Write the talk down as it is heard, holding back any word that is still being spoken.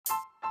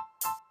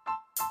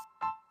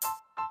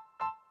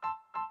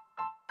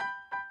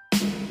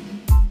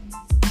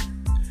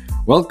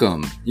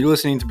Welcome. You're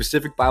listening to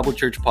Pacific Bible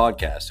Church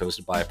Podcast,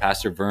 hosted by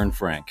Pastor Vern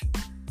Frank.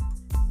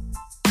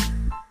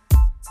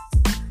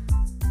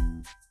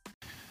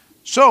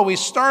 So we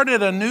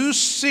started a new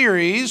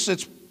series,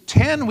 it's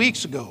 10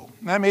 weeks ago,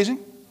 isn't that amazing?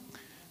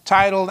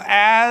 Titled,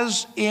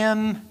 As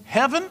in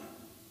Heaven.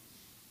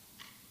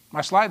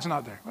 My slide's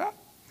not there. Well,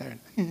 there.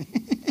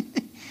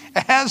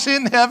 As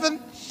in Heaven.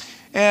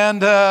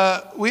 And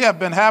we have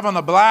been having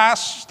a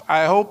blast.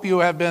 I hope you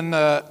have been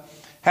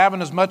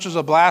having as much as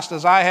a blast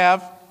as I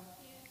have.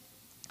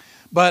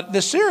 But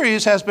this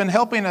series has been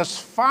helping us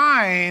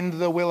find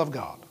the will of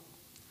God.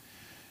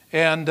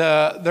 And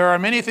there are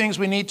many things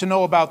we need to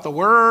know about the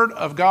Word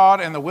of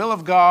God and the will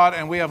of God,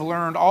 and we have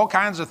learned all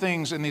kinds of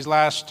things in these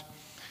last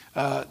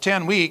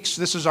 10 weeks.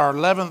 This is our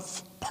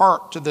 11th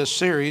part to this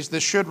series.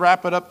 This should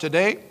wrap it up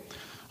today,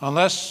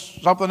 unless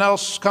something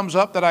else comes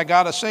up that I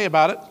got to say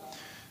about it.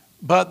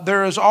 But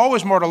there is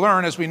always more to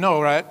learn, as we know,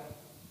 right?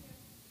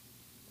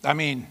 I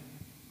mean,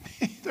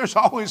 there's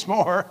always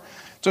more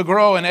to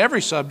grow in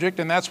every subject,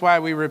 and that's why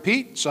we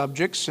repeat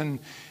subjects and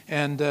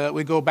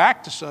we go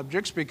back to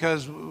subjects,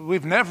 because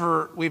we've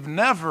never,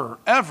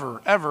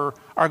 ever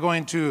are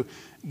going to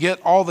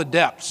get all the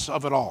depths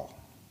of it all.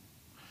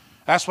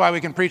 That's why we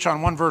can preach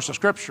on one verse of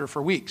Scripture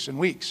for weeks and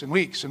weeks and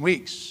weeks and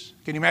weeks.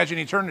 Can you imagine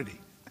eternity?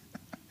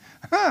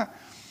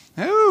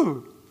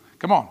 Ooh,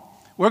 come on.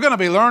 We're going to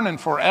be learning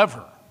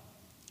forever,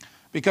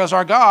 because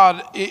our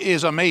God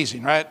is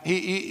amazing, right?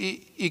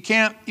 You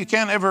can't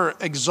ever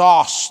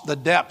exhaust the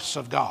depths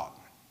of God.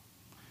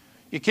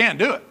 You can't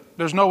do it.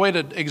 There's no way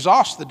to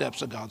exhaust the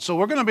depths of God. So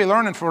we're going to be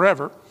learning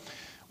forever.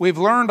 We've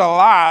learned a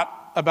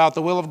lot about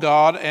the will of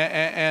God,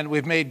 and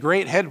we've made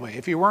great headway.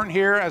 If you weren't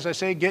here, as I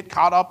say, get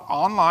caught up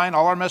online.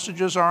 All our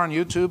messages are on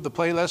YouTube. The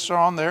playlists are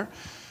on there.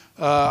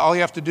 All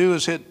you have to do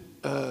is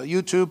hit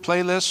YouTube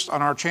playlists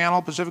on our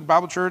channel, Pacific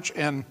Bible Church,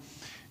 and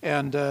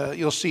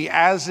you'll see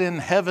As in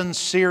Heaven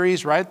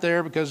series right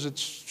there, because it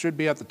should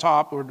be at the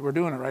top. We're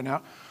doing it right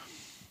now.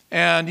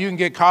 And you can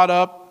get caught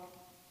up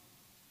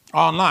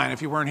online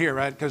if you weren't here,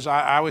 right? Because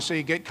I always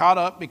say get caught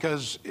up,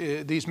 because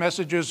these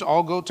messages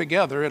all go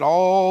together. It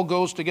all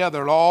goes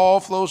together. It all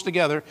flows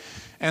together.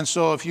 And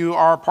so if you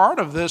are part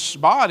of this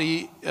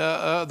body,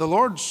 the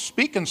Lord's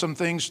speaking some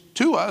things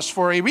to us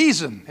for a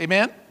reason.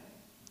 Amen?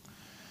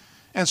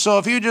 And so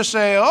if you just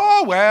say,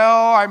 oh,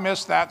 well, I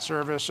missed that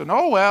service, and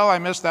oh, well, I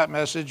missed that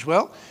message,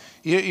 well,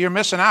 you're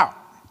missing out.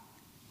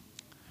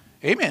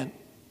 Amen.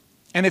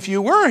 And if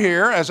you were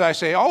here, as I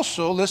say,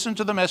 also listen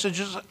to the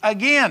messages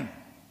again.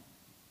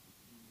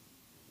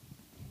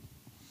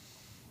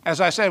 As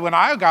I said, when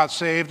I got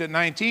saved at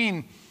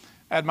 19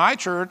 at my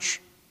church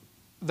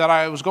that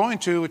I was going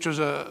to, which was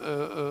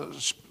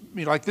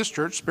like this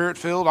church,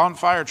 Spirit-filled,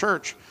 on-fire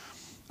church,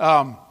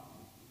 I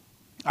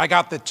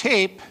got the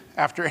tape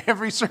after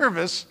every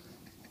service.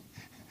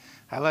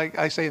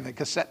 I say the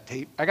cassette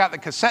tape. I got the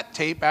cassette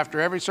tape after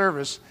every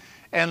service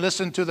and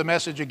listened to the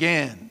message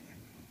again.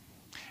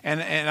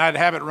 And I'd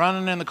have it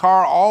running in the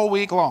car all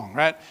week long,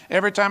 right?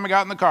 Every time I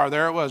got in the car,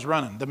 there it was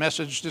running. The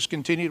message just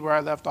continued where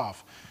I left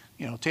off.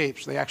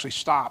 Tapes, they actually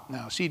stopped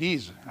now.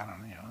 CDs, I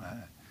don't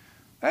know.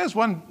 That is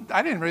one,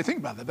 I didn't really think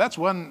about that. That's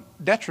one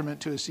detriment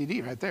to a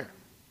CD right there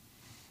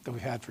that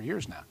we've had for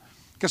years now.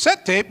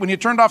 Cassette tape, when you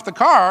turned off the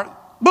car,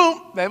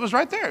 boom, that was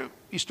right there.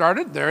 You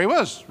started, there he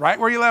was, right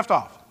where you left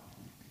off.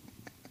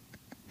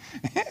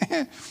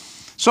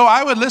 So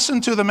I would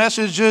listen to the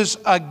messages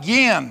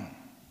again,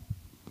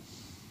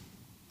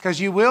 because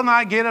you will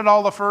not get it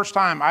all the first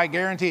time, I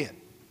guarantee it.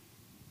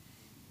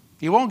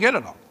 You won't get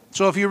it all.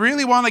 So if you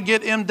really want to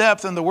get in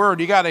depth in the Word,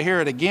 you got to hear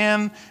it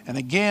again and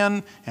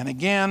again and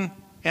again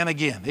and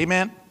again.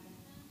 Amen?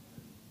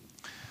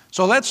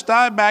 So let's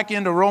dive back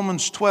into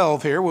Romans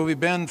 12 here, where we've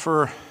been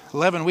for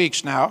 11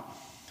 weeks now.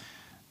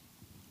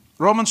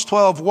 Romans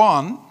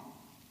 12:1.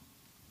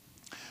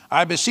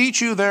 I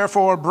beseech you,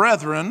 therefore,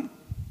 brethren,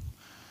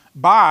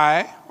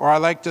 by, or I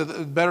like the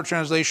better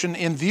translation,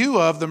 in view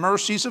of the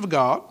mercies of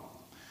God.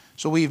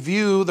 So we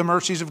view the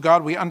mercies of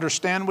God. We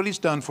understand what He's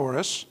done for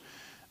us.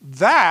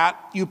 That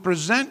you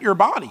present your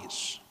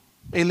bodies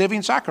a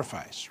living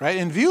sacrifice, right?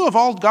 In view of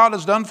all God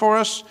has done for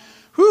us,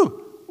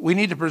 we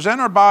need to present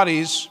our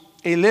bodies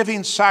a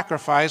living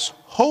sacrifice,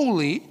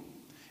 holy,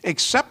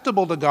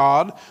 acceptable to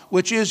God,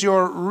 which is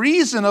your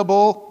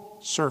reasonable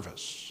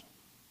service,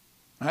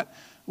 right?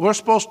 We're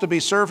supposed to be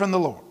serving the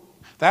Lord.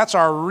 That's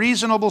our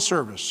reasonable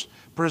service.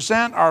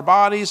 Present our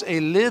bodies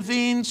a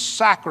living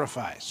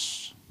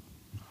sacrifice,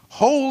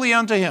 holy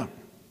unto Him.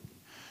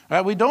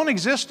 Right? We don't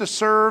exist to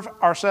serve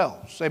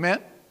ourselves. Amen?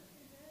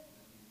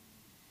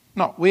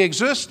 No, we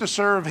exist to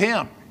serve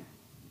Him.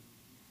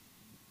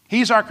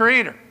 He's our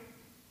creator.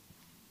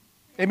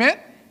 Amen?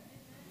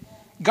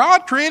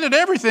 God created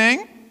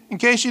everything, in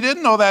case you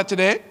didn't know that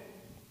today.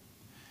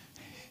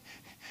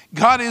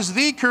 God is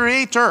the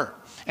creator,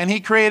 and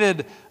He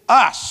created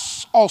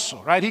us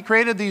also, right? He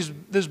created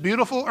this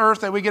beautiful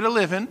earth that we get to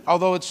live in,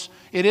 although it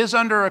is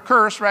under a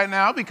curse right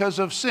now because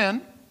of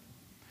sin.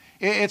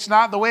 It's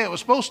not the way it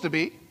was supposed to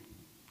be.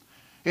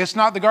 It's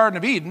not the Garden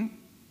of Eden.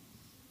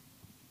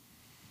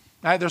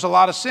 Right? There's a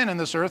lot of sin in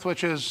this earth,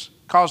 which has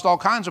caused all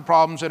kinds of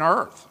problems in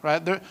our earth.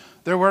 Right?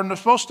 There were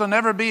supposed to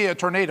never be a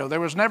tornado. There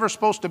was never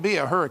supposed to be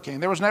a hurricane.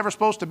 There was never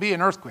supposed to be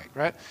an earthquake,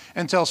 right?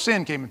 Until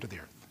sin came into the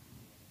earth.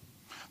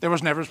 There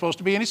was never supposed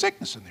to be any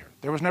sickness in the earth.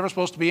 There was never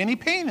supposed to be any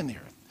pain in the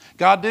earth.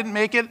 God didn't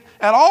make it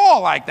at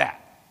all like that.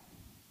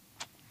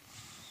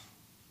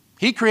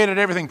 He created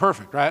everything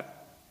perfect, right?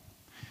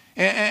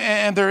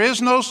 And there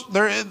is no,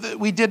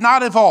 we did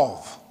not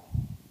evolve.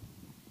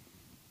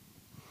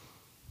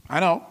 I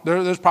know,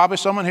 there's probably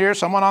someone here,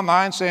 someone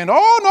online saying,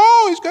 oh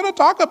no, he's going to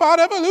talk about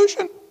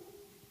evolution.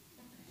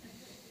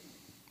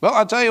 Well,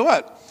 I'll tell you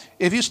what,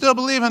 if you still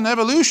believe in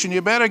evolution,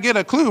 you better get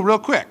a clue real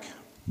quick.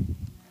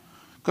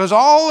 Because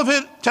all of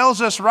it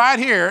tells us right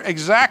here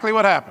exactly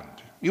what happened.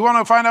 You want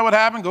to find out what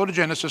happened? Go to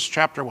Genesis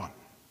chapter 1.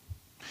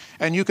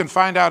 And you can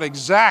find out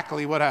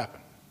exactly what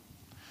happened.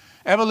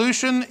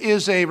 Evolution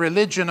is a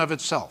religion of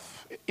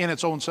itself, in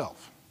its own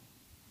self.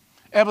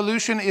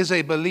 Evolution is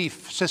a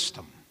belief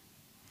system.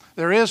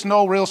 There is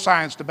no real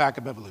science to back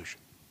up evolution.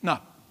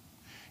 None.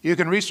 You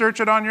can research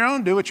it on your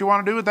own, do what you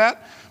want to do with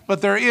that,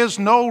 but there is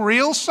no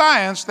real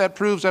science that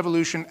proves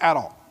evolution at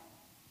all.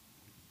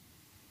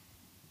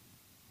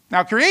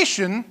 Now,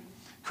 creation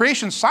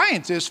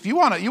scientists, if you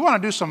want to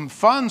do some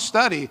fun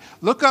study,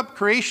 look up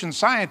creation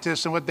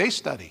scientists and what they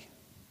study.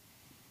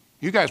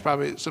 You guys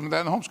probably some of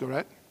that in the homeschool,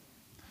 right?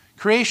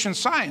 Creation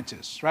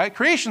scientists, right?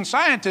 Creation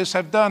scientists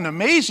have done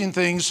amazing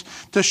things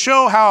to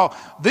show how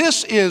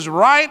this is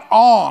right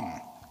on.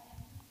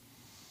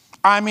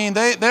 I mean,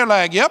 they're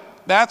like,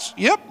 yep,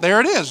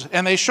 there it is.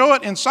 And they show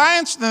it in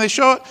science, then they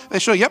show,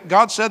 yep,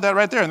 God said that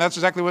right there, and that's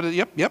exactly what it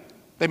is. Yep,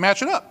 they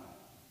match it up.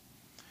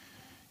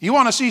 You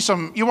want to see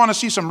some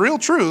real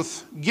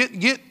truth,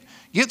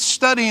 get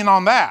studying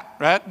on that,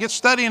 right? Get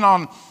studying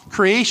on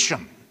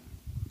creation.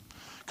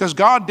 Because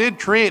God did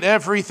create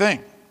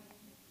everything.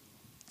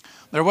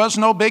 There was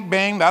no Big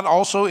Bang. That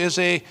also is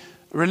a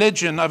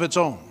religion of its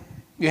own.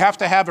 You have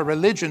to have a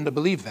religion to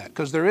believe that,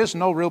 because there is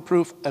no real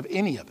proof of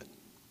any of it.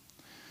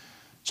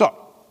 So,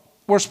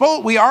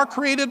 we are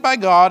created by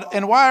God,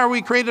 and why are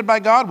we created by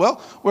God? Well,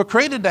 we're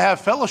created to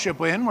have fellowship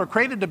with Him, we're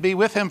created to be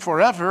with Him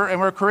forever, and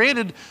we're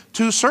created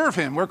to serve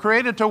Him. We're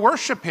created to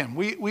worship Him.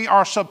 We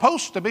are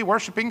supposed to be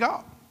worshiping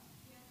God.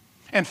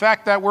 In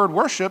fact, that word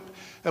worship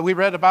that we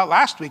read about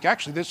last week,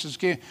 actually,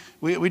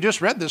 we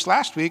just read this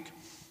last week.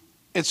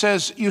 It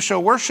says, you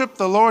shall worship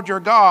the Lord your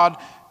God,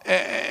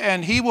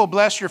 and He will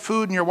bless your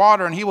food and your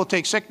water, and He will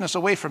take sickness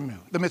away from you,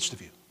 the midst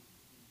of you.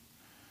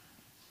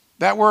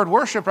 That word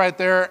worship right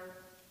there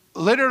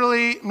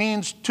literally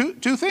means two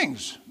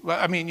things.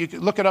 I mean, you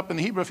can look it up in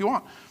the Hebrew if you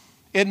want.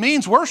 It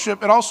means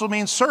worship. It also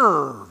means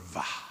serve.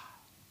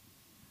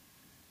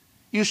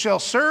 You shall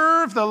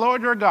serve the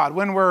Lord your God.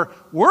 When we're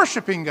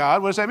worshiping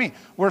God, what does that mean?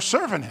 We're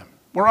serving Him.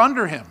 We're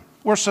under Him.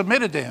 We're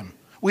submitted to Him.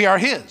 We are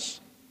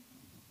His.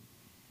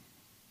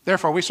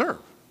 Therefore, we serve.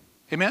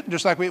 Amen?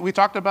 Just like we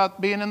talked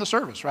about being in the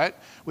service, right?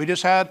 We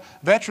just had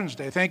Veterans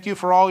Day. Thank you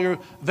for all your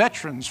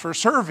veterans for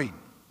serving.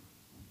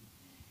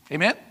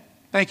 Amen?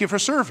 Thank you for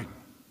serving.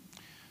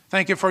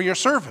 Thank you for your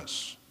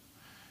service.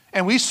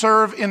 And we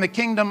serve in the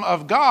kingdom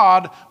of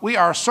God. We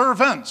are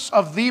servants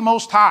of the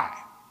Most High.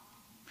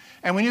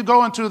 And when you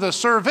go into the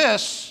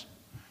service,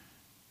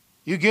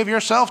 you give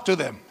yourself to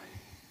them.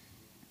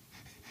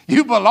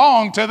 You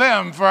belong to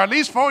them for at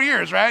least 4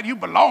 years, right? You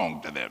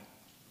belong to them.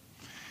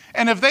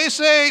 And if they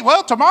say,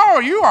 well, tomorrow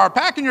you are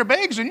packing your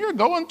bags and you're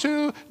going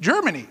to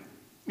Germany.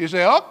 You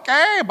say,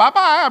 okay,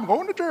 bye-bye, I'm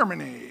going to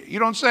Germany. You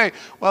don't say,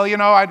 well,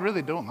 I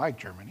really don't like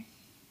Germany.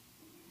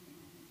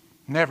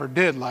 Never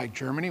did like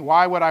Germany.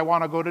 Why would I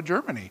want to go to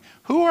Germany?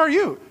 Who are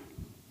you?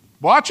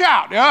 Watch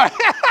out.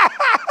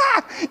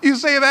 You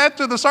say that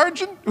to the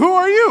sergeant? Who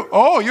are you?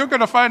 Oh, you're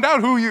going to find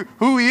out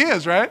who he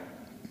is, right?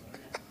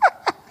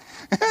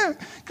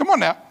 Come on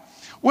now.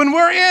 When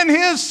we're in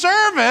His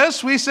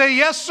service, we say,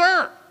 yes,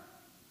 sir.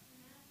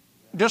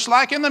 Just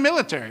like in the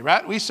military,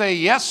 right? We say,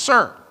 yes,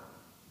 sir.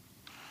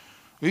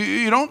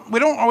 We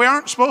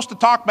aren't supposed to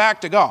talk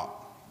back to God.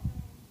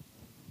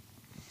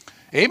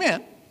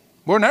 Amen.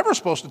 We're never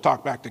supposed to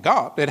talk back to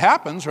God. It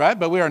happens, right?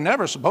 But we are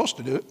never supposed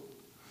to do it.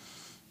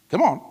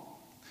 Come on.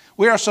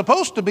 We are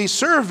supposed to be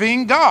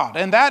serving God,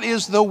 and that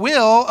is the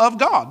will of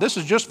God. This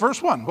is just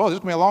verse 1. Whoa, this is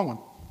going to be a long one.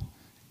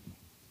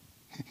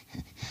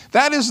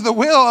 That is the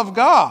will of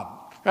God,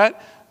 right?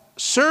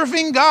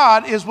 Serving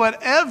God is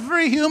what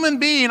every human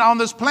being on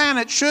this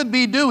planet should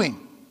be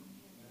doing.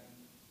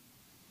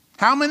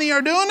 How many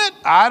are doing it?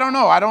 I don't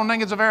know. I don't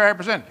think it's a very high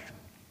percentage.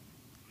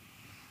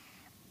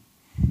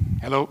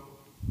 Hello?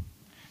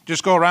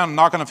 Just go around and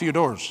knock on a few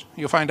doors.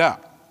 You'll find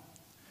out.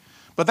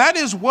 But that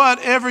is what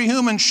every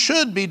human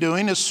should be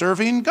doing, is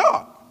serving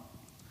God.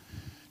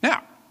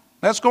 Now,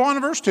 let's go on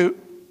to verse 2.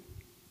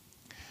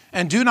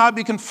 And do not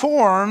be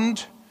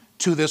conformed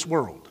to this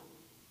world,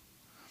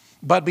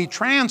 but be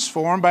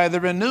transformed by the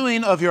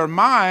renewing of your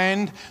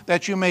mind,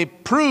 that you may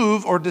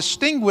prove or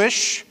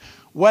distinguish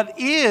what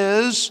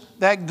is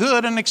that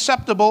good and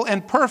acceptable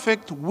and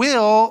perfect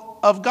will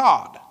of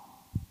God.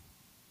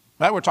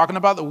 Right? We're talking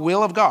about the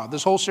will of God.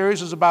 This whole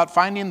series is about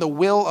finding the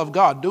will of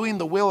God, doing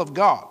the will of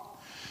God.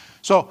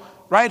 So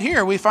right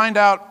here we find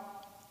out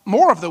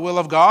more of the will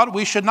of God.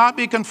 We should not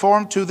be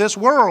conformed to this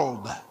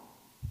world.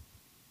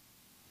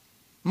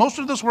 Most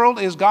of this world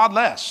is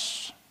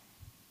godless.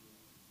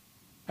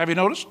 Have you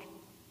noticed?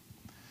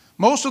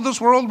 Most of this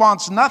world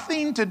wants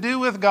nothing to do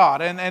with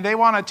God, and they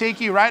want to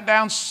take you right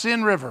down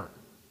Sin River.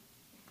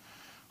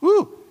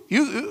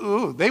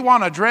 They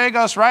want to drag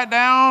us right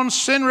down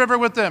Sin River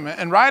with them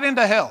and right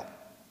into hell.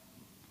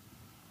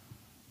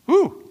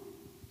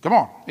 Come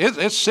on,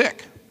 it's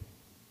sick.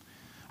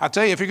 I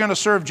tell you, if you're going to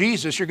serve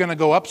Jesus, you're going to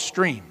go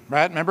upstream,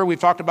 right? Remember, we've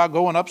talked about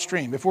going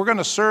upstream. If we're going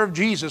to serve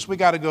Jesus, we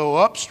got to go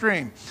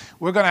upstream.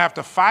 We're going to have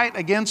to fight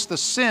against the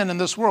sin in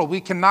this world. We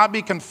cannot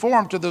be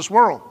conformed to this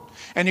world.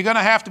 And you're going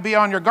to have to be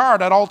on your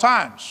guard at all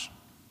times.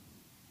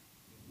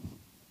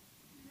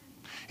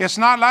 It's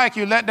not like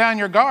you let down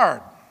your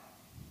guard.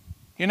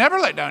 You never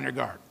let down your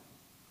guard.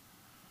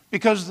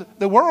 Because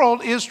the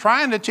world is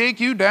trying to take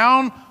you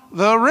down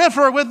the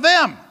river with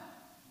them.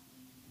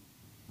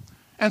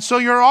 And so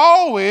you're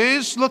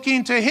always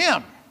looking to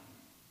him.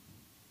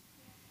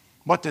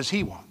 What does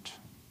he want?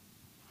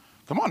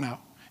 Come on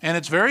now. And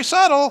it's very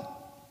subtle.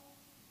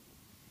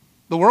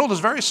 The world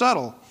is very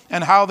subtle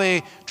in how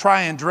they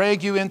try and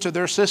drag you into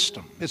their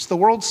system. It's the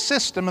world's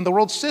system, and the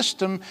world's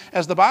system,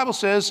 as the Bible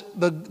says,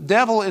 the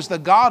devil is the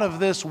god of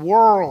this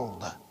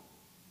world.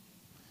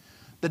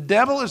 The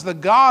devil is the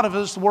god of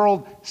this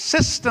world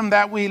system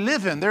that we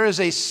live in. There is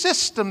a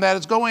system that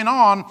is going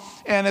on,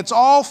 and it's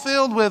all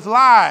filled with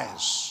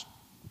lies.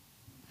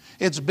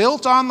 It's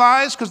built on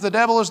lies because the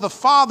devil is the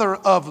father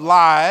of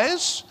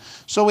lies.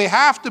 So we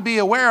have to be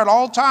aware at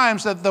all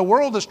times that the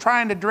world is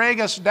trying to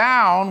drag us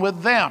down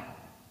with them.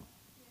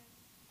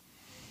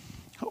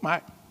 Oh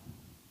my.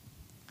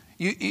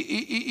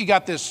 You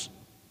got this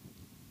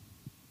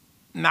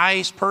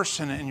nice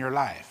person in your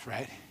life,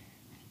 right?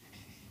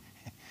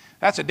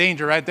 That's a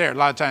danger right there a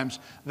lot of times.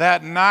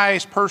 That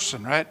nice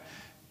person, right?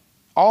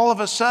 All of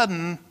a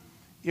sudden,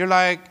 you're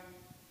like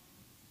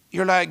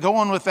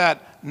going with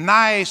that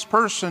nice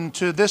person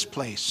to this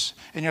place.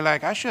 And you're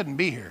like, I shouldn't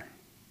be here.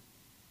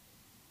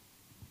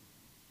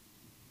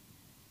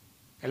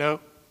 Hello?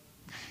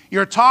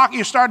 You're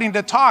starting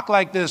to talk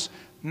like this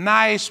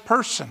nice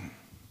person.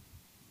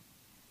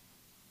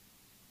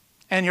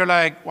 And you're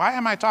like, why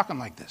am I talking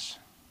like this?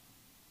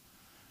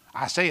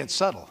 I say it's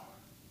subtle.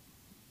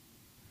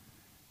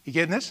 You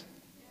getting this?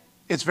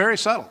 It's very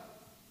subtle.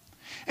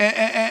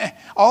 And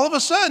all of a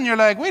sudden you're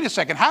like, wait a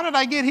second, how did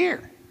I get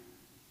here?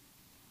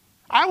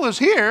 I was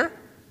here.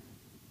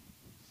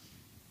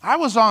 I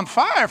was on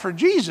fire for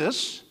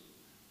Jesus.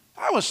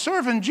 I was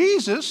serving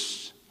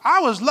Jesus.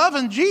 I was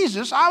loving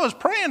Jesus. I was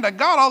praying to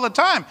God all the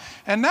time.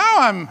 And now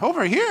I'm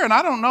over here and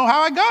I don't know how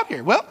I got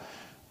here. Well,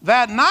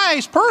 that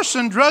nice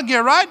person drug you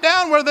right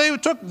down where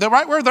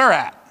right where they're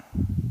at.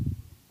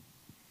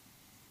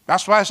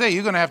 That's why I say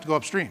you're going to have to go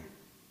upstream.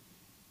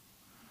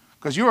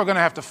 Because you are going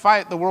to have to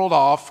fight the world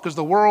off, because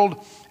the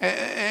world,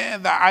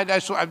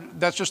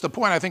 that's just the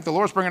point I think the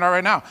Lord's bringing out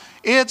right now.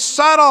 It's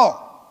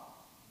subtle.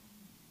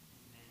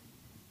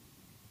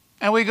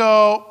 And we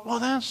go, well,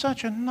 that's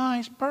such a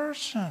nice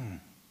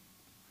person.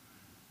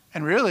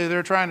 And really,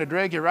 they're trying to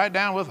drag you right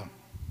down with them.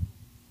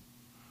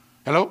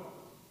 Hello?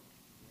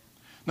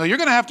 No, you're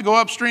going to have to go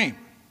upstream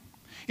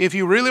if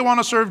you really want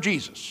to serve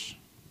Jesus.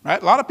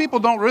 Right? A lot of people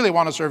don't really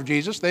want to serve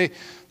Jesus. They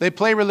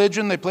play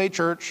religion, they play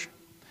church.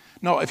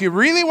 No, if you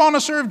really want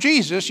to serve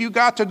Jesus, you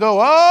got to go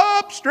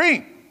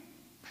upstream.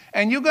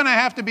 And you're going to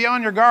have to be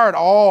on your guard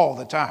all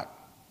the time.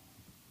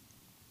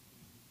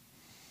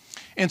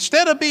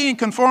 Instead of being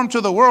conformed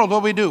to the world, what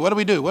do we do? What do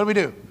we do? What do we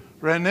do?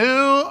 Renew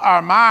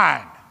our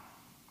mind.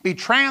 Be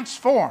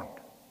transformed.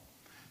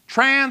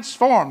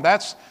 Transformed.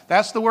 That's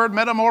the word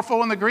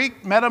metamorpho in the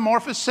Greek.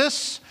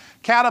 Metamorphosis.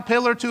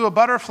 Caterpillar to a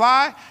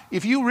butterfly.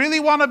 If you really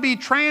want to be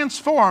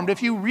transformed,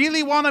 if you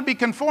really want to be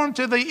conformed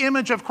to the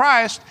image of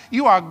Christ,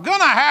 you are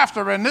going to have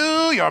to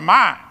renew your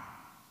mind.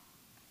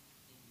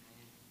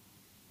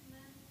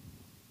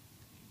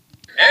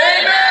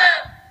 Amen.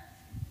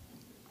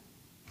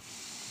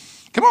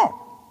 Come on.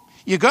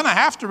 You're going to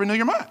have to renew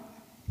your mind.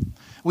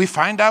 We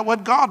find out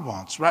what God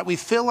wants, right? We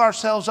fill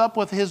ourselves up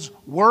with His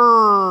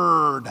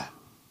Word.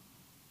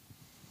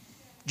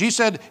 Jesus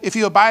said, if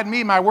you abide in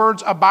me, my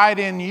words abide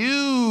in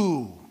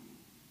you.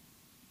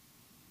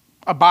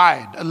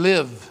 Abide,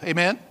 live,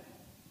 amen?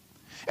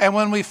 And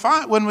when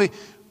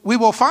we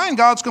will find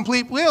God's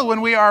complete will when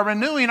we are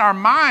renewing our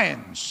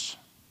minds.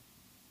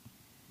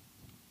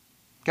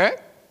 Okay?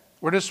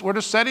 We're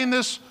just setting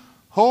this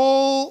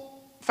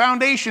whole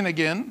foundation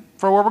again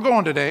for where we're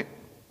going today.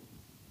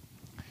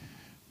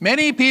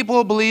 Many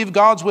people believe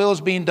God's will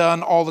is being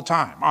done all the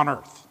time on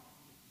earth.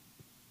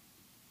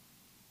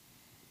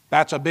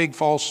 That's a big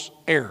false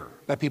error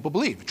that people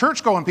believe.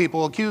 Church-going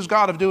people accuse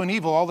God of doing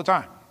evil all the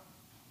time.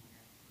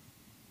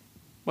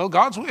 Well,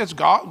 it's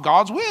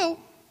God's will.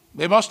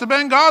 It must have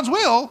been God's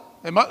will.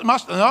 No.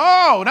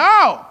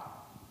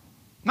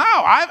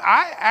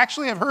 I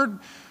actually have heard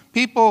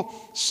people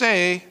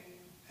say,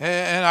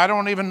 And I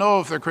don't even know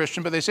if they're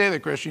Christian, but they say they're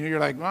Christian.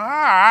 You're like,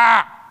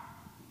 ah.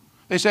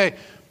 They say,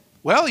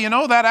 well, you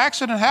know, that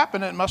accident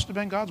happened. It must have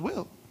been God's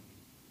will.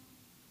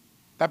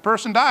 That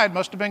person died.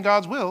 Must have been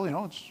God's will. You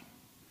know, it's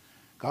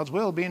God's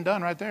will being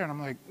done right there. And I'm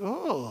like,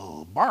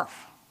 oh, barf.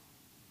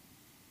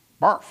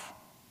 Barf.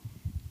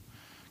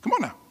 Come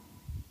on now.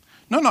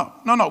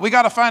 No. We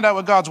got to find out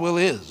what God's will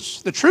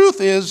is. The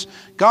truth is,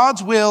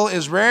 God's will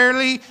is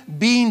rarely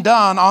being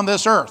done on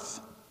this earth.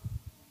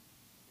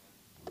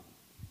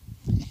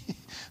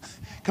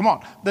 Come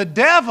on. The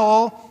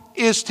devil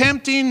is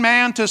tempting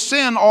man to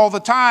sin all the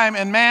time,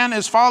 and man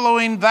is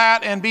following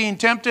that and being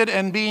tempted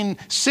and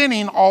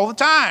sinning all the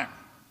time.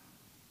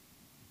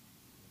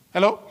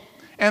 Hello?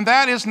 And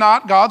that is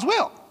not God's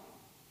will.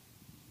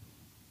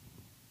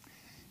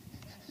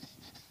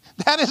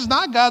 That is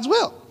not God's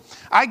will.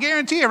 I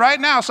guarantee you right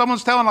now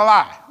someone's telling a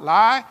lie.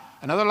 Lie,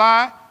 another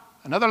lie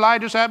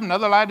just happened,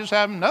 another lie just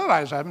happened, another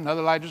lie just happened,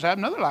 another lie just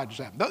happened, another lie just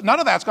happened. None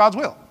of that's God's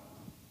will.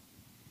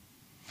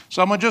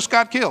 Someone just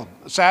got killed.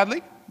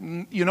 Sadly,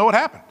 you know what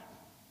happened.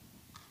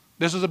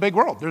 This is a big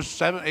world.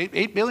 There's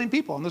 8 billion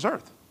people on this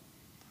earth.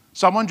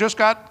 Someone just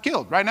got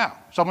killed right now.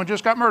 Someone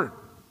just got murdered.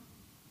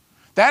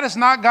 That is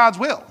not God's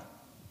will.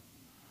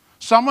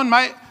 Someone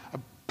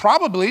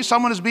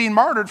is being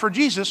martyred for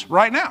Jesus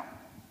right now.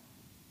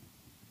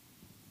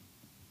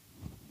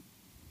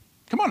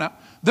 Come on now.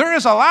 There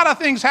is a lot of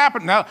things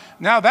happening.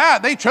 Now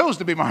that they chose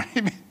to be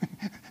martyred.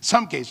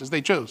 Some cases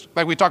they chose,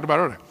 like we talked about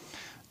earlier.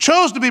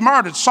 Chose to be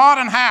martyred, sawed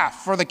in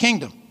half for the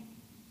kingdom.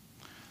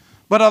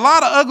 But a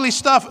lot of ugly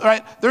stuff,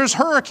 right? There's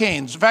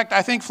hurricanes. In fact,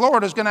 I think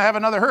Florida's going to have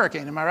another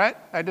hurricane. Am I right?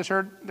 I just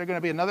heard there's going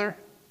to be another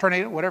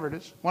tornado, whatever it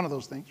is. One of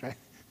those things, right?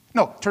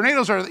 No,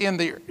 tornadoes are in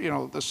the,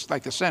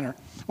 like the center.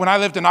 When I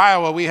lived in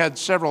Iowa, we had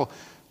several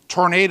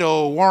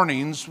tornado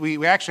warnings.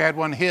 We actually had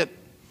one hit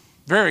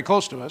very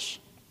close to us.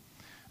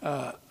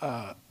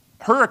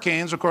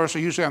 Hurricanes, of course, are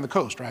usually on the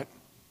coast, right?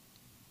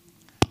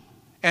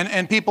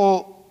 And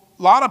people,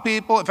 a lot of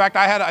people, in fact,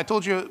 I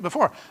told you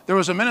before, there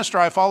was a minister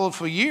I followed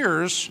for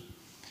years,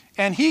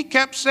 and he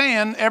kept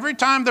saying, every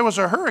time there was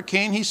a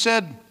hurricane, he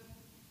said,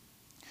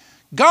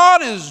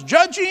 God is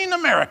judging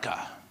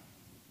America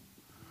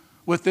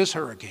with this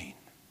hurricane.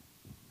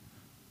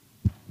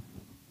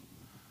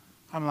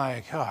 I'm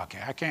like, oh,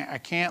 okay, I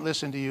can't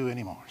listen to you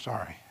anymore.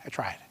 Sorry, I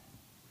tried.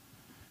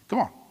 Come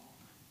on.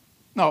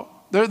 No,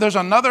 there's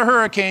another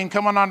hurricane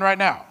coming on right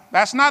now.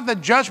 That's not the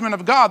judgment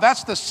of God.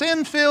 That's the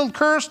sin-filled,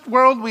 cursed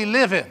world we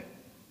live in.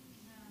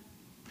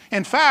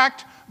 In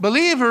fact,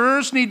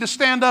 believers need to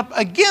stand up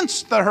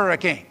against the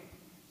hurricane.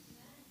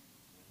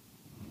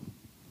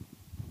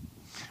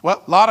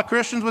 Well, a lot of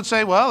Christians would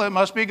say, well, it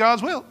must be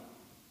God's will.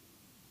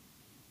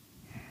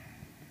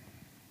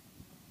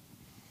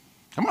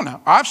 Come on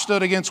now. I've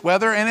stood against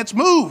weather and it's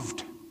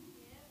moved.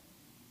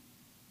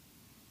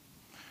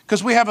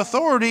 Because we have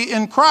authority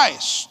in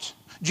Christ.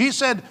 Jesus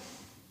said,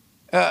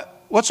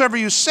 whatsoever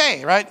you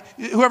say, right?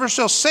 Whoever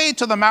shall say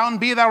to the mountain,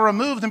 be thou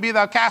removed and be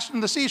thou cast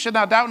into the sea, should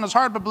not doubt in his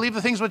heart, but believe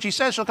the things which he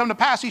says shall come to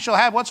pass. He shall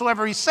have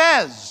whatsoever he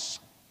says.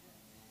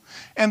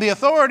 And the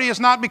authority is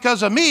not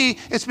because of me,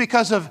 it's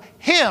because of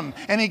him.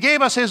 And he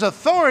gave us his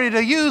authority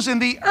to use in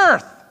the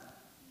earth.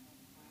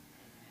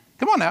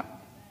 Come on now.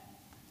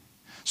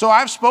 So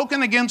I've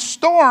spoken against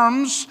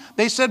storms.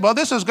 They said, well,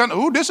 this is going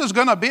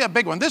to be a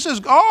big one. This is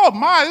going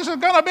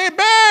to be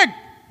big.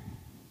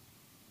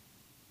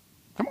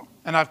 Come on.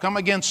 And I've come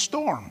against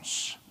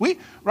storms.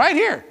 Right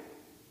here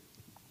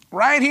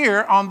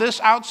on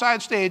this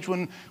outside stage,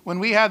 when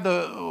we had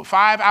the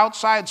 5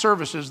 outside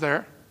services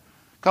there,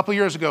 a couple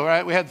years ago,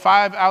 right? We had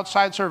 5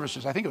 outside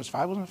services. I think it was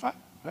 5, wasn't it 5?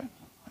 Right?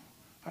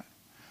 5.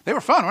 They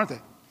were fun, weren't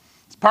they?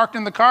 It's parked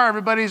in the car,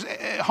 everybody's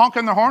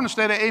honking their horn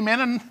instead of amen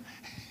and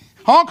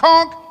honk,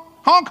 honk,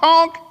 honk,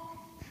 honk.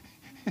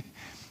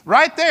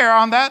 Right there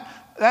on that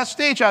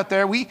stage out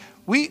there, we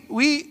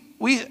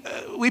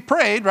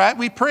prayed, right?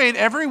 We prayed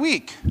every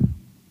week.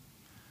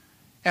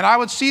 And I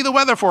would see the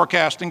weather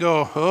forecast and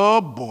go,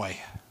 oh boy.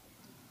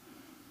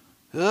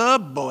 Oh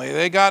boy,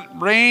 they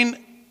got rain,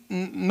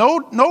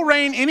 no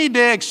rain any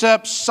day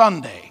except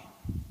Sunday.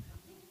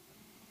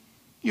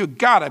 You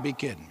gotta be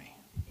kidding me.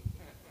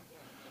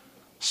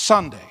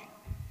 Sunday,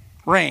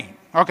 rain.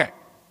 Okay.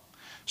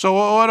 So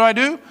what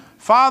do?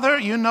 Father,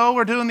 you know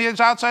we're doing the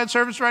outside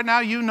service right now.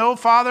 You know,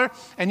 Father,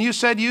 and you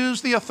said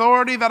use the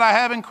authority that I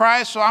have in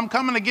Christ, so I'm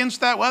coming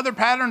against that weather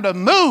pattern to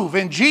move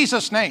in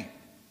Jesus' name.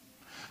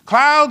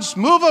 Clouds,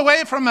 move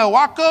away from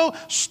Milwaukee.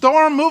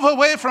 Storm, move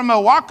away from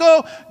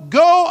Milwaukee.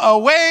 Go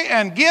away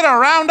and get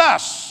around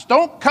us.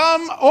 Don't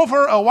come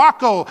over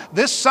Milwaukee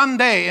this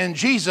Sunday in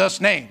Jesus'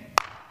 name.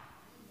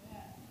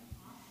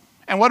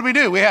 And what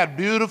did? We had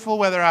beautiful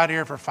weather out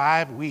here for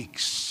 5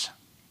 weeks.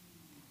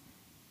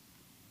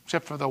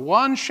 Except for the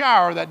one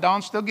shower that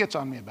Dawn still gets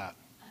on me about.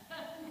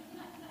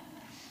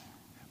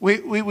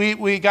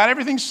 We got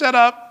everything set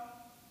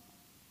up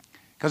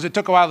because it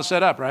took a while to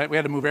set up, right? We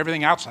had to move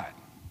everything outside.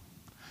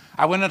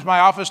 I went into my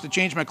office to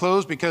change my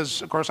clothes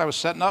because, of course, I was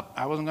setting up.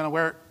 I wasn't going to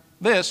wear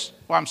this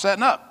while I'm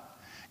setting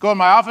up. Go in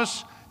my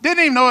office,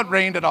 didn't even know it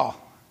rained at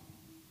all.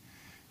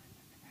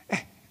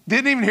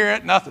 Didn't even hear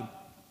it, nothing.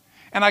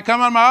 And I come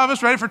out of my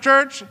office ready for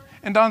church,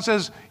 and Don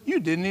says, you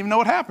didn't even know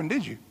what happened,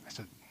 did you? I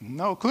said,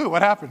 no clue.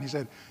 What happened? He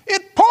said,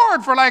 it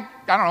poured for like,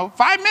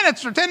 5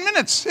 minutes or 10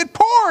 minutes. It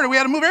poured, and we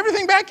had to move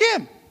everything back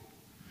in.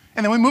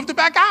 And then we moved it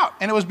back out,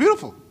 and it was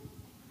beautiful.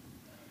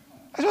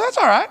 I said, well, that's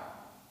all right.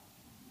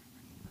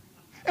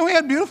 And we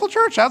had beautiful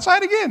church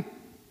outside again.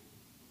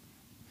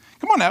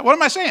 Come on now, what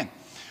am I saying?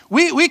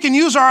 We can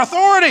use our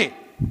authority,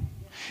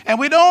 and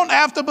we don't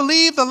have to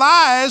believe the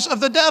lies of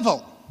the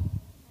devil.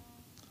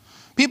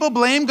 People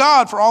blame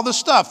God for all the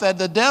stuff that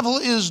the devil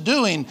is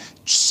doing,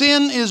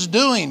 sin is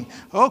doing.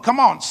 Oh, come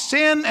on.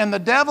 Sin and the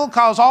devil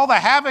cause all the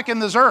havoc in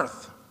this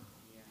earth.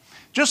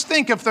 Just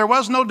think if there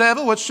was no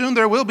devil, which soon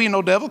there will be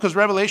no devil, because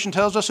Revelation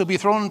tells us he'll be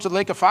thrown into the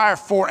lake of fire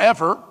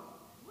forever.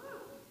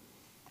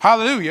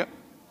 Hallelujah.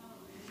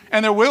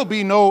 And there will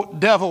be no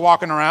devil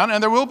walking around,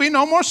 and there will be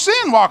no more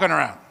sin walking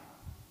around.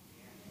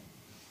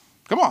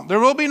 Come on. There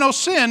will be no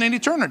sin in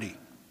eternity.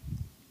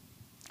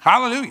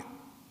 Hallelujah.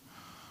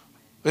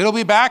 It'll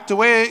be back to the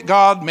way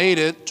God made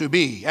it to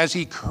be, as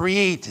he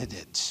created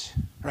it,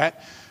 right?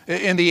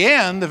 In the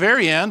end, the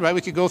very end, right?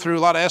 We could go through a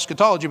lot of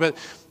eschatology, but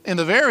in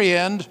the very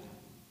end,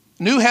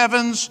 new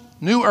heavens,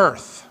 new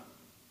earth.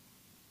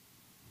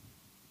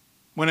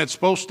 When it's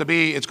supposed to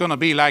be, it's going to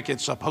be like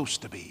it's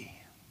supposed to be.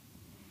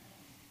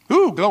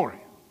 Ooh, glory.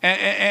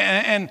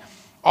 And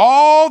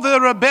all the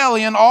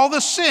rebellion, all the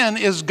sin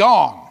is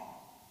gone.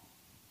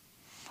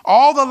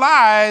 All the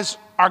lies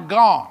are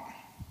gone.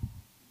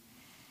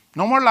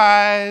 No more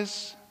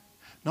lies,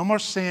 no more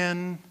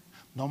sin,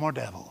 no more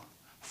devil,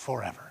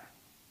 forever.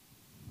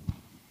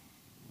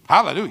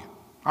 Hallelujah.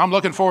 I'm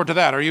looking forward to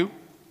that. Are you?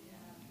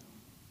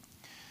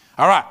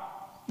 All right.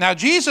 Now,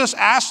 Jesus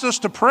asked us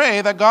to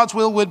pray that God's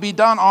will would be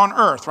done on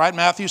earth, right?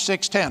 Matthew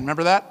 6:10.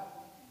 Remember that?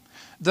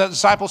 The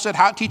disciple said,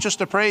 how teach us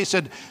to pray? He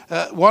said,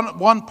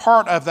 one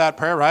part of that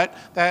prayer, right?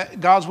 That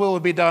God's will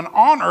would be done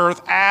on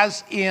earth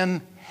as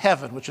in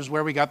heaven, which is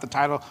where we got the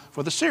title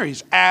for the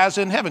series, as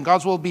in heaven.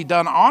 God's will be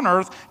done on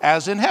earth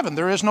as in heaven.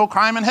 There is no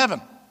crime in heaven.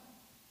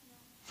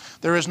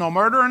 There is no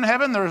murder in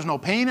heaven. There is no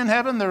pain in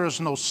heaven. There is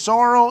no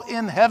sorrow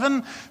in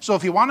heaven. So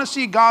if you want to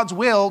see God's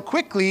will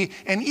quickly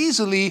and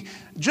easily,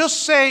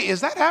 just say,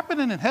 is that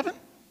happening in heaven?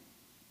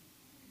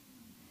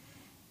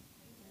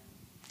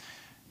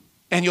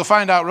 And you'll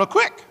find out real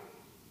quick.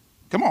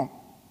 Come on.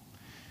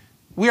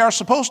 We are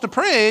supposed to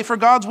pray for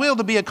God's will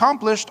to be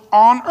accomplished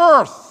on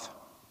earth.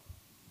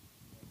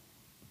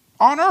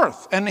 On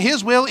earth. And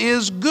his will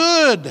is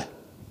good.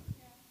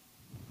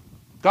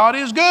 God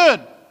is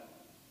good.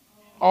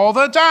 All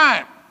the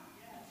time.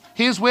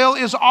 His will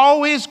is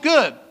always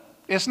good.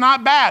 It's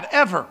not bad,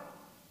 ever.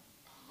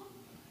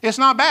 It's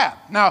not bad.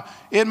 Now,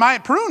 it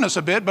might prune us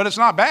a bit, but it's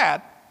not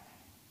bad.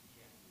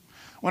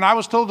 When I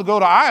was told to go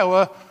to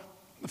Iowa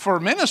for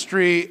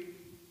ministry,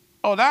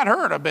 oh, that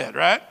hurt a bit,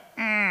 right?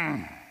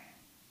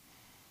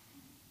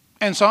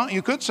 And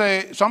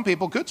some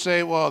people could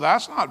say, well,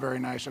 that's not very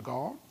nice of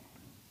God.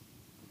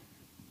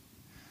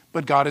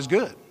 But God is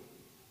good.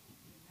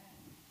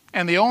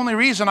 And the only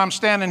reason I'm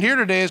standing here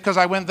today is because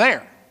I went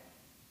there.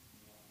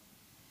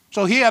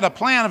 So he had a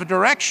plan of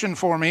direction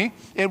for me.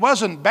 It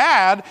wasn't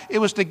bad. It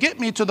was to get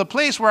me to the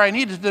place where I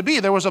needed to be.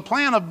 There was a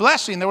plan of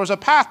blessing. There was a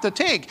path to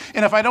take.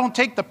 And if I don't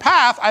take the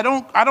path, I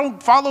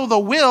don't follow the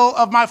will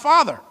of my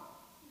Father.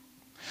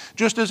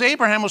 Just as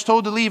Abraham was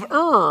told to leave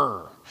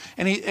Ur.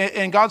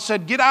 And God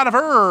said, get out of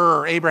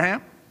Ur,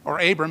 Abraham. Or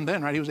Abram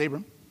then, right? He was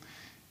Abram.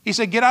 He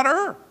said, get out of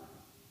Ur.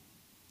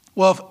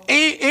 Well,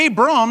 if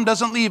Abram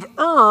doesn't leave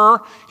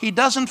Ur, he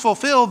doesn't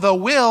fulfill the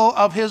will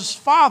of his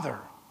father.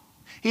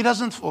 He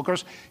doesn't, well, of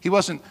course, he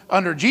wasn't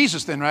under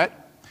Jesus then, right?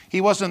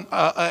 He wasn't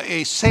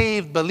a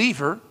saved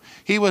believer.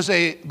 He was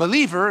a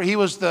believer.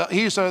 He's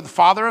the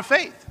father of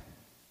faith.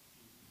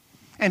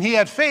 And he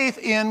had faith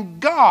in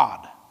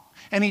God.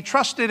 And he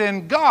trusted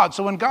in God.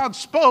 So when God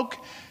spoke,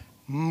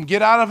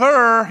 get out of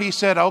Ur, he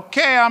said,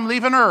 okay, I'm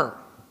leaving Ur.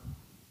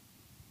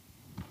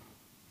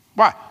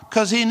 Why?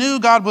 Because he knew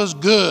God was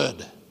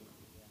good.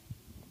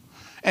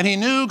 And he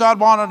knew God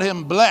wanted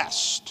him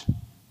blessed.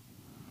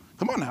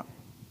 Come on now.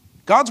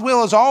 God's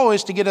will is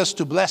always to get us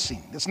to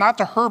blessing. It's not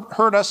to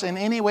hurt us in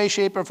any way,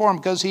 shape, or form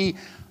because he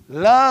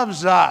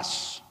loves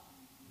us.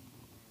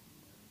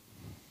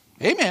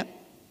 Amen.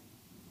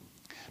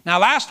 Now,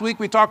 last week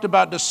we talked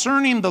about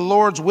discerning the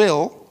Lord's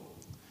will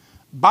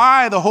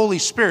by the Holy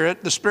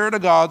Spirit, the Spirit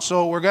of God.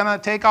 So we're going to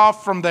take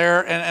off from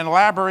there and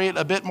elaborate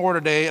a bit more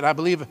today. And I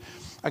believe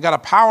I got a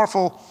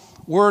powerful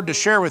word to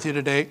share with you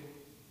today.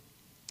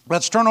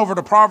 Let's turn over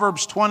to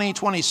Proverbs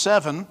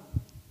 20:27.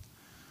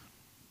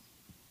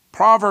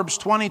 Proverbs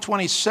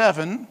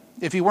 20:27.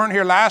 If you weren't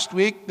here last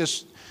week,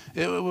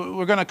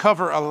 we're going to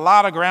cover a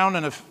lot of ground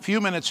in a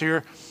few minutes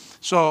here.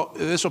 So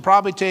this will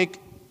probably take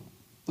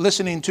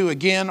listening to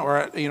again,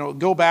 or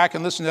go back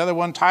and listen to the other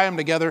one, tie them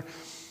together.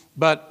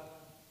 But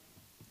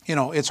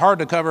it's hard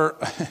to cover.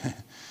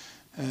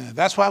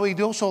 That's why we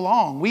go so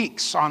long,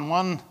 weeks on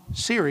one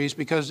series,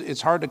 because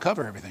it's hard to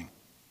cover everything.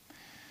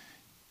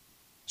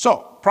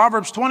 So,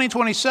 Proverbs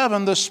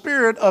 20:27, the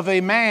spirit of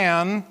a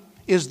man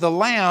is the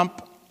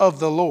lamp of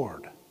the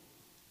Lord,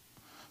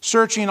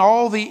 searching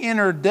all the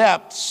inner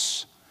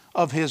depths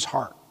of his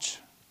heart.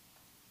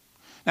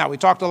 Now, we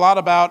talked a lot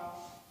about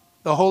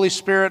the Holy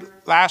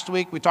Spirit last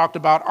week. We talked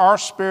about our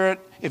spirit.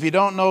 If you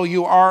don't know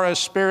you are a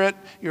spirit,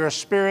 you're a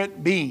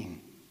spirit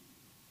being.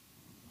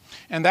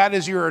 And that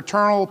is your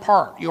eternal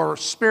part. Your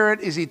spirit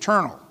is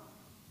eternal.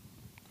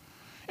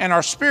 And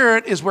our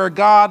spirit is where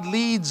God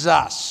leads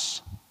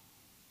us.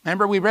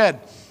 Remember we read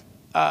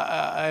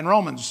in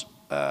Romans,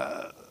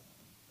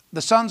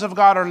 the sons of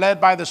God are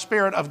led by the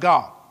Spirit of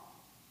God.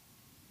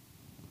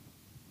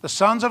 The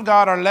sons of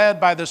God are led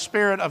by the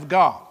Spirit of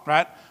God,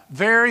 right?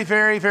 Very,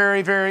 very,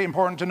 very, very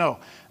important to know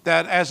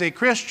that as a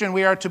Christian,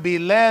 we are to be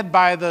led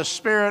by the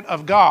Spirit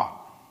of God.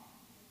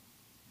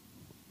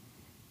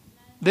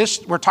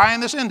 We're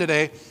tying this in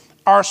today.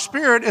 Our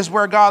spirit is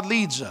where God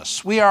leads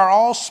us. We are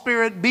all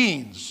spirit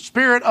beings.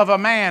 Spirit of a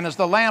man is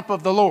the lamp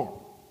of the Lord.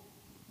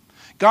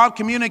 God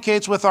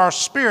communicates with our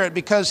spirit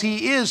because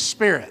he is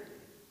spirit.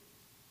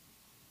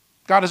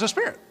 God is a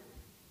spirit.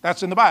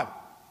 That's in the Bible.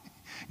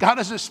 God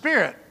is a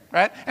spirit,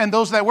 right? And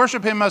those that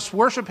worship him must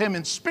worship him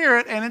in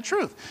spirit and in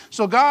truth.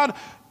 So God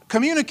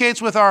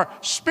communicates with our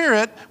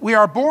spirit. We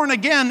are born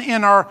again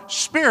in our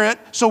spirit,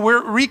 so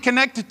we're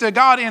reconnected to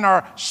God in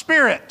our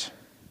spirit.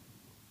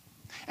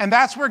 And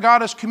that's where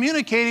God is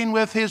communicating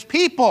with his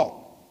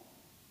people.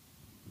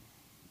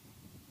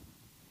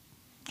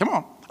 Come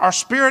on. Our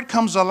spirit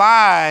comes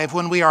alive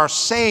when we are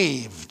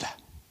saved.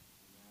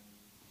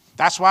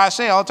 That's why I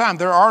say all the time,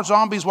 there are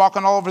zombies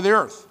walking all over the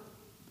earth.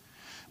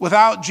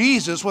 Without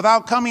Jesus,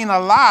 without coming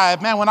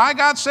alive, man, when I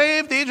got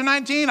saved at the age of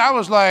 19, I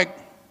was like,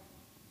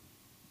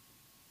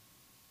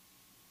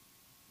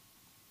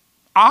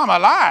 I'm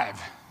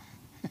alive.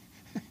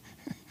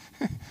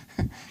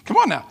 Come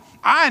on now.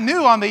 I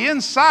knew on the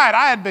inside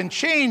I had been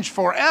changed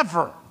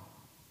forever.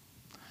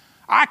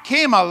 I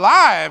came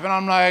alive and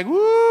I'm like,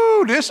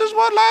 woo, this is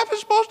what life is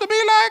supposed to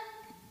be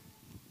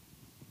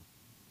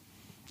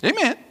like.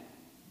 Amen.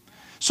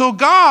 So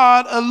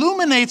God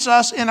illuminates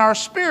us in our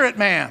spirit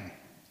man.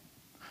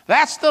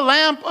 That's the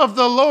lamp of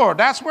the Lord.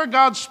 That's where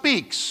God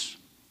speaks.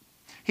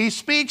 He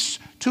speaks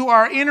to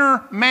our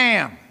inner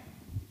man.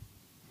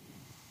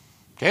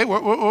 Okay,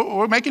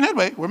 we're making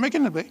headway. We're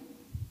making headway.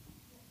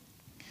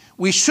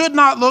 We should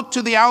not look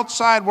to the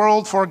outside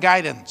world for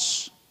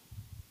guidance.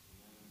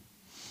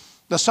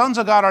 The sons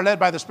of God are led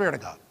by the Spirit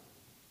of God.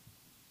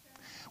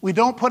 We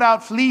don't put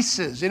out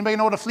fleeces. Anybody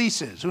know what a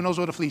fleece is? Who knows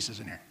what a fleece is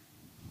in here?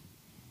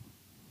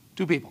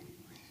 2 people.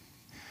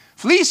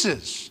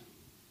 Fleeces.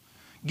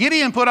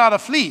 Gideon put out a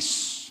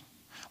fleece.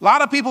 A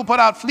lot of people put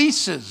out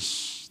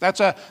fleeces.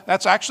 That's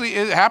actually,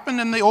 it happened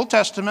in the Old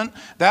Testament.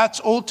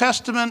 That's Old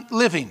Testament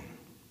living.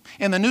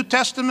 In the New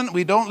Testament,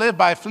 we don't live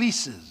by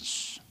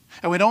fleeces.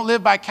 And we don't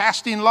live by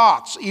casting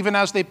lots, even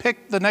as they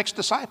picked the next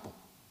disciple.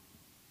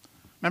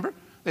 Remember?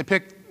 They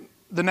picked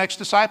the next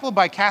disciple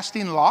by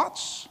casting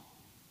lots.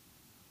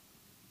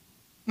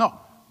 No,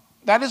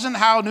 that isn't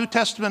how New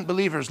Testament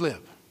believers live.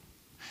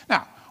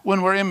 Now,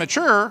 when we're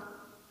immature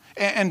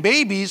and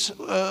babies,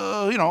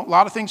 a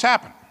lot of things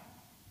happen.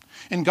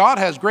 And God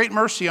has great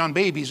mercy on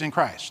babies in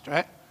Christ,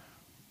 right?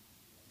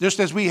 Just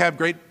as we have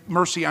great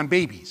mercy on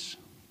babies,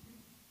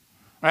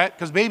 right?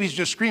 Because babies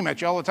just scream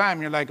at you all the time.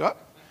 And you're like, oh,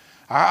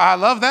 I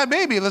love that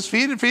baby. Let's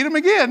feed him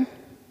again.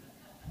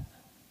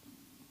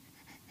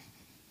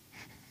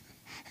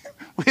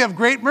 We have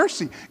great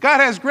mercy. God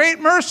has great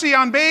mercy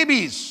on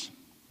babies.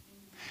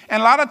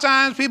 And a lot of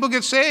times people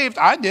get saved.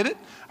 I did it.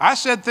 I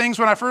said things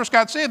when I first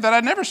got saved that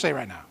I'd never say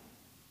right now.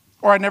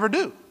 Or I'd never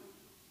do.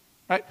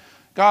 Right?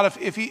 God,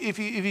 if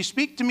you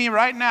speak to me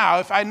right now,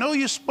 if I know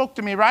you spoke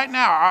to me right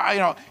now,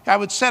 I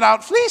would set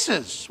out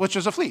fleeces, which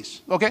is a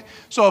fleece. Okay?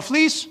 So a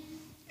fleece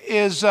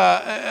is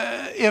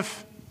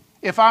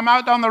if I'm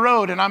out on the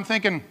road and I'm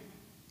thinking,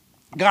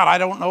 God, I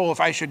don't know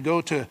if I should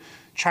go to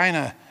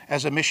China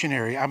as a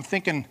missionary. I'm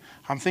thinking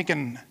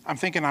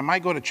I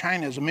might go to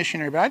China as a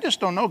missionary, but I just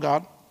don't know,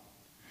 God.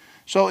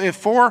 So if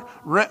four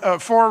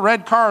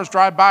red cars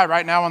drive by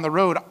right now on the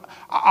road,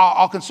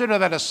 I'll consider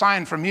that a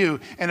sign from you.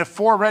 And if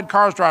 4 red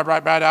cars drive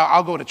right by now,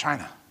 I'll go to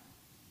China.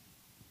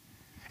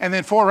 And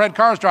then 4 red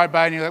cars drive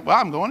by and you're like, well,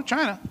 I'm going to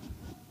China.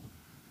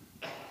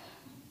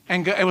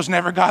 And it was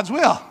never God's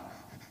will.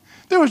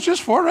 There was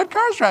just 4 red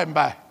cars driving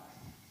by.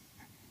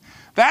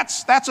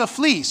 That's a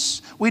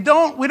fleece. We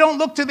don't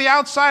look to the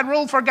outside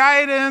world for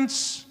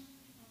guidance.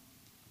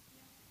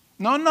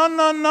 No.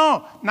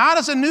 Not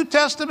as a New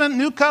Testament,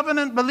 New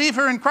Covenant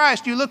believer in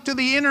Christ. You look to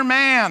the inner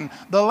man,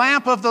 the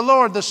lamp of the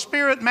Lord, the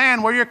spirit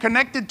man, where you're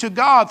connected to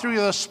God through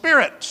the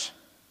Spirit.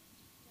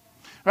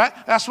 Right?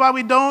 That's why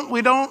we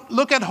don't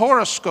look at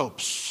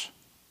horoscopes.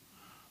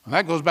 Well,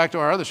 that goes back to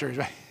our other series,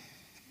 right?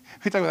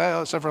 We talked about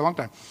that stuff for a long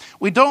time.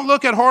 We don't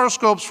look at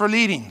horoscopes for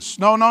leadings.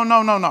 No,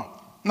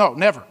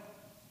 never.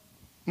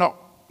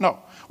 No.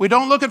 We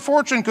don't look at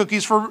fortune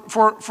cookies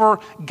for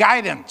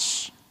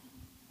guidance.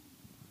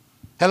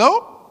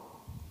 Hello?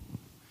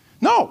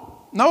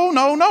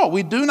 No.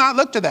 We do not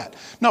look to that.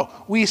 No,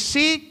 we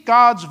seek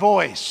God's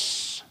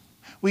voice.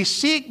 We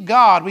seek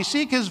God. We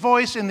seek His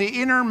voice in the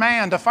inner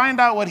man to find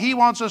out what He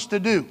wants us to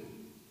do.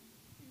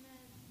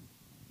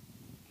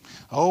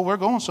 Oh, we're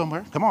going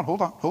somewhere. Come on,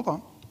 hold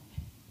on.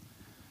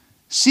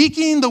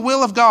 Seeking the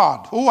will of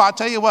God. Oh, I'll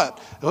tell you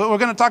what. We're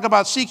going to talk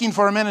about seeking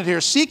for a minute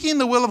here. Seeking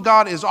the will of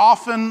God is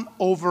often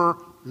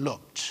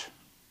overlooked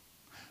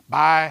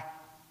by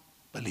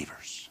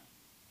believers.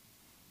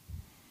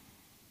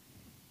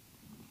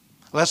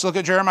 Let's look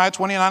at Jeremiah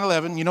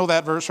 29:11. You know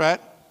that verse,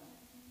 right?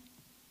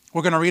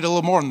 We're going to read a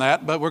little more than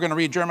that, but we're going to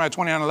read Jeremiah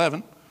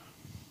 29:11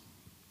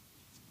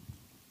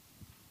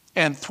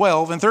 and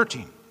 12 and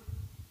 13.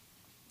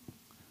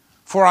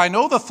 For I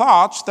know the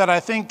thoughts that I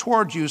think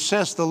toward you,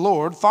 says the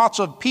Lord, thoughts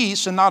of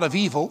peace and not of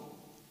evil,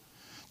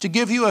 to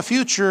give you a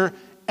future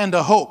and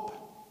a hope.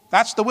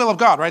 That's the will of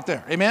God right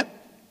there. Amen?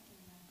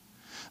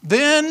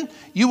 Then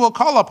you will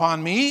call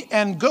upon me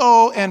and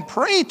go and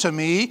pray to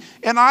me,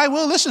 and I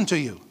will listen to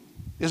you.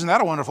 Isn't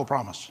that a wonderful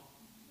promise?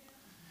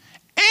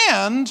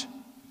 And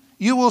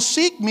you will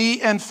seek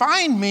me and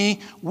find me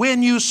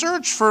when you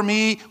search for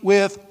me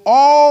with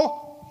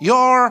all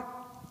your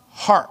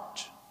heart.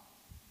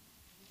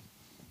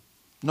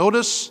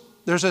 Notice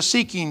there's a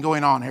seeking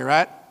going on here,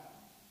 right?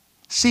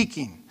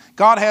 Seeking.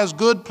 God has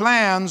good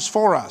plans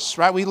for us,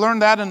 right? We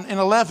learned that in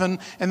 11,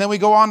 and then we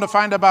go on to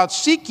find about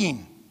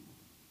seeking.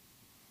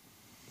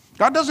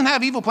 God doesn't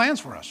have evil plans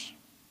for us.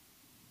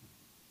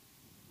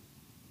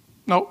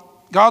 No,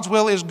 God's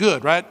will is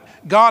good, right?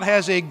 God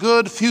has a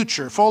good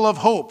future, full of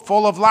hope,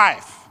 full of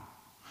life.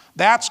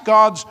 That's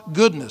God's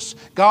goodness.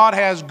 God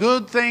has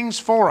good things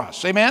for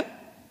us. Amen?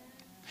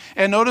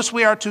 And notice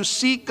we are to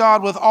seek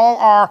God with all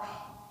our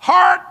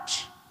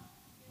heart.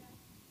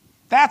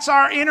 That's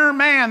our inner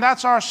man.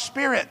 That's our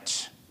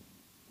spirit.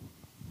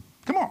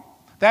 Come on.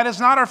 That is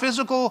not our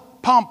physical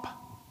pump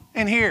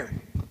in here.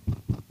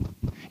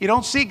 You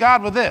don't seek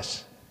God with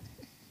this.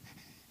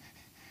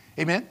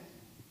 Amen?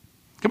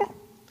 Come on.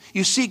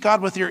 You seek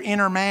God with your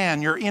inner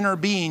man, your inner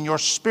being, your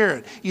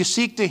spirit. You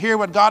seek to hear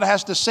what God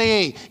has to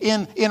say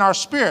in our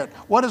spirit.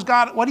 What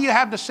do you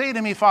have to say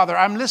to me, Father?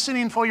 I'm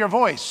listening for your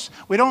voice.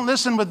 We don't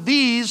listen with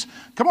these.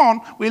 Come on.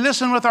 We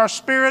listen with our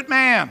spirit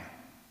man.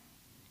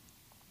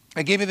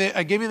 I gave you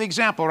the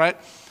example, right?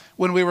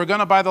 When we were going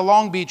to buy the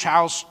Long Beach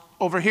house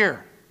over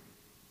here.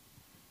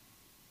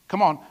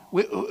 Come on.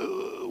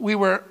 We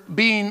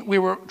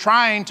were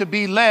trying to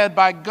be led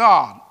by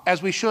God,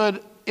 as we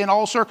should in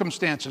all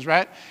circumstances,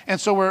 right? And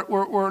so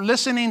we're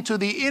listening to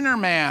the inner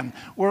man.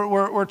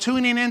 We're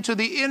tuning into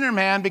the inner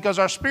man because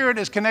our spirit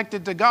is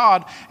connected to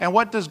God. And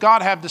what does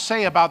God have to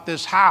say about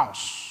this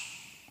house?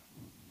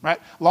 Right?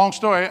 Long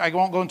story. I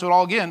won't go into it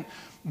all again.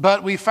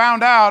 But we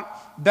found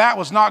out that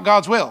was not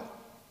God's will.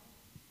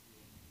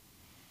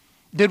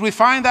 Did we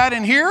find that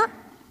in here?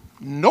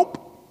 Nope.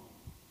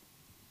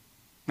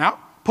 Now,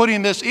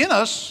 putting this in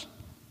us,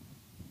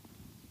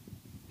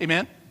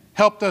 amen,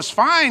 helped us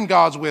find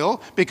God's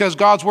will because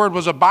God's word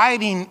was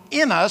abiding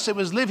in us. It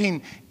was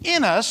living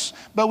in us,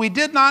 but we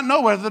did not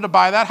know whether to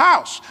buy that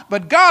house.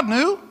 But God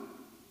knew.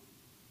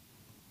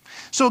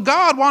 So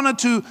God wanted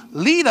to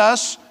lead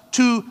us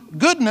to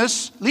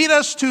goodness, lead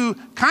us to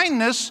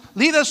kindness,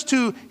 lead us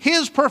to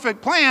His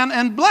perfect plan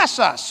and bless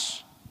us.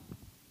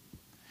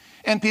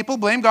 And people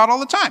blame God all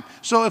the time.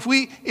 So if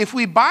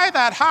we buy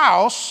that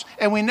house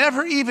and we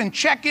never even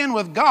check in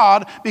with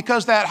God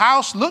because that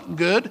house looked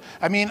good,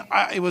 I mean,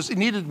 it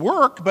needed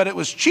work, but it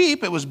was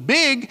cheap, it was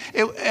big,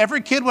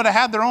 every kid would have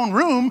had their own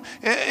room,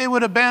 it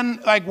would have been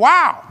like,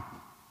 wow.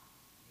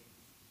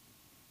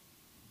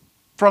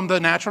 From the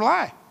natural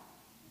eye.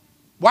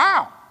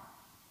 Wow.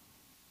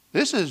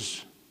 This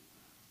is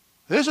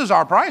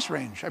our price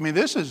range. I mean,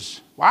 this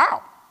is,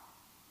 wow.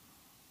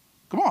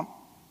 Come on.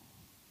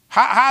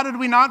 How did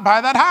we not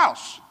buy that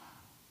house?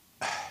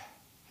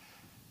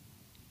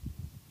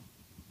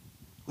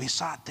 We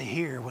sought to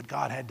hear what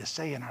God had to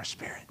say in our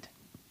spirit.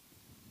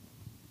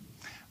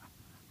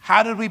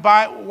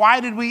 Why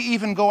did we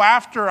even go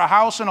after a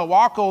house in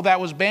Owaco that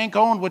was bank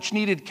owned, which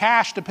needed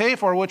cash to pay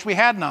for, which we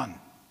had none?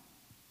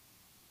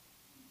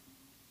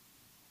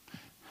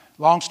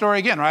 Long story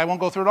again, right? I won't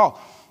go through it all.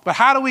 But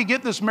how do we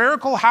get this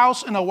miracle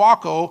house in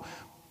Owaco?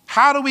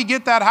 How do we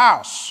get that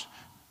house?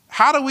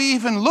 How do we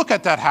even look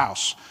at that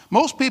house?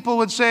 Most people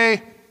would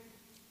say,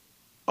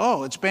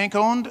 oh, it's bank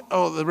owned.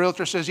 Oh, the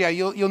realtor says, yeah,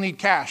 you'll need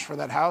cash for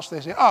that house. They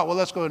say, oh, well,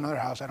 let's go to another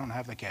house. I don't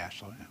have the cash,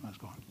 so let's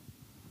go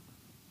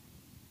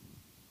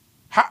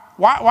on.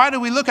 Why do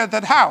we look at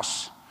that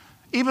house?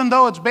 Even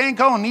though it's bank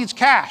owned, needs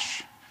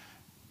cash.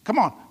 Come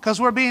on,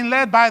 because we're being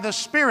led by the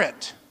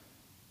Spirit.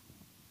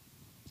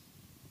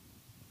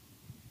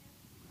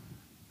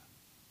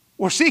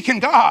 We're seeking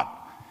God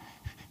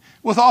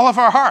with all of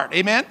our heart.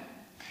 Amen?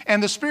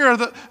 And the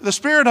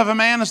spirit of a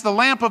man is the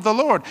lamp of the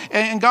Lord.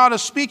 And God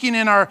is speaking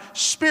in our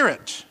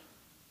spirit.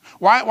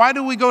 Why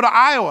do we go to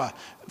Iowa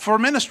for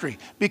ministry?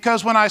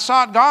 Because when I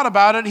sought God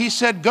about it, He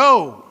said,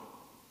 go.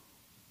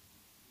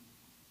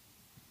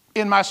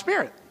 In my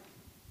spirit.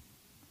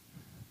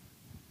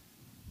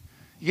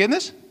 You getting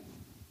this?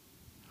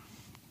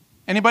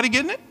 Anybody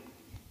getting it?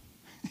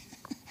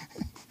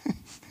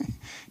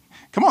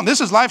 Come on,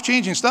 this is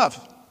life-changing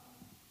stuff.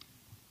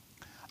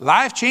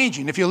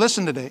 Life-changing if you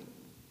listen today.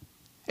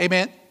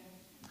 Amen.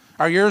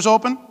 Are your ears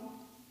open?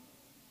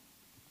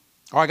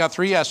 Oh, I got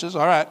 3 yeses.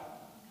 All right.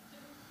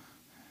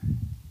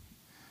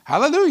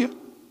 Hallelujah.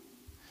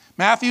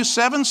 Matthew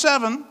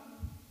 7:7.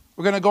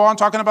 We're going to go on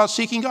talking about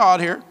seeking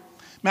God here.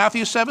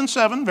 Matthew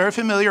 7:7, very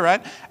familiar,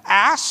 right?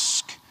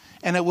 Ask,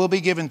 and it will be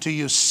given to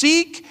you.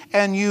 Seek,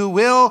 and you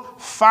will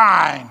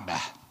find.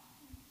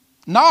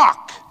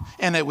 Knock,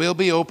 and it will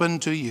be open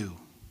to you.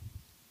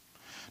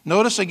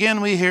 Notice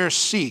again we hear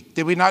seek.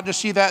 Did we not just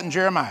see that in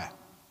Jeremiah?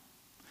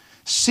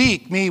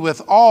 Seek me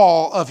with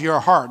all of your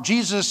heart.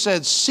 Jesus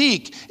said,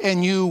 seek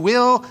and you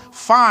will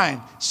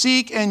find.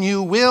 Seek and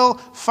you will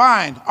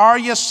find. Are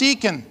you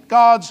seeking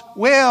God's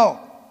will?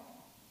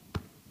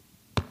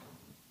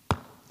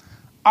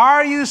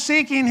 Are you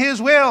seeking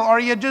His will? Or are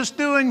you just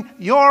doing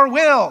your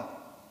will?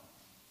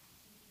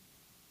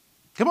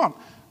 Come on.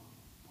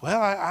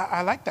 Well,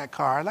 I like that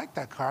car. I like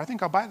that car. I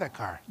think I'll buy that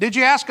car. Did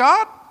you ask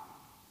God?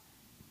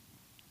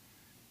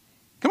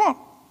 Come on.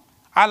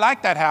 I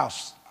like that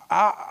house.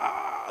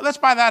 Let's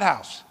buy that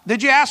house.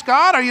 Did you ask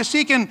God? Are you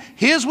seeking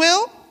His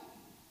will?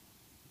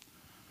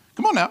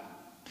 Come on now.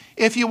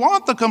 If you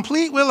want the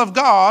complete will of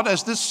God,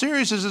 as this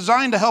series is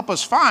designed to help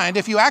us find,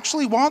 if you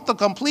actually want the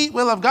complete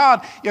will of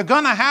God, you're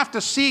going to have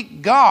to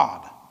seek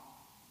God.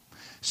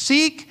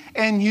 Seek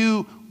and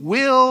you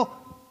will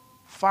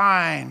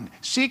find.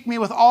 Seek me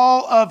with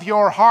all of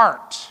your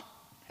heart,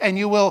 and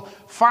you will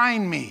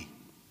find me.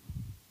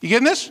 You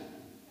getting this?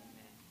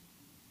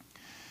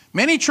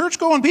 Many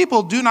church-going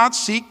people do not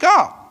seek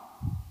God.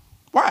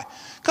 Why?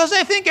 Because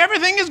they think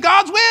everything is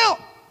God's will.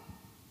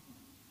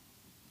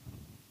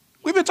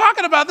 We've been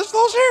talking about this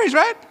whole series,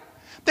 right?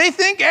 They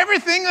think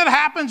everything that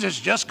happens is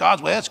just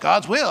God's will. It's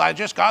God's will. It's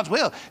just God's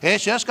will.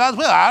 It's just God's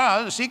will. I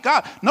don't know, seek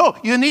God. No,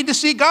 you need to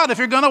seek God if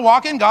you're going to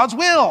walk in God's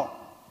will.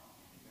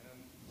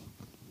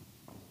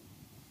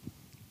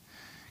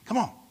 Come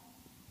on.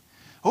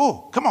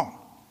 Oh, come on.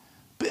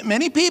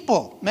 Many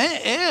people,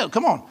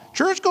 come on,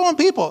 church-going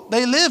people,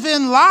 they live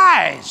in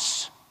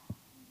lies.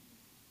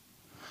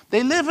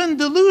 They live in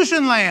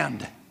delusion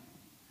land.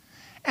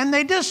 And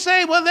they just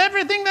say, well,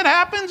 everything that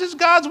happens is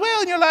God's will.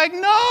 And you're like,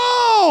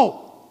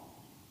 no.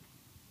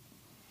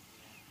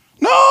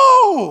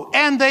 No.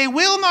 And they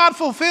will not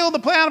fulfill the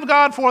plan of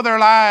God for their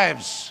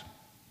lives.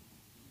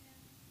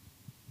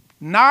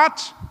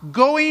 Not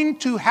going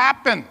to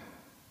happen.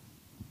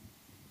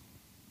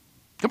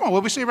 Come on,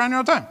 what we say around here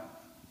all the time?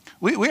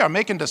 We are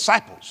making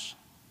disciples.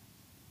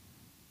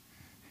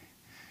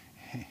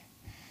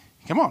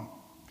 Come on.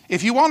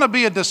 If you want to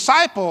be a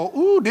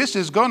disciple, this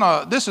is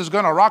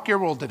gonna rock your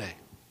world today.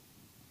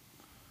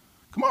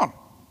 Come on.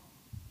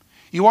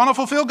 You want to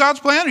fulfill God's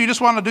plan, or you just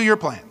want to do your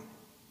plan?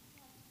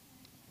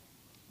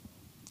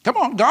 Come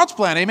on, God's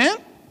plan, amen?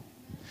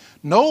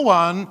 No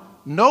one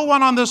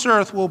on this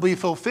earth will be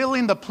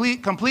fulfilling the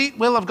complete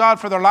will of God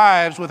for their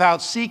lives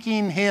without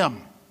seeking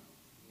Him.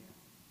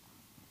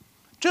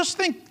 Just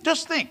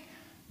think.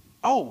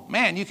 Oh,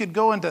 man, you could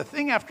go into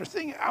thing after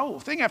thing. Oh,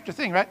 thing after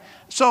thing, right?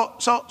 So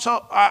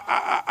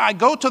I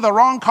go to the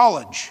wrong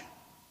college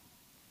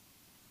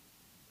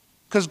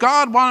because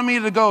God wanted me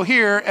to go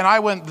here, and I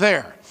went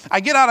there. I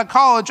get out of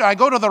college, I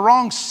go to the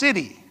wrong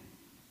city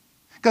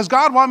because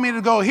God wanted me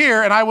to go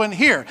here, and I went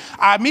here.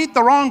 I meet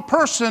the wrong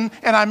person,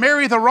 and I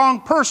marry the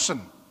wrong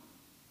person.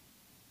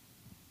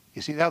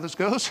 You see how this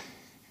goes?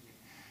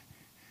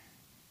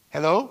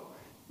 Hello?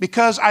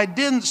 Because I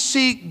didn't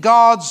seek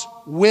God's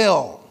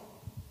will.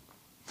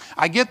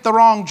 I get the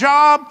wrong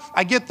job.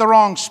 I get the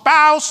wrong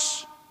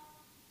spouse.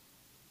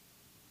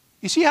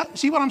 You see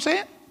what I'm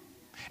saying?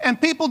 And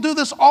people do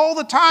this all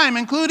the time,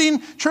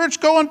 including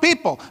church-going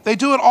people. They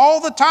do it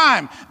all the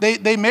time.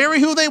 They marry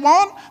who they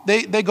want.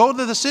 They go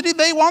to the city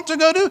they want to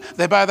go to.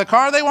 They buy the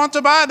car they want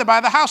to buy. They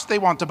buy the house they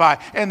want to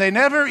buy. And they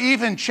never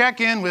even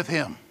check in with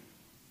Him.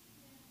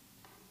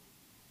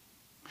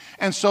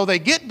 And so they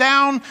get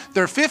down,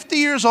 they're 50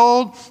 years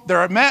old,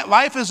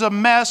 life is a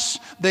mess,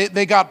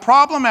 they got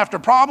problem after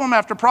problem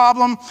after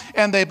problem,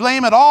 and they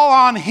blame it all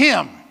on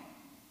Him.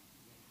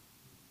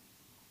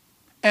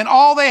 And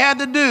all they had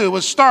to do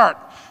was start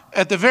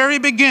at the very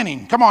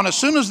beginning. Come on, as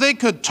soon as they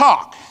could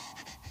talk.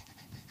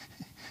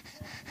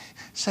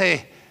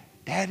 Say,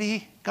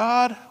 Daddy,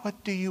 God,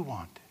 what do you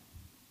want?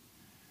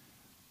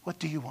 What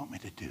do you want me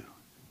to do?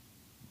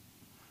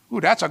 Ooh,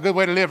 that's a good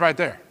way to live right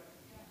there.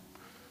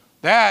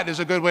 That is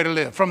a good way to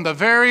live. From the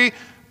very,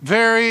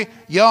 very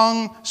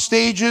young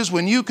stages,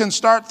 when you can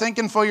start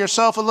thinking for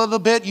yourself a little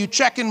bit, you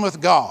check in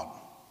with God.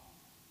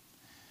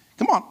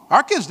 Come on,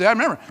 our kids did. I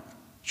remember.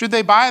 Should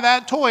they buy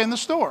that toy in the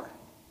store?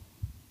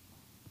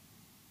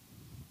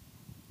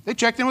 They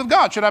checked in with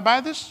God. Should I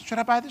buy this? Should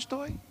I buy this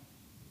toy?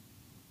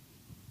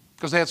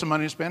 Because they had some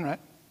money to spend, right?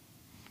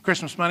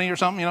 Christmas money or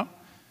something, you know.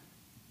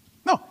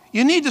 No,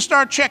 you need to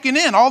start checking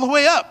in all the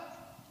way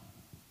up.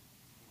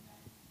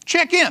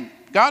 Check in.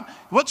 God,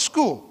 what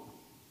school?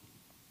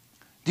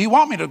 Do you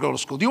want me to go to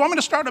school? Do you want me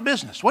to start a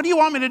business? What do you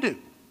want me to do?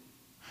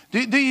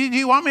 Do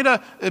you want me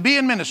to be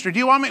in ministry? Do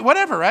you want me,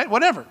 whatever, right?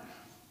 Whatever.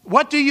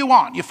 What do you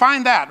want? You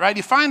find that, right?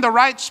 You find the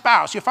right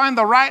spouse. You find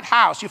the right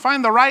house. You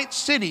find the right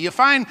city. You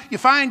find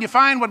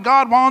what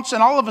God wants,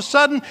 and all of a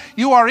sudden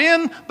you are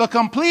in the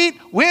complete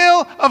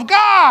will of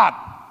God.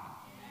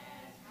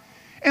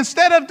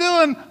 Instead of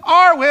doing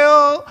our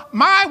will,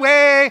 my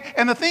way,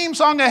 and the theme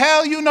song of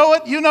hell, you know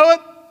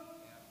it,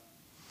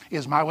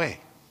 is my way.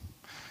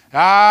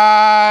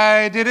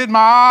 I did it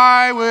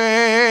my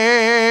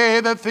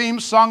way, the theme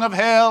song of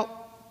hell.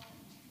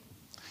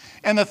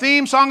 And the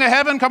theme song of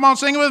heaven, come on,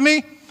 sing it with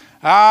me.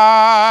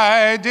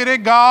 I did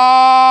it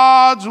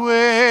God's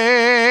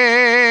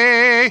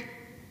way.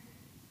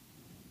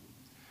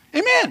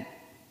 Amen.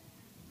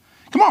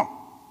 Come on.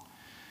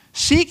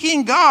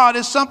 Seeking God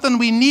is something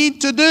we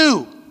need to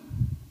do.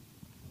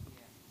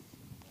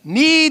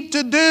 Need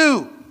to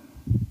do.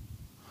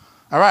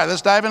 All right,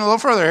 let's dive in a little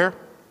further here.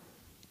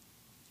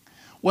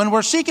 When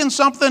we're seeking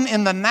something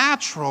in the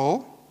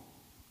natural,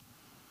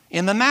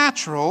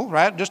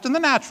 right? Just in the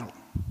natural.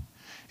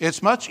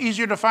 It's much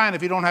easier to find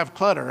if you don't have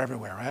clutter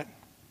everywhere, right?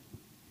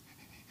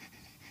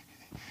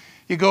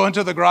 You go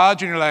into the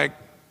garage and you're like,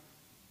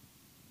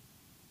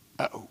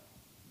 uh-oh,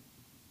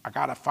 I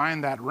got to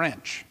find that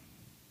wrench.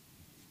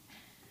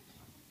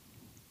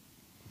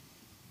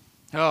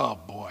 Oh,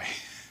 boy.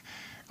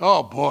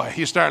 Oh, boy.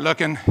 You start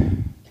looking.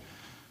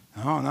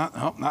 Oh,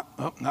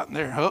 not in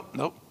there. Oh,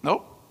 nope.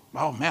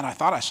 Oh, man, I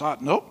thought I saw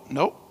it. Nope. And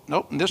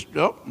this,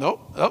 nope. Oh,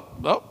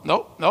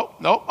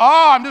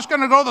 I'm just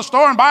going to go to the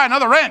store and buy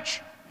another wrench.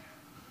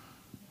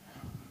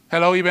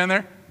 Hello, you been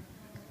there?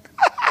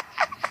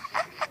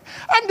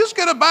 I'm just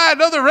going to buy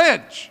another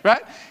wrench,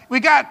 right? We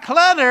got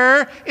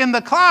clutter in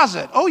the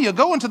closet. Oh, you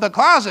go into the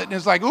closet and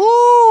it's like,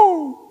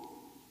 ooh,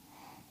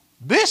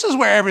 this is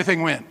where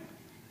everything went.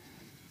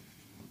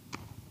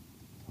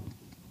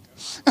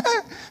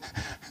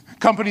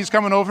 Company's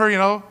coming over,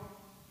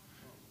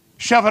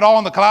 shove it all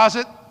in the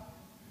closet.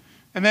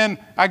 And then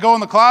I go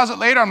in the closet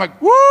later, I'm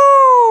like,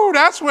 woo,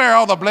 that's where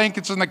all the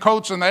blankets and the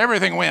coats and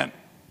everything went.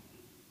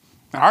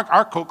 Now,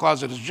 our coat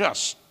closet is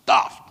just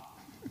stuffed.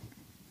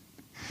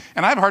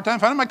 And I have a hard time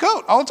finding my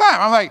coat all the time.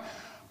 I'm like,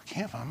 I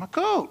can't find my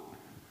coat.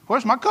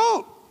 Where's my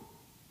coat?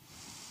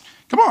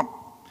 Come on.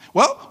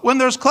 Well, when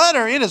there's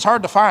clutter, it is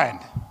hard to find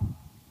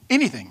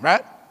anything,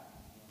 right?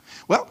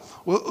 Well,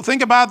 we'll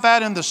think about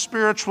that in the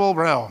spiritual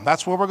realm.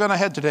 That's where we're going to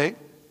head today.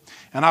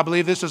 And I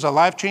believe this is a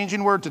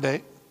life-changing word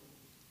today.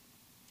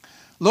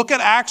 Look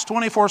at Acts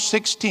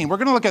 24:16. We're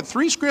going to look at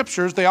 3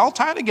 scriptures. They all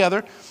tie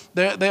together.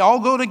 They all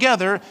go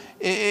together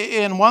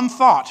in one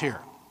thought here.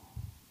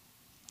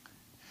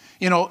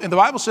 And the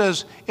Bible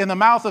says, in the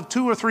mouth of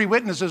 2 or 3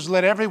 witnesses,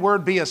 let every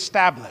word be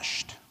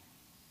established.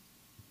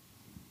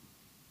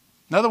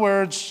 In other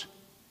words,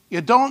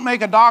 you don't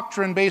make a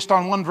doctrine based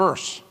on one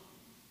verse.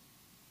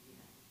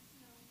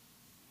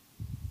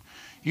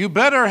 You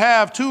better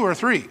have 2 or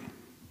 3.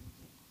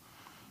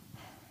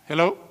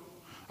 Hello?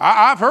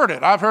 I've heard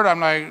it. I'm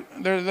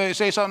like, they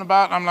say something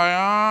about, I'm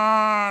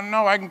like,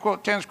 no, I can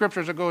quote 10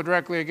 scriptures that go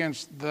directly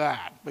against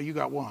that, but you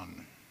got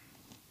 1.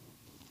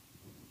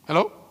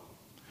 Hello?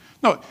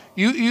 No,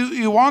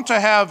 you want to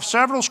have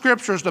several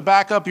scriptures to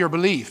back up your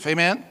belief.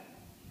 Amen?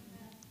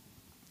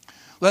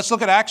 Let's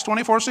look at Acts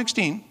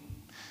 24:16.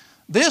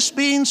 This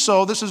being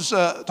so, this is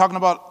talking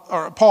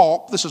about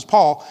Paul. This is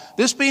Paul.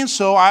 This being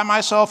so, I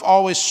myself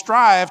always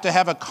strive to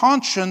have a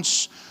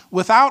conscience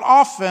without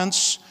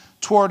offense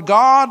toward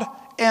God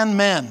and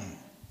men.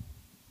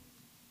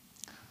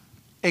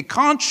 A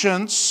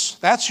conscience,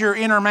 that's your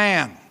inner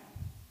man.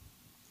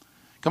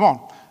 Come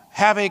on.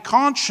 Have a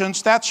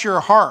conscience, that's your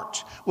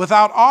heart,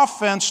 without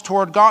offense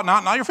toward God.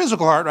 Not your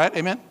physical heart, right?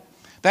 Amen?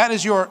 That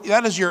is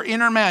your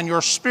inner man,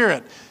 your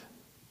spirit.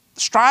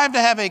 Strive to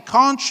have a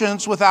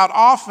conscience without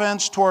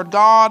offense toward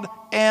God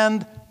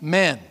and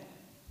men.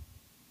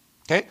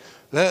 Okay?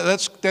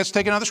 Let's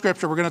take another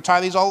scripture. We're going to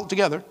tie these all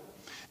together.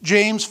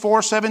 James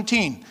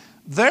 4:17.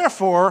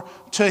 Therefore,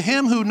 to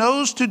him who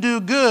knows to do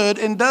good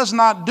and does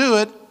not do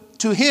it,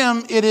 to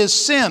him it is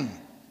sin.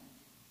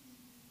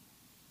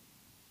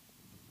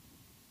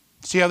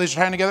 See how these are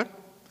tying together?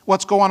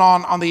 What's going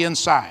on the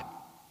inside?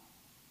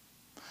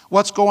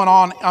 What's going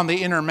on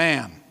the inner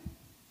man?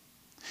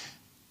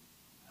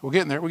 We're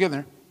getting there.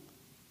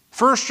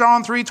 1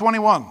 John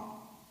 3:21.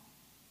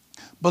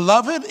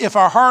 Beloved, if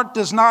our heart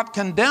does not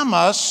condemn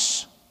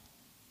us,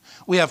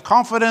 we have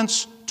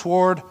confidence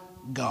toward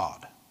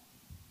God.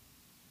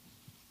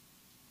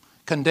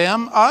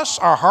 Condemn us?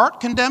 Our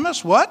heart condemn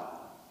us? What?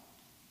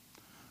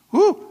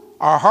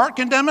 Our heart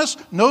condemn us?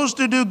 Knows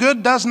to do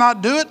good, does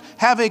not do it?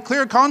 Have a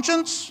clear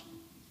conscience?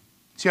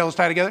 See how those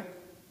tie together?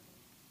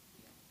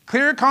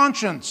 Clear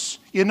conscience.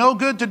 You know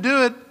good to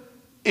do it.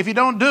 If you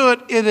don't do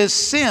it, it is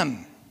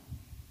sin.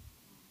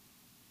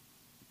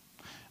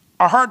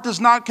 Our heart does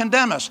not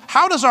condemn us.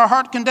 How does our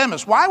heart condemn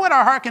us? Why would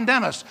our heart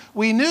condemn us?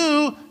 We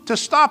knew to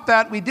stop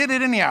that. We did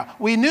it anyhow.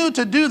 We knew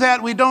to do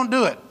that. We don't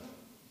do it.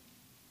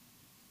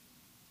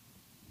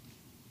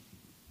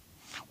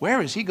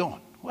 Where is he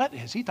going? What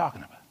is he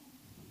talking about?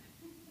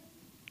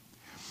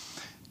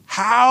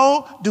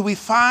 How do we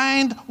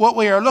find what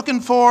we are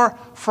looking for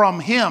from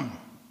him?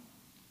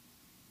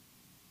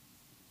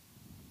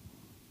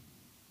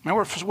 Man,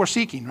 we're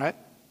seeking, right?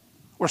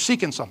 We're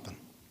seeking something.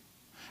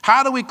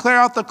 How do we clear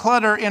out the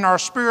clutter in our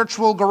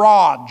spiritual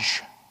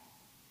garage?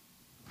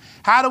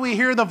 How do we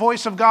hear the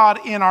voice of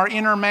God in our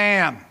inner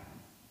man?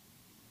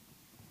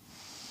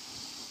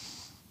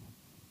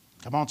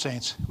 Come on,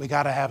 saints. We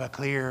got to have a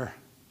clear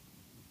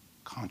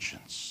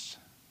conscience.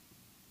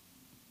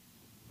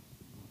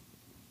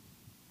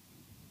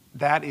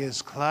 That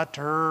is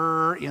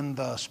clutter in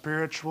the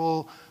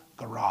spiritual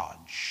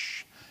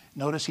garage.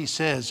 Notice he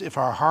says, if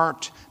our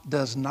heart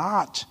does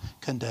not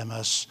condemn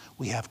us,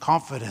 we have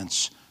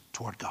confidence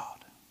toward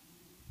God.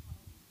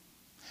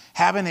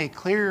 Having a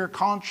clear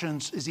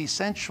conscience is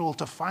essential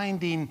to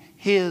finding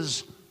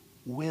His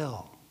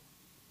will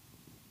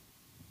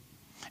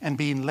and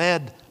being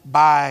led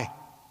by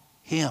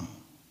Him.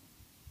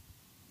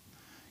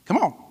 Come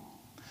on.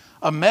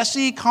 A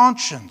messy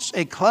conscience,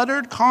 a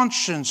cluttered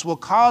conscience will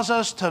cause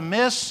us to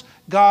miss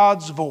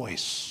God's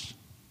voice.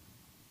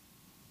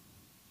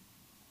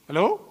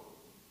 Hello?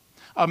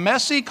 A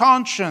messy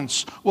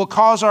conscience will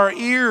cause our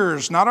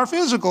ears, not our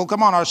physical,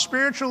 come on, our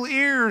spiritual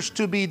ears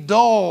to be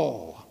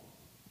dull.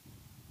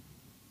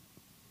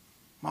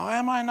 Why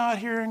am I not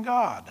hearing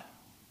God?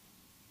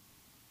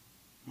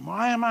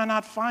 Why am I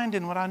not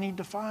finding what I need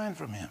to find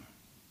from Him?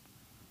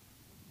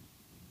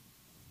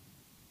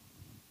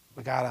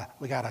 We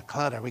got a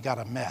clutter, we got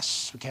a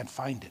mess. We can't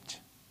find it.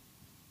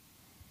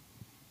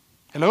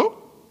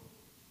 Hello?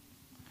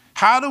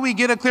 How do we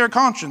get a clear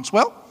conscience?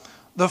 Well,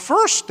 the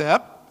first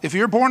step, if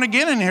you're born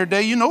again in here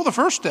today, you know the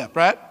first step,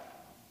 right?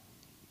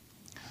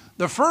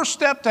 The first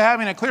step to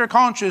having a clear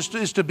conscience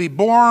is to be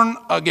born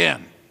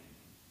again.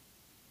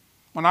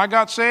 When I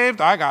got saved,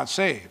 I got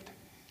saved.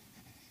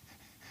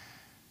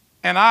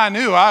 And I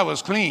knew I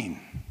was clean.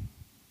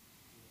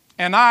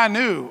 And I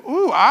knew,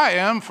 I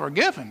am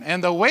forgiven.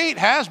 And the weight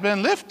has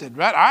been lifted,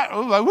 right? I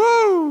was like,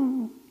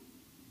 woo!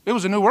 It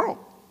was a new world.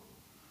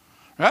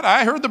 Right?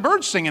 I heard the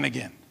birds singing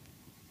again.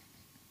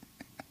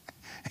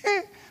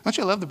 Don't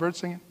you love the birds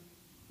singing?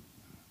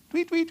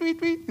 Tweet, tweet, tweet,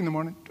 tweet in the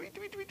morning. Tweet,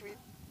 tweet, tweet, tweet.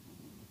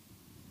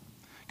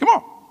 Come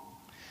on.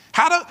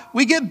 How do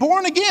we get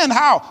born again?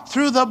 How?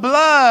 Through the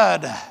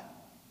blood.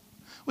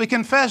 We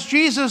confess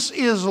Jesus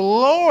is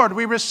Lord.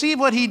 We receive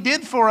what He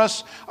did for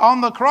us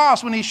on the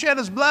cross when He shed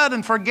His blood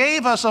and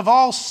forgave us of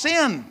all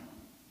sin.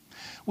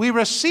 We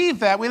receive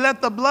that. We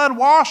let the blood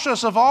wash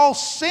us of all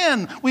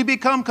sin. We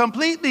become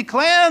completely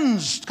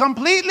cleansed.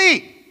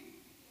 Completely.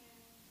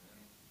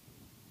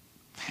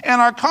 And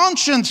our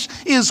conscience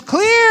is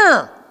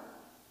clear.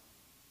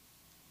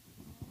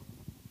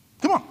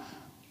 Come on.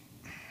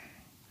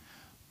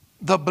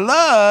 The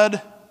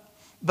blood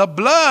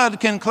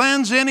can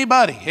cleanse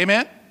anybody.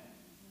 Amen?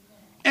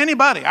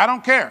 Anybody. I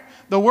don't care.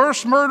 The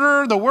worst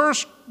murderer, the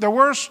worst,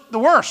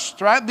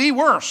 right? The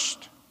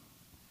worst.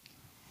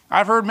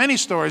 I've heard many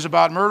stories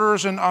about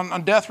murderers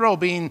on death row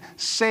being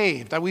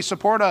saved. We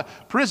support a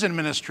prison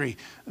ministry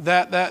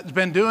that's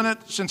been doing it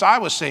since I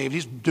was saved.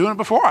 He's doing it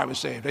before I was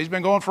saved. He's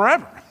been going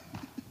forever.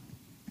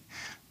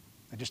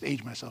 I just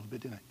aged myself a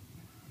bit, didn't I?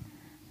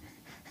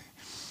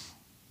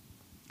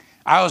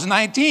 I was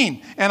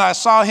 19, and I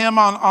saw him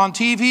on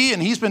TV,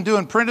 and he's been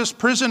doing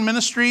prison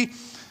ministry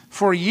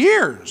for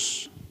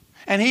years.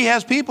 And he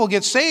has people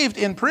get saved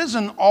in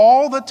prison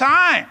all the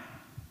time.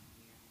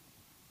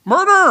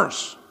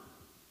 Murderers.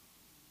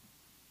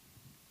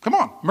 Come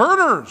on,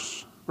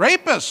 murderers,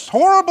 rapists,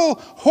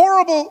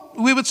 horrible,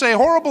 we would say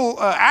horrible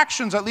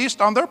actions, at least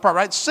on their part,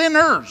 right?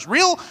 Sinners,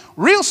 real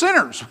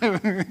sinners.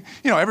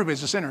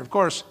 Everybody's a sinner, of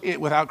course,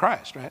 without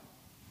Christ, right?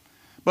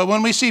 But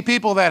when we see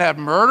people that have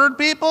murdered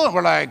people,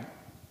 we're like,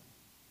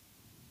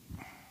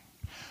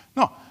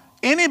 no.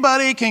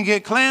 Anybody can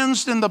get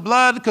cleansed in the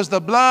blood because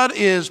the blood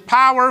is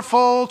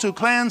powerful to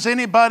cleanse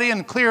anybody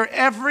and clear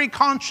every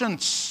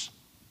conscience.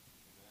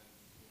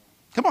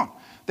 Come on.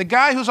 The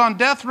guy who's on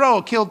death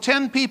row killed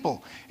 10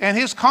 people, and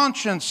his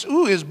conscience,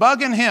 is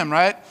bugging him,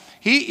 right?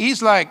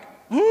 He's like,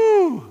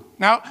 ooh.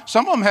 Now,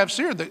 some of them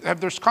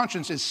their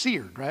conscience is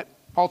seared, right?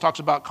 Paul talks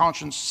about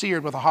conscience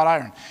seared with a hot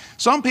iron.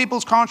 Some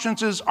people's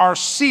consciences are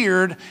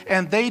seared,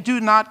 and they do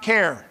not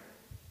care.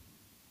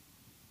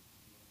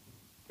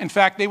 In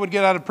fact, they would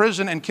get out of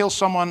prison and kill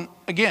someone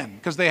again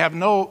because they have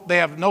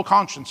no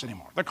conscience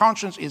anymore. Their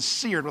conscience is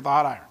seared with a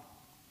hot iron,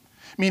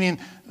 meaning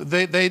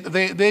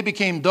they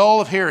became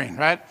dull of hearing,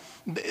 right?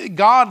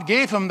 God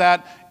gave them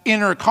that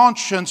inner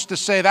conscience to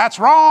say, that's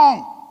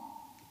wrong.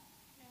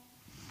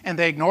 And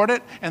they ignored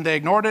it, and they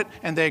ignored it,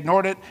 and they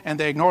ignored it, and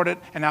they ignored it,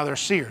 and now they're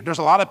seared. There's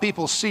a lot of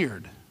people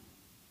seared.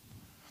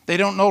 They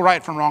don't know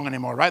right from wrong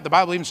anymore, right? The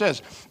Bible even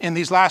says, in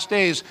these last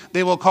days,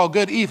 they will call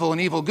good evil and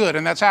evil good,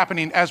 and that's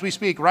happening as we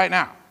speak right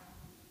now.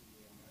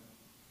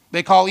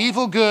 They call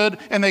evil good,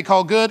 and they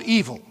call good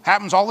evil.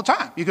 Happens all the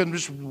time. You can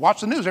just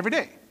watch the news every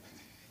day.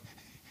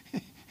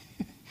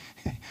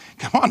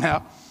 Come on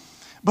now.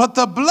 But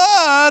the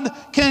blood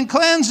can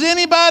cleanse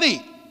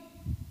anybody.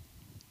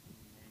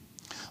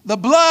 The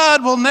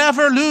blood will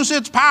never lose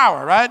its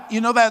power, right?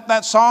 You know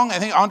that song? I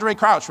think Andre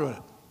Crouch wrote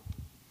it.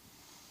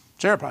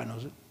 Sarah probably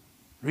knows it.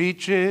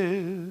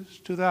 reaches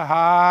to the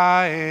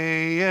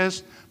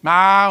highest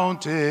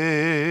mountain,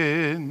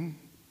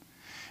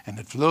 and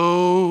it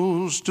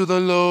flows to the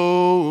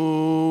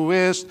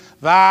lowest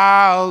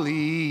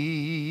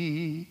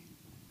valley.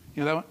 You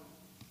know that one?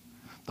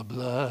 The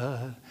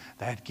blood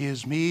that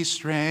gives me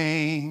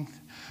strength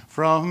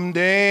from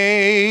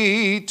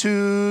day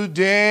to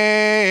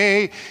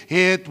day,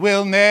 it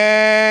will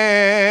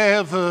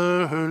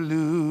never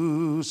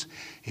lose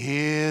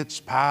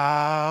its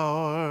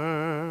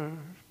power.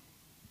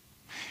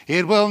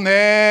 It will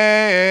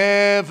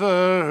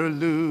never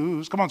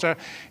lose. Come on, sir.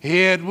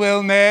 It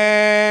will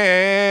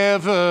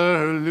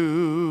never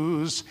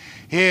lose.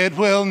 It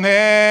will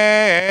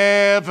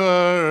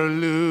never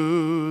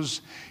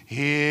lose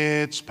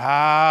its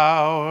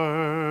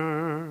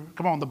power.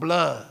 Come on, the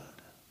blood.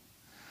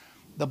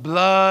 The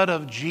blood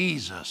of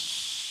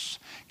Jesus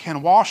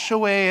can wash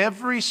away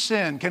every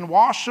sin, can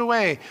wash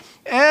away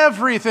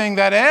everything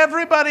that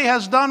everybody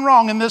has done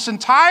wrong in this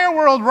entire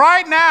world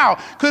right now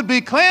could be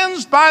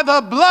cleansed by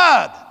the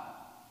blood.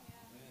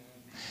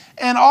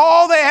 And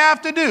all they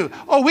have to do,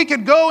 we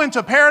could go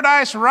into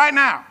paradise right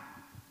now.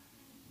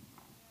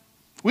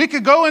 We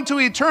could go into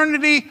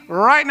eternity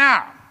right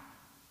now.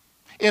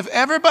 If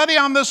everybody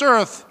on this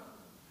earth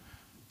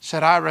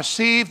said, I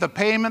receive the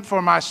payment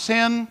for my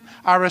sin,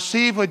 I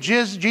receive what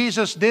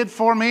Jesus did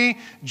for me,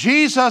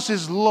 Jesus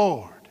is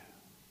Lord.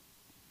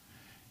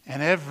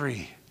 And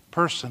every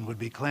person would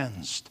be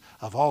cleansed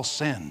of all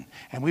sin,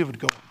 and we would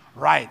go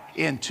right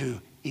into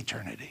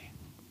eternity.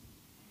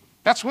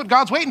 That's what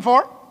God's waiting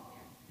for.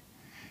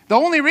 The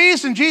only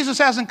reason Jesus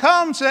hasn't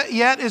come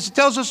yet is it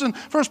tells us in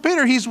 1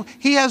 Peter,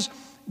 he has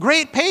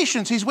great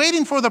patience. He's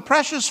waiting for the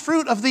precious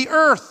fruit of the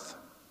earth.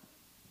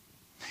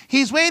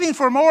 He's waiting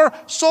for more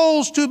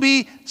souls to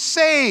be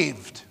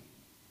saved.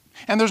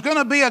 And there's going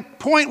to be a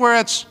point where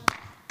it's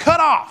cut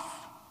off.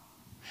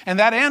 And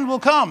that end will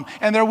come.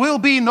 And there will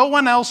be no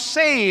one else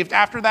saved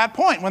after that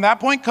point. When that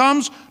point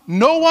comes,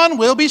 no one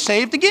will be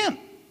saved again.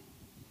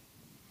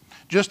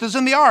 Just as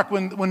in the ark,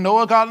 when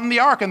Noah got in the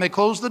ark and they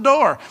closed the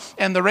door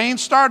and the rain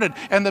started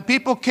and the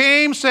people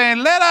came saying,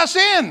 let us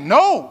in.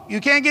 No, you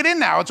can't get in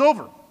now. It's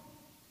over.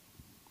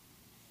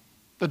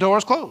 The door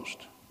is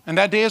closed. And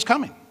that day is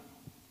coming.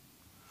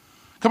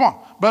 Come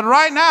on. But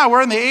right now,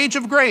 we're in the age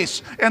of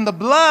grace, and the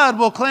blood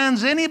will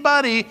cleanse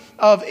anybody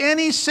of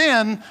any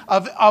sin,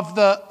 of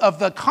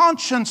the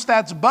conscience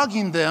that's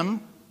bugging them,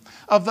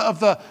 of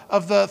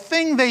the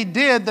thing they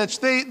did that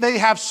they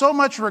have so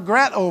much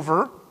regret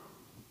over.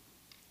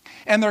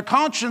 And their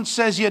conscience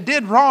says, you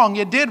did wrong,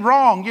 you did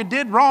wrong, you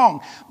did wrong.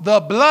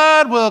 The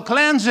blood will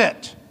cleanse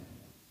it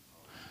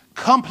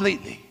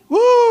completely.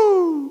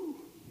 Woo!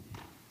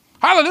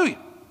 Hallelujah.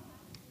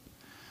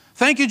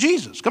 Thank you,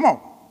 Jesus. Come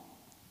on.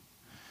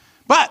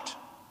 But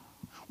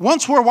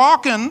once we're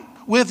walking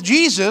with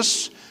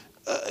Jesus,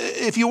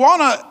 if you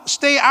want to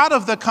stay out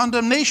of the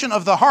condemnation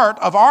of the heart,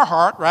 of our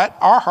heart, right?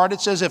 Our heart, it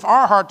says, if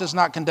our heart does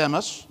not condemn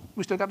us.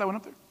 We still got that one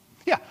up there?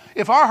 Yeah.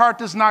 If our heart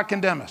does not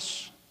condemn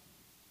us.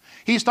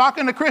 He's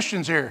talking to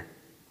Christians here.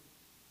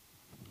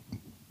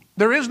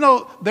 There is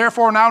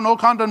therefore now no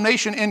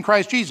condemnation in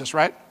Christ Jesus,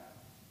 right?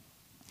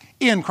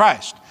 In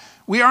Christ.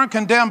 We aren't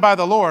condemned by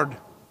the Lord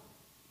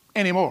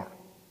anymore.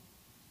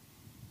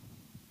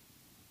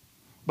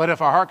 But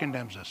if our heart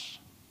condemns us,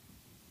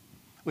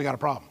 we got a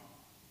problem.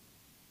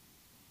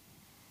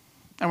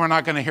 And we're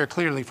not going to hear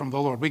clearly from the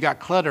Lord. We got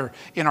clutter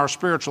in our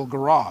spiritual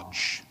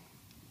garage.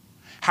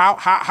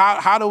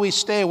 How do we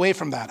stay away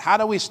from that? How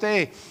do we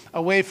stay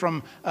away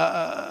from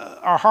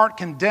our heart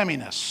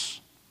condemning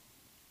us?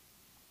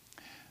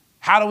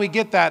 How do we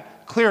get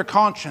that clear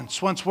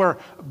conscience once we're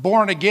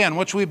born again,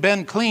 once we've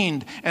been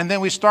cleaned, and then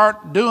we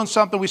start doing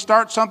something,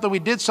 we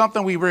did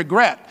something we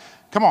regret?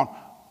 Come on.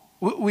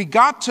 We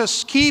got to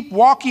keep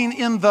walking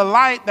in the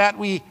light that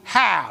we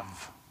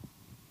have.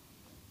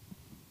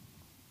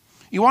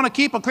 You want to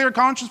keep a clear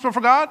conscience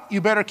before God? You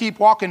better keep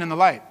walking in the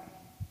light.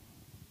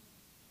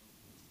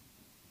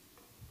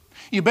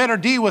 You better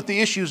deal with the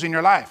issues in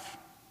your life.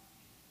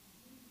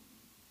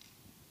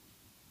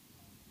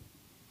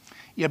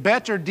 You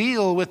better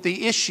deal with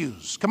the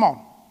issues. Come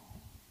on.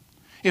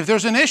 If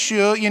there's an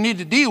issue, you need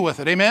to deal with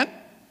it. Amen?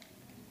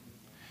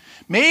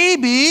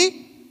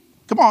 Maybe,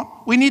 come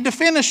on, we need to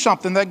finish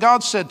something that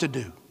God said to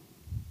do.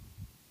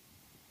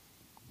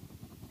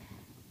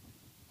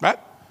 Right?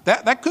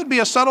 That could be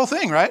a subtle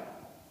thing, right?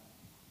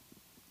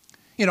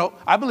 You know,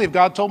 I believe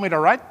God told me to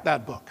write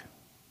that book.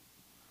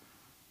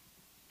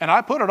 And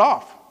I put it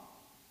off.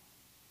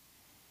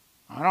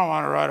 I don't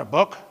want to write a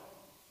book.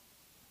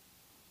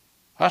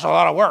 That's a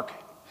lot of work.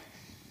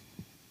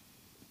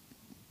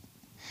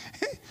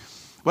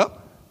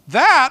 Well,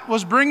 that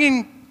was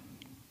bringing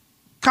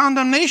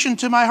condemnation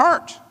to my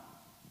heart.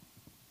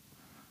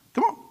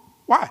 Come on.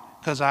 Why?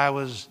 Because I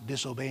was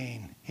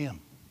disobeying Him.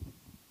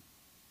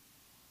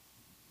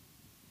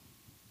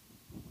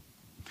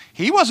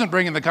 He wasn't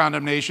bringing the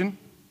condemnation.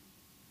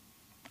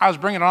 I was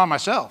bringing it on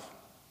myself.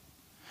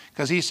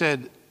 Because He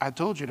said, I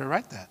told you to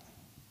write that.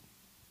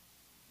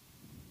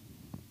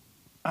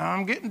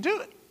 I'm getting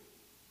to it.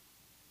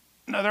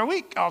 Another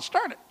week, I'll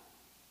start it.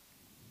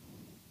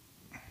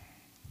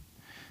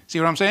 See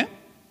what I'm saying?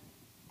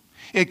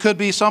 It could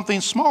be something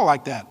small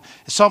like that,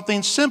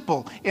 something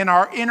simple in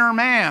our inner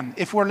man.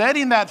 If we're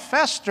letting that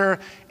fester,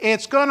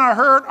 it's going to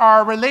hurt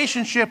our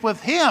relationship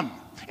with Him,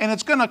 and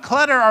it's going to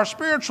clutter our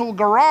spiritual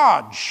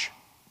garage.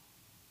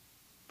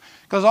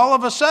 Because all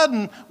of a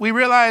sudden, we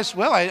realize,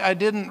 well, I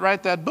didn't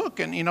write that book,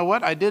 and you know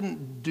what? I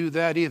didn't do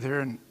that either,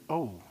 and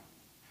oh,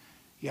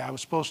 yeah, I was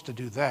supposed to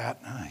do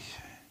that.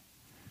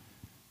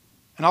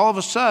 And all of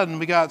a sudden,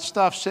 we got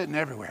stuff sitting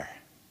everywhere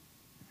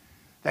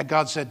that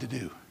God said to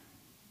do.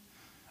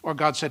 Or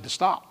God said to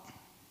stop.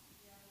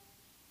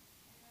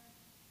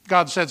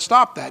 God said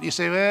stop that. You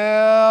say,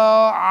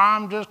 well,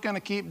 I'm just going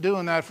to keep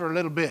doing that for a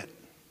little bit.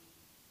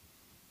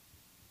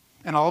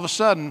 And all of a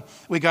sudden,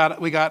 we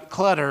got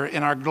clutter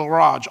in our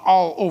garage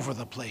all over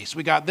the place.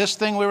 We got this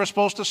thing we were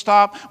supposed to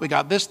stop. We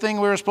got this thing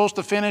we were supposed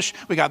to finish.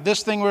 We got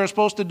this thing we were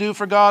supposed to do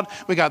for God.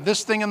 We got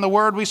this thing in the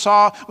Word we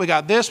saw. We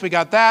got this, we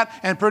got that.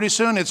 And pretty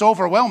soon it's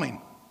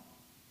overwhelming.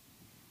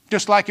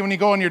 Just like when you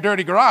go in your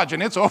dirty garage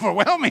and it's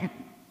overwhelming.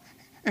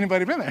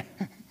 Anybody been there?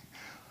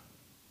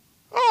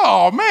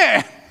 Oh,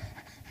 man.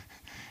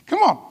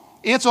 Come on.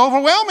 It's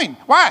overwhelming.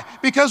 Why?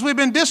 Because we've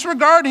been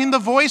disregarding the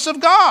voice of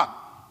God.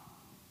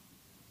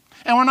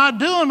 And we're not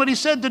doing what He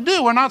said to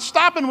do. We're not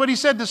stopping what He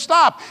said to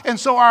stop. And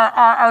so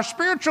our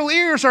spiritual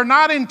ears are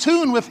not in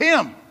tune with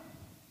Him.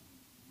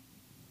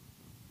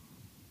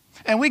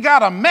 And we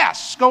got a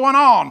mess going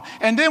on.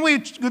 And then we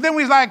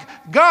like,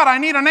 God, I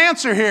need an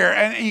answer here.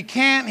 And you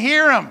can't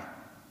hear Him.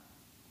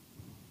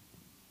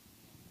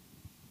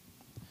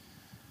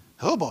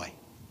 Oh boy.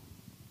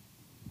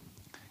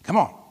 Come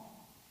on.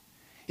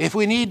 If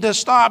we need to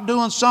stop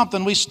doing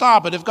something, we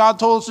stop it. If God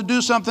told us to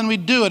do something, we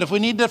do it. If we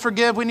need to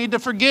forgive, we need to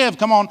forgive.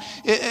 Come on.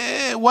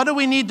 What do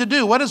we need to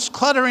do? What is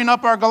cluttering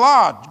up our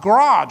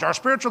garage, our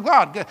spiritual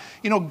God?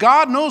 You know,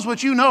 God knows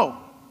what you know.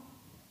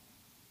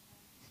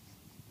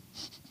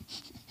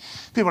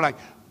 People are like,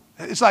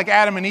 it's like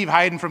Adam and Eve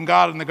hiding from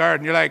God in the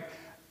garden. You're like,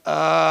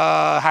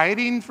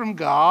 hiding from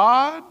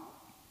God?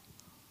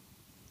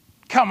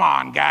 Come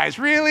on, guys,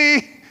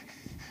 really?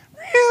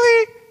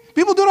 Really?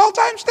 People do it all the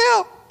time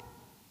still.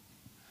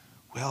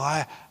 Well,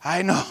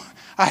 I know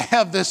I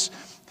have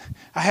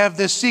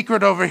this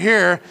secret over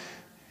here.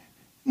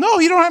 No,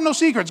 you don't have no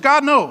secrets.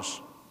 God knows.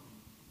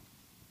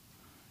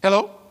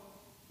 Hello?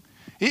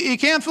 You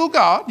can't fool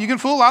God. You can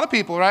fool a lot of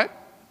people, right?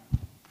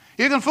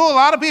 You can fool a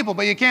lot of people,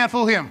 but you can't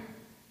fool Him.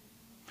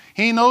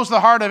 He knows the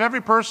heart of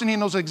every person. He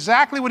knows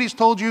exactly what He's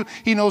told you.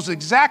 He knows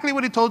exactly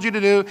what He told you to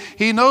do.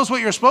 He knows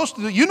what you're supposed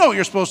to do. You know what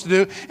you're supposed to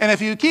do. And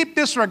if you keep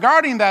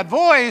disregarding that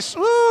voice,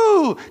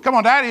 woo, come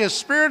on, that is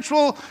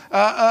spiritual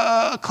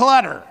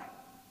clutter.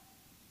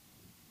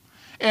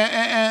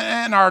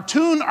 And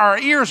our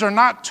ears are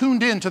not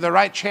tuned in to the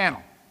right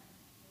channel.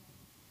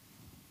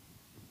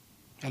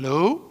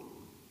 Hello?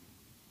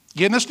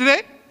 Getting this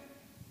today?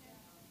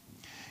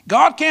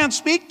 God can't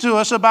speak to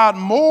us about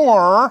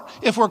more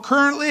if we're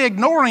currently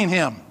ignoring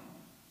Him.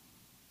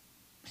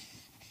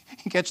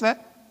 You catch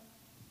that?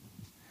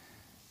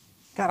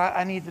 God,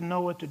 I need to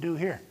know what to do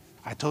here.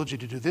 I told you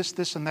to do this,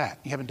 this, and that.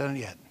 You haven't done it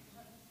yet.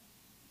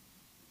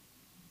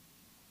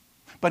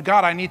 But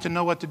God, I need to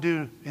know what to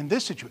do in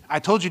this situation. I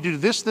told you to do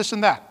this, this,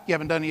 and that. You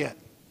haven't done it yet.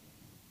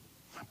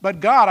 But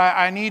God,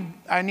 I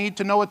need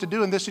to know what to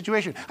do in this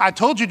situation. I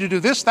told you to do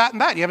this, that,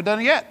 and that. You haven't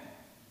done it yet.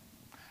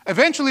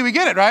 Eventually we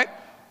get it, right?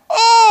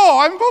 Oh,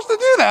 I'm supposed to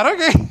do that.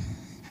 Okay.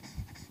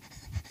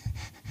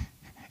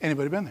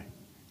 Anybody been there?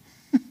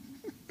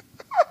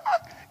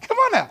 Come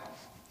on now.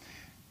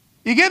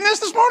 You getting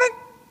this morning?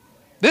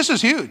 This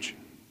is huge.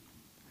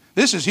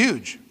 This is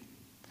huge.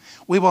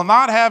 We will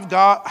not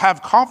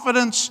have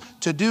confidence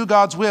to do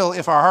God's will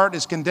if our heart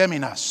is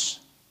condemning us.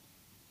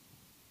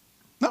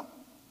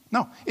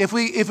 No. If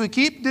we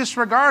keep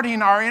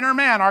disregarding our inner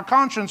man, our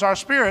conscience, our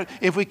spirit,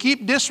 if we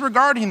keep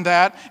disregarding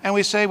that and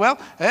we say, well,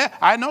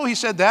 I know He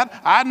said that.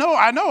 I know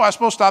I'm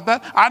supposed to stop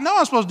that. I know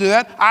I'm supposed to do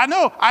that. I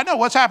know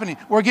what's happening.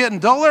 We're getting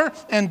duller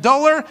and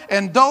duller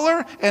and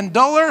duller and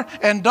duller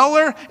and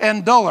duller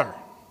and duller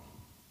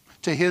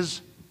to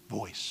His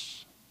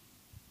voice.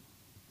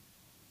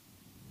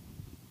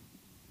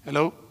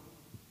 Hello?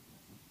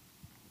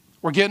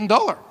 We're getting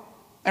duller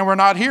and we're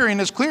not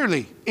hearing as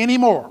clearly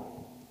anymore.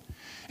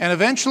 And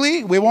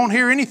eventually, we won't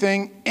hear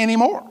anything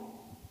anymore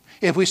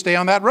if we stay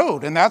on that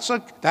road. And that's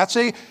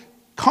a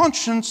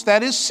conscience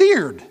that is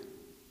seared.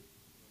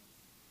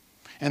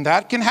 And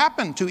that can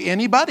happen to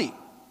anybody.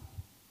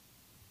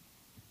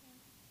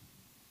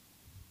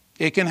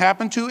 It can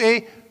happen to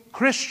a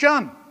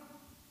Christian.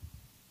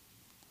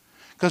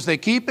 Because they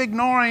keep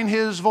ignoring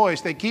His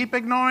voice. They keep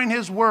ignoring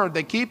His word.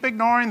 They keep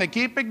ignoring.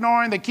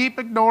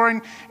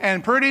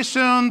 And pretty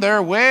soon,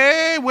 they're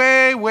way,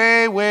 way,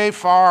 way, way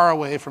far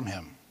away from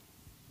Him.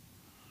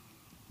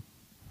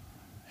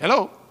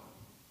 Hello?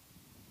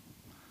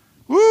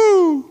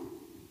 Woo!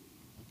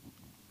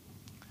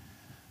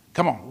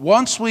 Come on.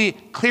 Once we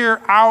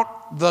clear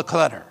out the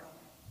clutter.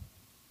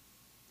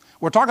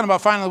 We're talking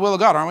about finding the will of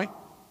God, aren't we?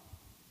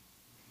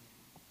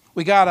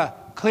 We got to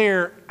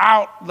clear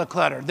out the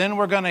clutter. Then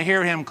we're going to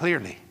hear him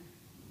clearly.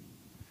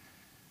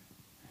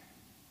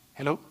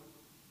 Hello?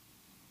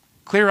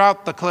 Clear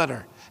out the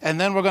clutter.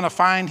 And then we're going to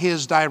find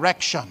his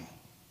direction.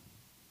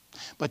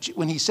 But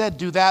when he said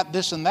do that,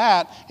 this, and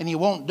that, and you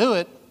won't do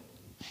it,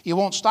 you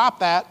won't stop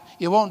that,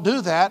 you won't do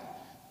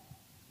that,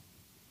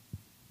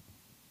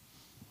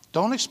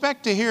 don't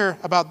expect to hear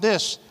about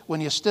this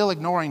when you're still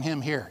ignoring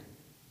him here.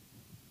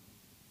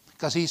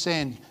 Because he's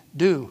saying,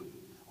 do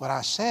what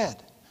I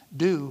said.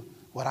 Do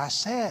what I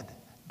said.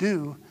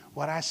 Do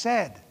what I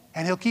said.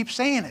 And he'll keep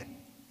saying it.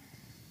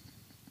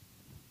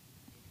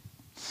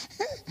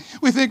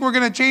 We think we're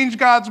going to change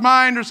God's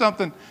mind or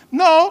something.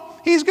 No,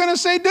 he's going to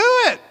say, do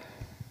it.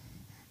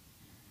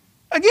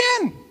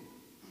 Again.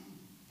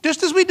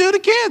 Just as we do to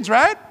kids,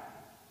 right?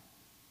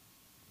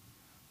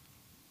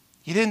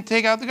 You didn't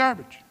take out the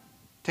garbage.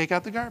 Take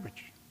out the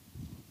garbage.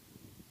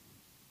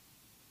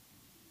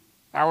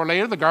 An hour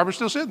later, the garbage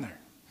still sitting there.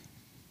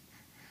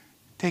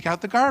 Take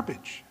out the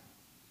garbage.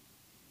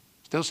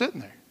 Still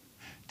sitting there.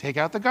 Take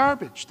out the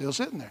garbage. Still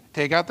sitting there.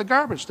 Take out the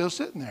garbage. Still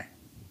sitting there.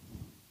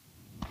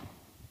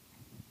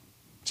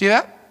 See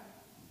that?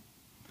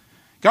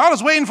 God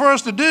is waiting for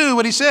us to do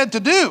what he said to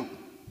do.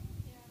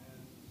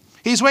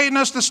 He's waiting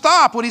us to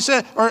stop what he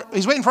said, or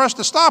he's waiting for us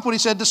to stop what he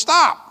said to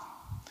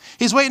stop.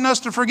 He's waiting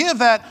us to forgive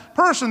that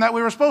person that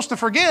we were supposed to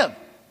forgive.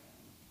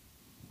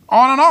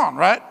 On and on,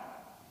 right?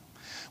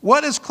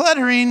 What is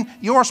cluttering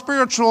your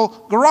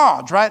spiritual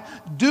garage, right?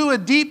 Do a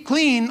deep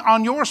clean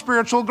on your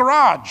spiritual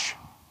garage.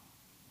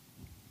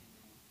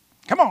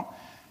 Come on.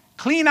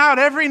 Clean out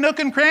every nook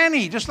and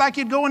cranny, just like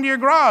you'd go into your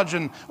garage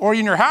or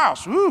in your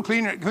house. Ooh,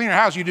 clean your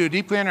house. You do a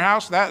deep clean in your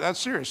house? That's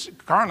serious.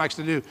 Karen likes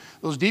to do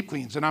those deep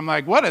cleans. And I'm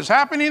like, what is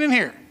happening in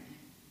here?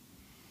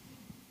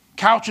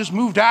 Couches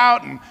moved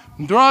out and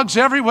drugs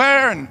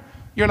everywhere. And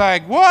you're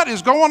like, what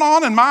is going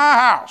on in my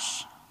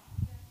house?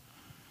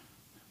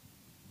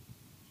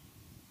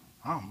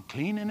 I'm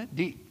cleaning it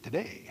deep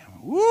today.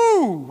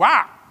 Woo,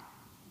 wow.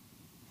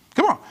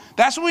 Come on.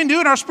 That's what we can do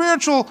in our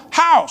spiritual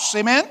house.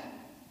 Amen?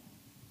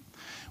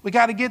 We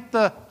got to get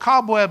the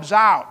cobwebs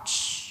out.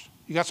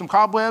 You got some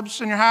cobwebs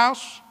in your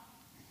house?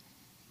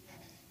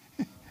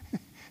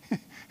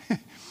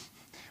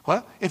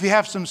 Well, if you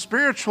have some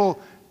spiritual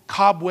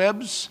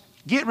cobwebs,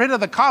 get rid of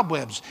the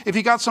cobwebs. If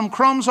you got some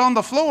crumbs on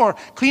the floor,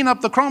 clean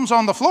up the crumbs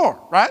on the floor,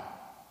 right?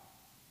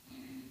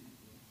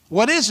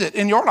 What is it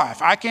in your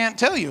life? I can't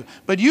tell you,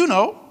 but you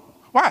know.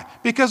 Why?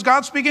 Because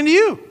God's speaking to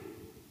you.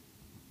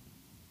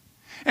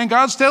 And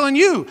God's telling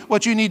you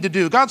what you need to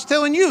do. God's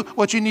telling you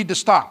what you need to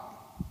stop.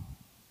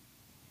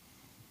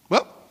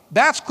 Well,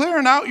 that's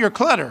clearing out your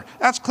clutter.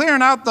 That's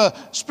clearing out the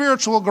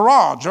spiritual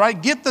garage, right?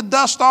 Get the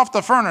dust off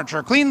the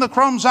furniture. Clean the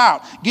crumbs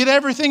out. Get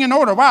everything in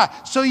order. Why?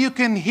 So you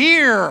can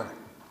hear.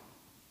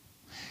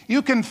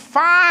 You can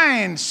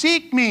find.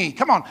 Seek me.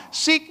 Come on.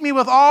 Seek me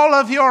with all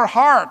of your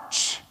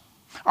heart.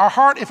 Our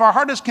heart, if our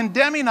heart is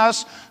condemning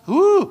us,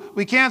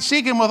 we can't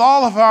seek him with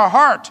all of our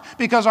heart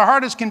because our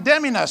heart is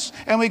condemning us.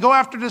 And we go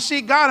after to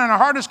seek God and our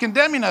heart is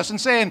condemning us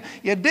and saying,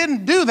 you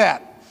didn't do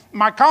that.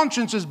 My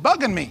conscience is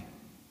bugging me.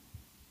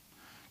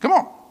 Come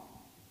on.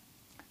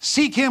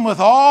 Seek him with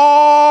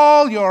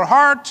all your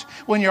heart.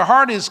 When your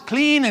heart is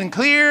clean and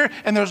clear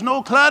and there's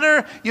no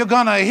clutter, you're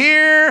going to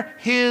hear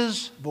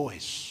his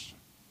voice.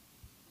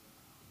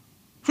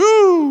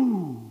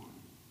 Whew.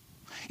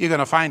 You're going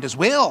to find his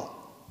will.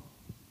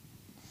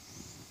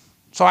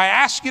 So I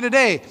ask you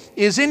today,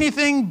 is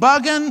anything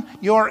bugging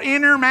your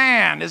inner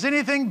man? Is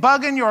anything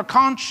bugging your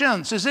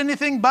conscience? Is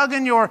anything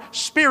bugging your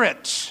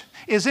spirit?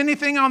 Is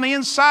anything on the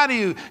inside of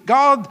you?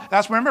 God,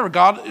 remember,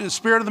 God, the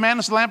spirit of the man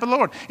is the lamp of the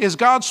Lord. Is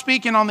God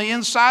speaking on the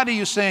inside of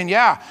you saying,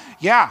 yeah,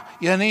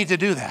 you need to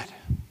do that?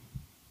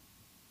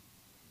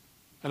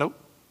 Hello?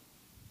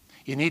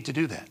 You need to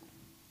do that.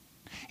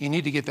 You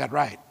need to get that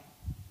right.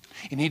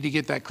 You need to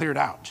get that cleared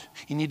out.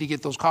 You need to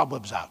get those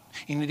cobwebs out.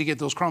 You need to get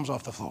those crumbs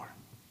off the floor.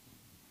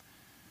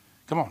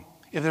 Come on.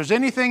 If there's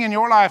anything in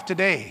your life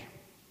today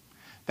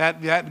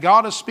that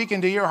God is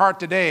speaking to your heart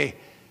today,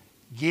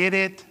 get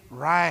it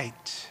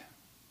right.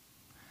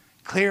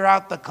 Clear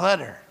out the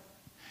clutter.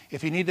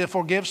 If you need to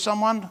forgive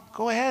someone,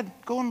 go ahead.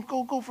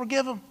 Go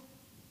forgive them.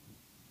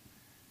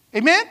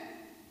 Amen?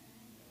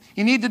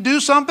 You need to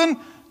do something.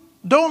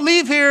 Don't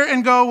leave here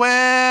and go,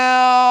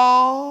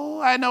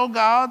 well, I know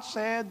God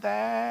said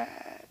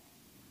that.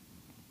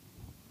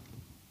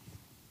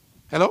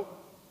 Hello?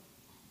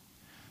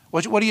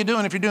 What are you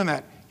doing if you're doing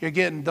that? You're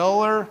getting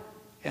duller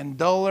and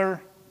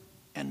duller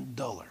and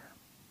duller.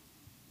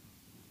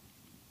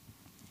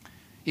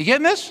 You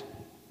getting this?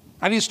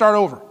 I need to start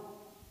over.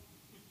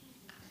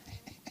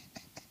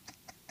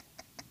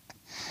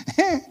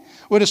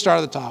 We'll just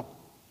start at the top.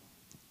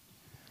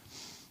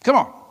 Come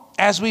on.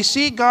 As we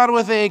seek God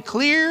with a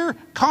clear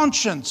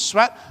conscience,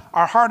 right?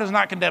 Our heart is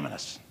not condemning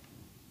us.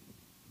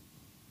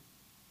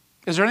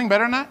 Is there anything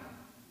better than that?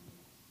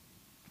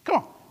 Come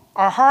on.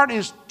 Our heart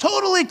is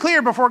totally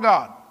clear before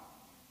God.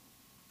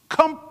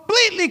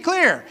 Completely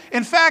clear.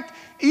 In fact,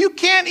 you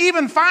can't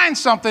even find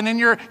something in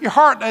your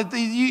heart.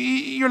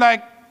 You're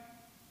like,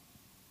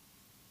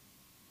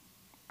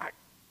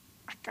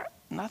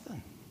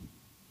 nothing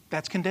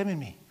that's condemning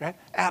me, right?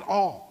 At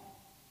all.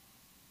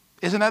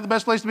 Isn't that the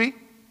best place to be?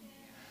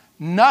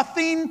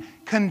 Nothing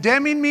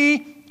condemning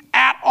me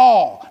at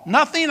all.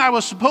 Nothing I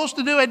was supposed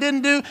to do, I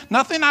didn't do.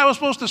 Nothing I was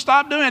supposed to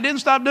stop doing, I didn't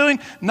stop doing.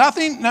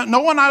 Nothing, no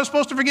one I was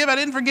supposed to forgive, I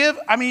didn't forgive.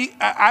 I mean,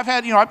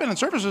 I've been in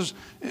services,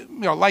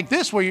 like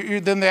this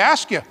where then they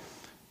ask you,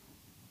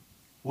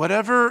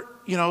 whatever,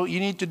 you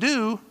need to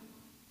do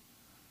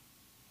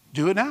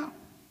it now.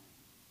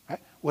 Right?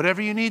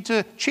 Whatever you need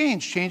to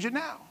change it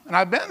now. And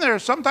I've been there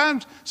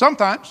sometimes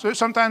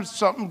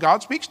something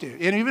God speaks to you.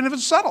 And even if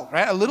it's subtle,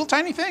 right? A little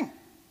tiny thing.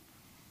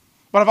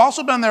 But I've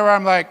also been there where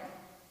I'm like,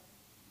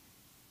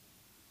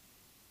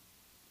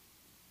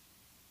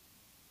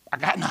 I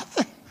got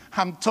nothing.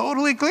 I'm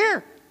totally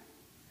clear.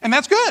 And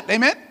that's good.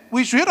 Amen?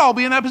 We should all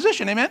be in that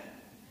position. Amen?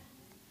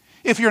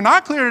 If you're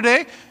not clear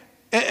today,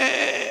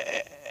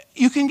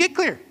 you can get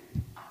clear.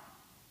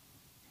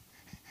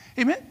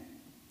 Amen?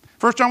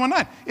 1 John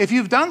 1:9. If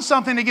you've done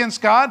something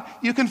against God,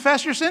 you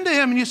confess your sin to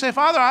him and you say,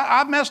 Father,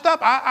 I've messed up.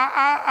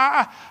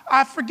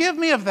 I forgive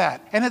me of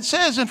that. And it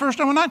says in 1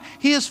 John 1:9,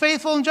 he is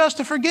faithful and just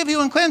to forgive you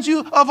and cleanse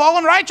you of all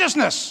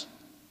unrighteousness.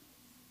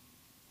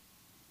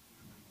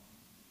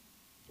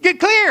 Get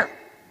clear.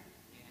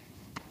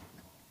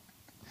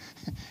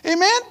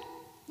 Amen?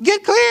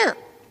 Get clear.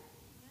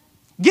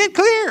 Get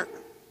clear.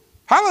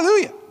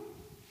 Hallelujah.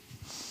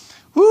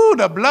 Ooh,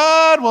 the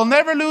blood will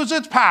never lose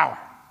its power.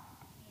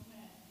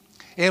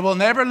 It will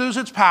never lose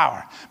its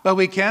power. But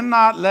we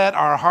cannot let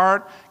our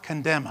heart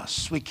condemn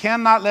us. We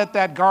cannot let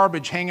that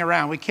garbage hang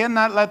around. We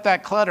cannot let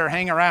that clutter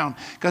hang around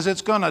because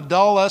it's going to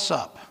dull us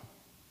up.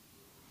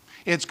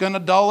 It's going to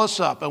dull us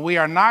up. And we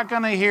are not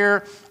going to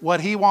hear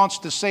what he wants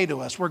to say to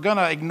us. We're going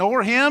to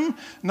ignore him.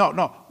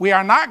 No. We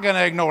are not going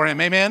to ignore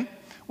him. Amen?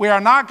 We are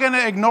not going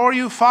to ignore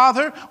you,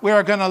 Father. We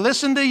are going to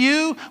listen to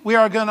you. We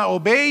are going to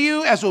obey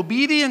you as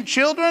obedient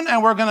children,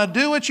 and we're going to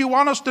do what you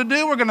want us to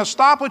do. We're going to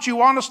stop what you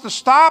want us to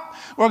stop.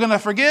 We're going to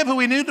forgive who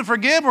we need to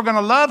forgive. We're going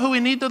to love who we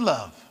need to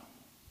love.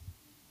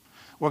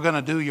 We're going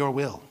to do your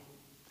will,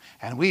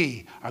 and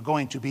we are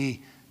going to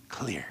be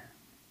clear.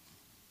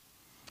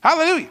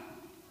 Hallelujah.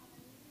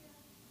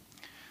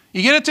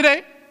 You get it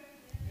today?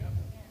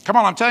 Come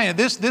on, I'm telling you,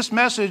 this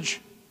message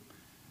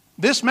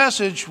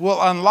will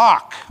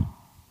unlock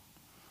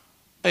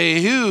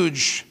a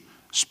huge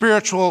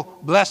spiritual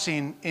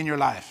blessing in your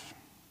life.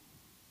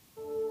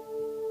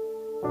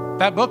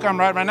 That book I'm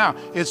writing right now,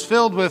 it's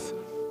filled with,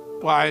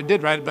 well, I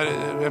did write it, but I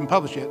haven't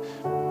published it.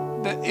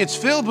 It's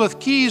filled with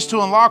keys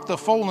to unlock the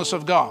fullness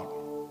of God.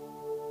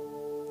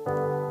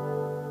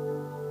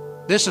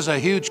 This is a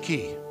huge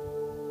key.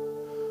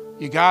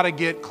 You got to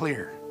get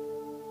clear.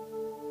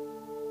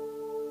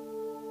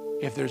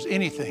 If there's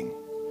anything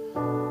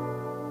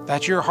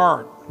that your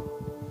heart,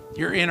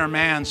 your inner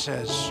man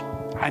says,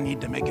 I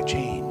need to make a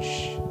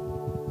change,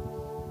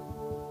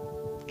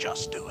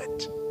 just do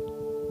it.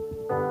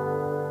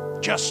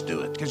 Just do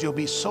it, because you'll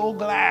be so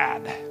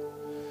glad.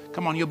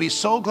 Come on, you'll be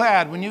so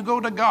glad when you go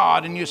to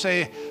God and you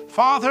say,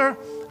 Father,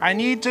 I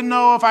need to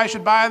know if I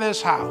should buy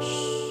this house.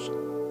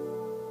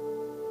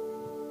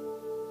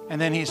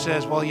 And then he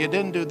says, well, you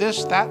didn't do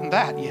this, that, and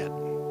that yet.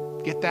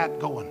 Get that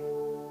going.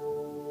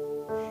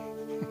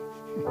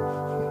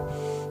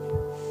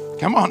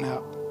 Come on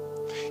now.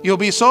 You'll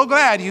be so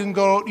glad you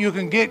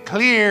can get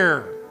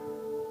clear.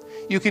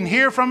 You can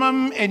hear from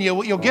him and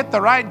you'll get the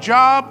right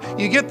job,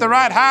 you get the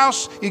right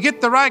house, you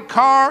get the right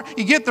car,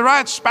 you get the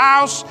right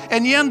spouse,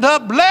 and you end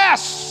up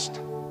blessed.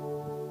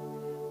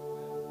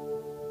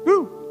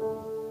 Woo.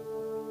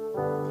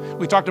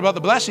 We talked about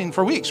the blessing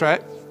for weeks,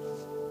 right?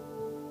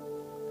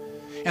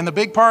 And the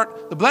big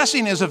part, the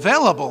blessing is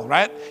available,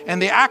 right?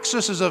 And the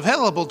access is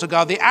available to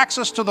God. The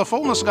access to the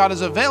fullness of God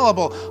is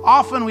available.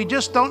 Often we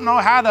just don't know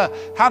how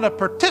to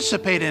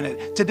participate in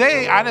it.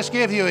 Today, I just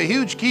gave you a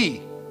huge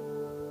key.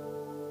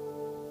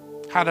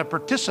 How to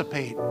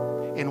participate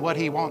in what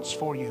he wants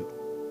for you.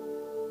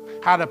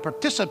 How to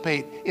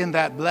participate in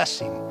that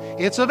blessing.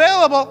 It's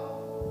available.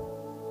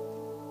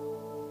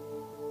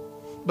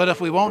 But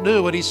if we won't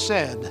do what he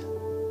said,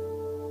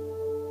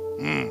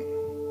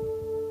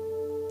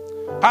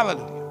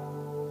 hallelujah.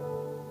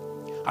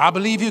 I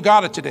believe you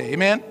got it today.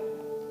 Amen.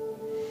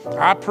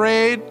 I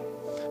prayed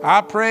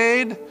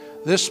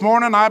this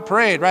morning. I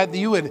prayed, right, that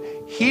you would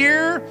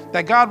hear,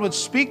 that God would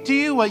speak to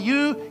you what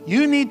you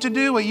need to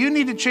do, what you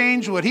need to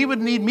change, what he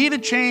would need me to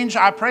change.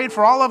 I prayed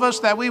for all of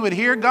us that we would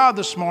hear God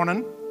this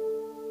morning.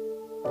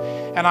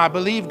 And I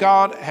believe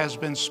God has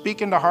been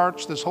speaking to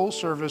hearts this whole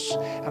service.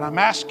 And I'm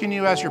asking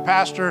you as your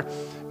pastor,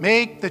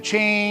 make the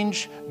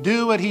change,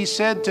 do what he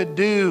said to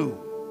do,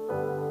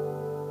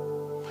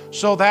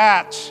 so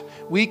that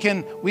we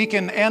can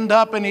end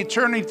up in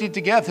eternity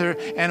together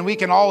and we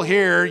can all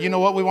hear, you know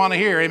what we want to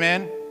hear,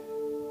 amen?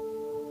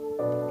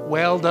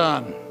 Well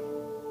done,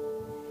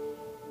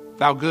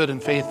 thou good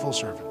and faithful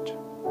servant.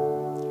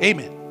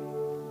 Amen.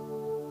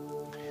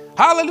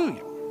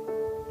 Hallelujah.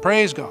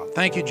 Praise God.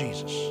 Thank you,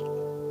 Jesus.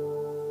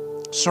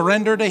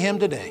 Surrender to him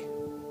today.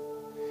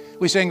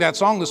 We sang that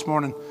song this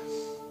morning.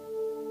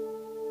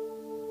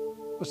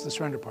 What's the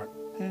surrender part?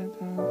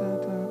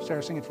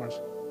 Sarah, sing it for us.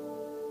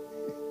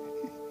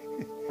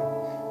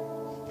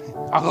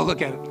 I'll go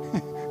look at it.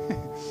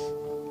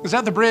 Is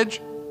that the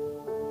bridge?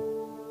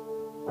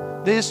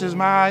 This is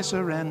my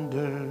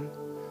surrender.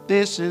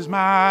 This is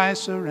my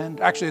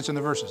surrender. Actually, it's in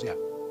the verses, yeah.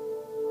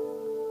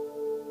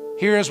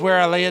 Here is where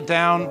I lay it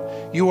down.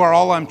 You are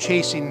all I'm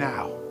chasing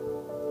now.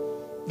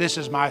 This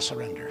is my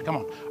surrender. Come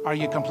on. Are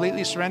you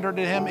completely surrendered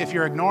to Him? If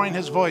you're ignoring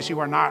His voice, you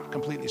are not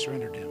completely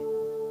surrendered to Him.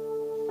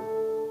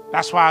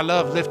 That's why I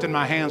love lifting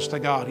my hands to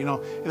God. You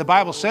know, the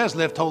Bible says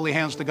lift holy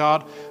hands to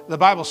God. The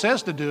Bible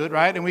says to do it,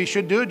 right? And we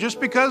should do it just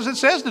because it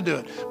says to do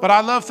it. But I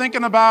love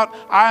thinking about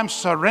I'm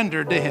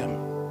surrendered to Him.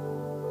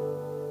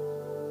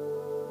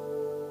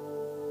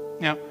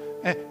 You know,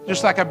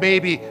 just like a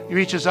baby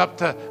reaches up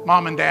to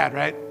mom and dad,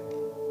 right?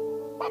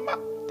 Mama,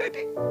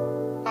 daddy,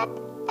 up,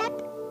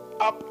 up,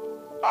 up,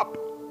 up.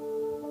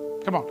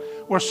 Come on.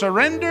 We're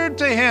surrendered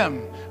to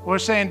Him. We're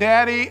saying,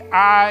 Daddy,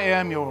 I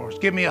am yours.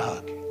 Give me a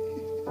hug.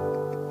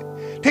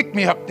 Pick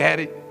me up,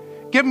 Daddy.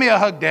 Give me a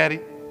hug, Daddy.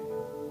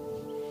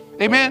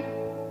 Amen?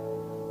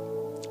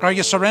 Are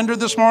you surrendered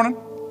this morning?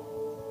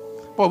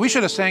 Boy, we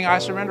should have sang, I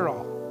surrender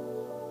all.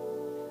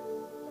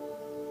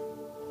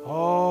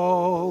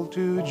 All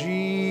to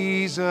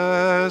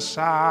Jesus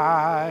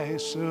I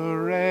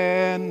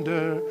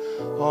surrender.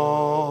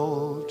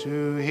 All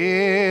to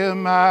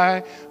Him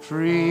I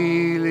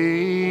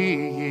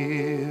freely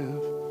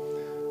give.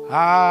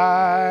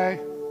 I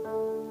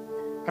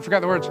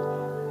forgot the words.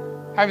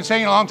 I haven't sang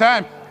it in a long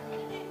time.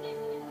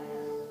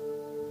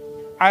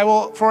 I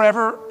will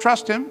forever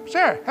trust Him.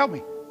 Sarah, help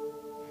me.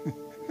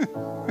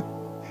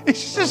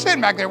 He's just sitting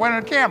back there waiting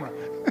on the camera.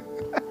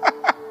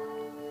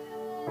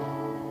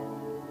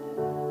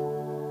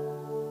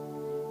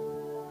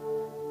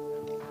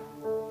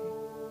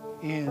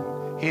 In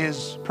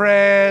His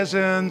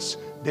presence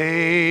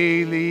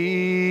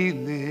daily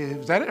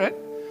lives. Is that it, right?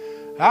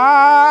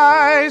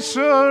 I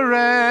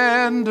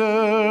surrender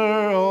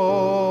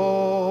all.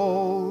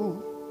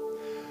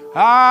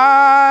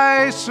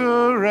 I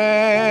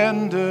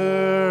surrender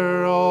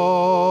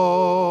all.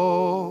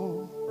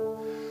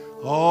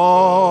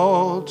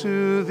 All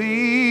to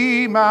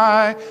Thee,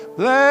 my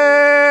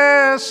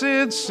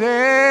blessed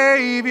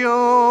Savior,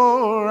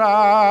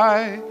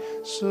 I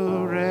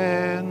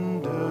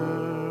surrender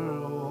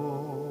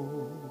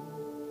all.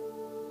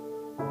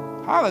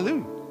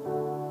 Hallelujah.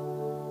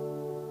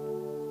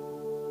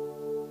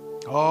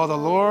 Oh, the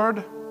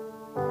Lord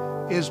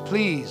is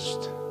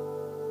pleased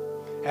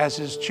as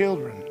His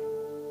children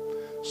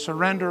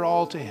surrender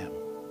all to Him.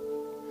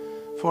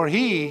 For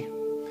He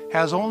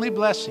has only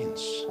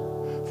blessings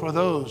for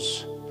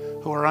those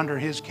who are under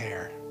His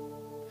care.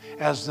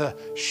 As the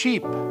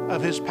sheep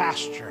of His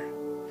pasture,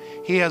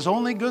 He has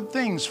only good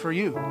things for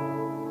you.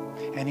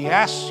 And He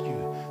asks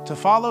you to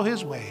follow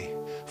His way,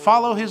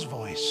 follow His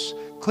voice,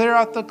 clear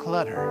out the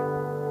clutter,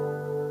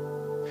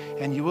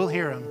 and you will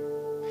hear Him.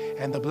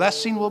 And the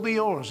blessing will be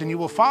yours, and you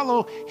will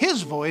follow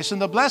His voice, and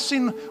the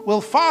blessing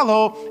will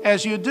follow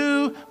as you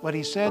do what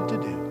He said to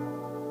do.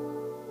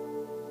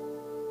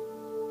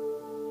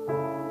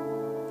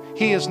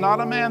 He is not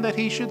a man that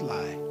He should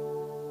lie,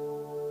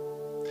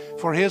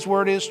 for His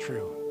word is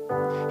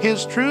true.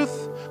 His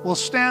truth will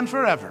stand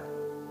forever.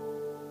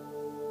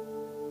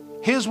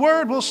 His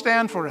word will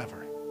stand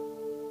forever.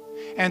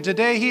 And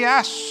today He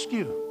asks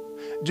you,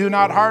 do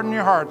not harden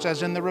your hearts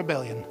as in the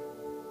rebellion,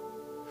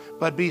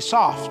 but be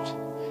soft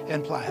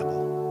and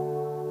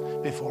pliable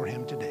before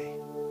Him today.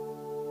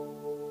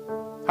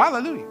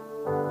 Hallelujah.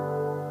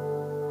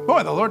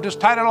 Boy, the Lord just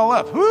tied it all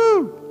up.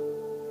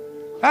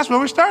 Woo! That's where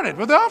we started,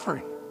 with the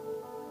offering.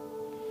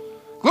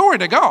 Glory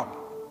to God.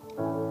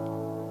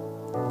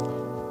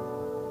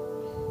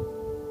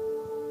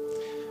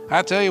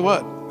 I tell you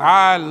what,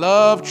 I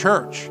love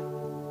church.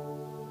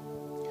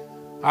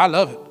 I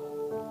love it.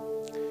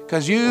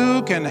 Because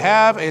you can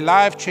have a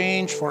life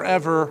change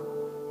forever.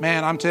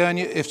 Man, I'm telling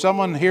you, if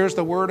someone hears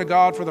the Word of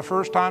God for the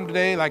first time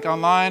today, like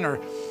online, or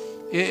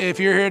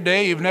if you're here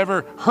today, you've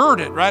never heard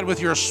it, right?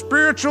 With your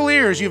spiritual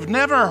ears, you've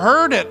never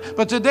heard it,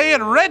 but today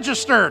it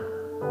registered.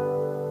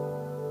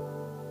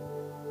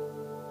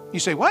 You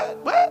say, what?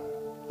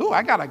 Ooh,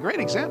 I got a great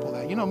example of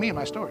that. You know me and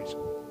my stories.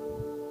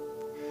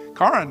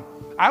 Karen,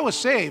 I was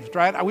saved,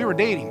 right? We were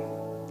dating.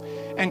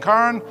 And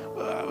Karen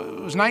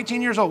was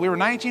 19 years old. We were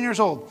 19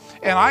 years old.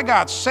 And I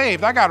got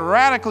saved. I got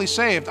radically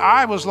saved.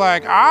 I was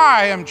like,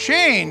 I am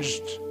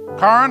changed.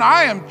 Karen,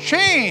 I am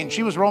changed.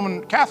 She was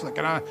Roman Catholic.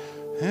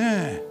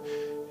 And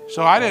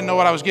so I didn't know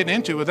what I was getting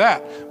into with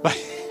that. But,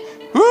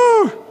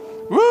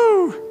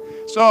 woo.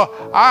 So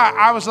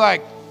I was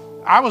like,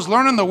 I was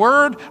learning the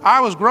Word.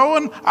 I was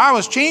growing. I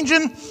was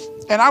changing.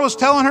 And I was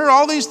telling her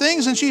all these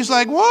things. And she's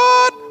like,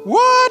 what?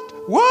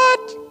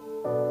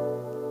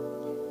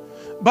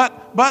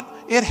 But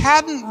it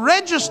hadn't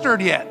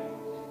registered yet.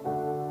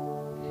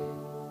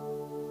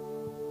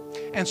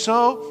 And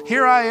so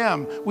here I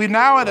am. We're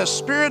now at a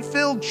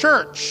Spirit-filled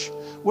church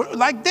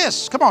like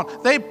this. Come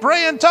on. They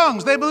pray in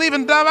tongues. They believe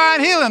in divine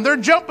healing. They're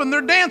jumping,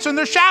 they're dancing,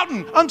 they're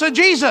shouting unto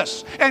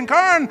Jesus. And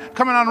Karen,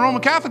 coming on the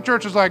Roman Catholic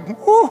Church, is like,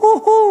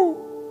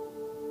 woo-hoo-hoo.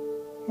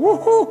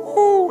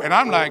 Woo-hoo-hoo. And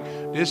I'm like,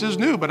 this is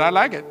new, but I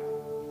like it.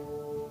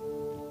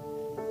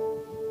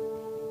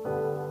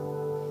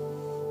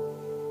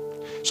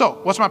 So,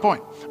 what's my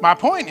point? My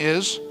point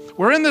is,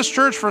 we're in this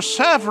church for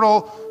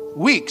several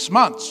weeks,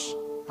 months.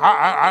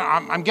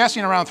 I'm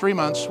guessing around 3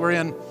 months we're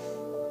in.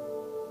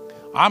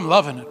 I'm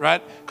loving it,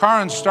 right?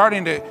 Karen's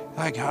starting to,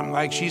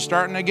 she's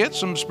starting to get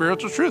some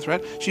spiritual truth,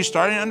 right? She's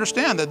starting to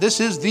understand that this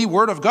is the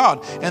Word of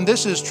God, and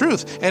this is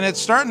truth, and it's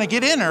starting to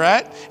get in her,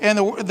 right? And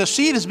the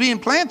seed is being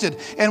planted.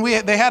 And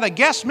they had a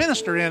guest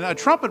minister in, a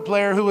trumpet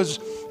player who was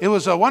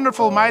a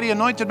wonderful, mighty,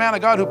 anointed man of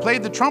God who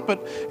played the trumpet,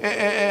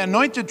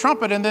 anointed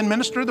trumpet, and then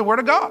ministered the Word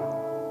of God.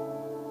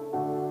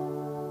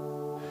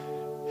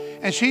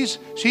 And she's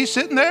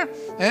sitting there,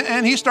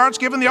 and he starts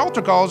giving the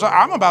altar call, as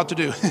I'm about to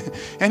do.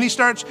 And he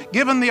starts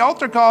giving the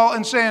altar call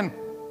and saying,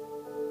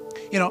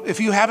 if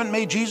you haven't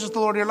made Jesus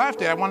the Lord of your life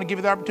today, I want to give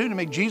you the opportunity to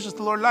make Jesus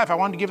the Lord of your life. I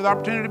want to give you the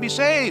opportunity to be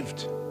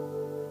saved.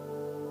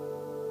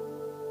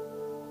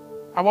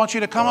 I want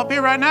you to come up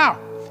here right now.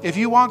 If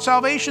you want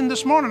salvation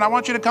this morning, I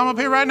want you to come up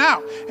here right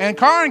now. And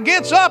Karen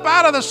gets up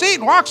out of the seat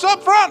and walks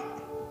up front.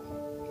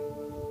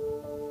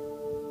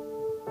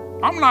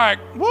 I'm like,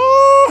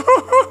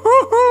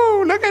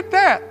 woo, look at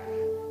that.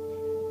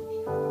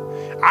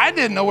 I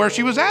didn't know where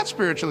she was at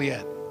spiritually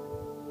yet.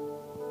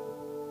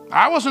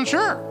 I wasn't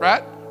sure,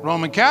 right?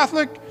 Roman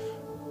Catholic.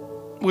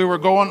 We were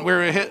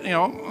hit,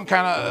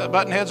 kind of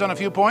butting heads on a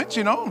few points,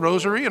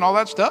 rosary and all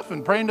that stuff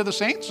and praying to the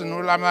saints. And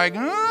I'm like, no.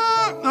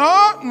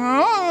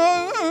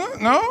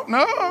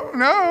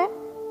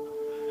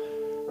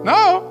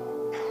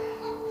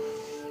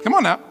 Come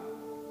on now.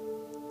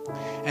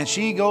 And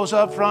she goes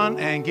up front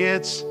and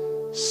gets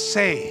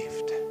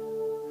saved,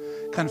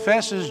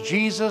 confesses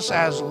Jesus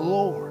as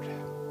Lord.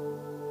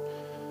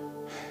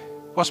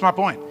 What's my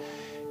point?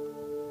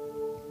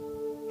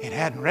 It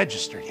hadn't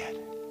registered yet.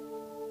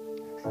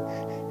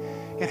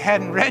 It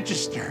hadn't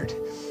registered.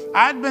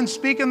 I'd been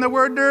speaking the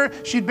word to her.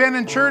 She'd been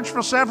in church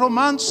for several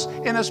months,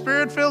 in a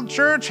spirit-filled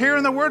church,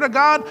 hearing the word of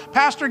God.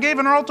 Pastor gave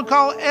an altar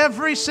call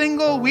every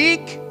single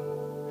week.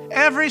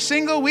 Every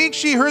single week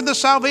she heard the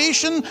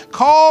salvation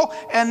call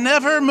and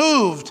never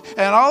moved.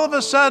 And all of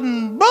a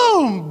sudden,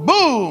 boom,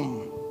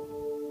 boom.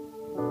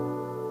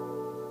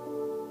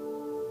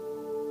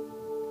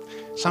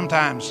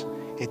 Sometimes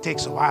it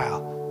takes a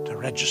while to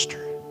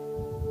register.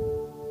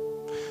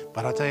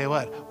 But I'll tell you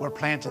what, we're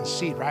planting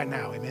seed right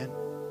now, amen?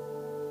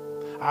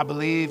 I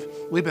believe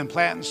we've been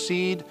planting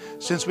seed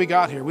since we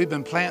got here. We've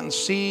been planting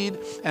seed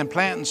and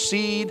planting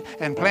seed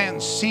and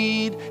planting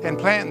seed and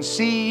planting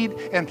seed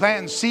and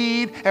planting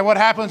seed. And what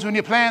happens when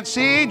you plant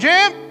seed,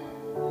 Jim?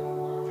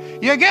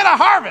 You get a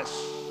harvest.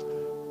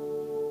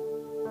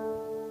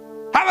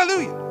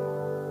 Hallelujah.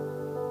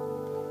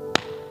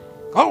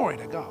 Glory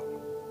to God.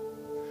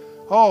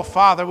 Oh,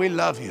 Father, we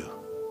love you.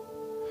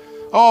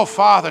 Oh,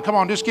 Father, come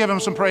on, just give him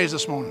some praise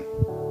this morning.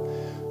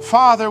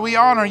 Father, we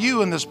honor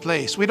you in this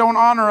place. We don't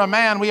honor a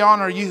man, we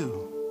honor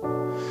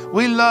you.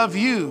 We love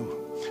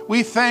you.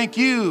 We thank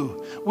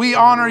you. We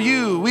honor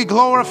you. We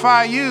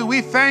glorify you. We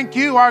thank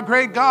you, our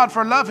great God,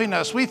 for loving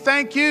us. We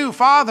thank you,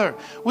 Father.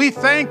 We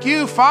thank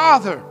you,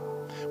 Father.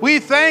 We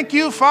thank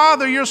you,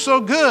 Father, you're so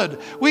good.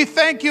 We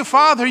thank you,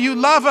 Father, you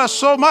love us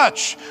so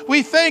much.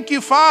 We thank you,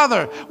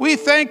 Father. We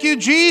thank you,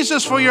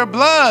 Jesus, for your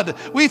blood.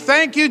 We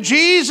thank you,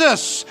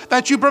 Jesus,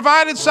 that you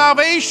provided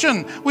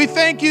salvation. We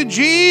thank you,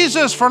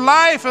 Jesus, for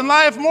life and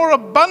life more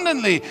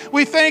abundantly.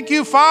 We thank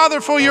you,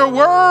 Father, for your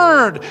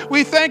word.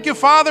 We thank you,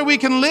 Father, we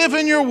can live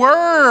in your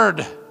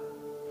word.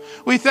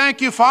 We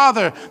thank you,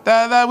 Father,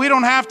 that we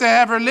don't have to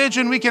have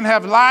religion. We can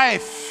have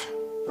life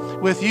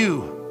with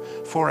you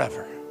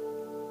forever.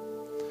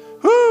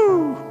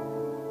 Woo!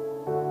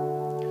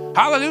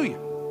 Hallelujah.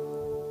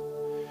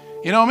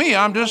 You know me,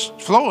 I'm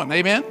just flowing,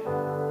 amen?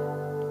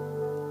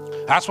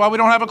 That's why we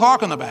don't have a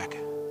clock in the back.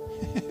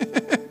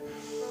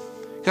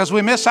 Because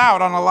we miss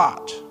out on a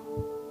lot.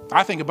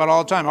 I think about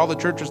all the time, all the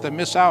churches that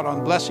miss out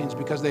on blessings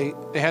because they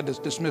had to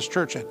dismiss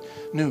church at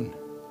noon.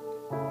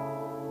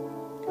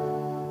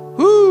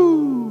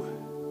 Woo!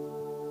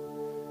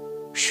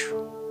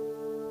 Whew.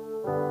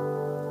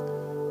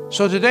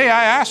 So today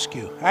I ask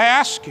you,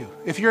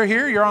 if you're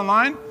here, you're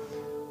online,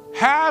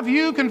 have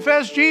you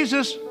confessed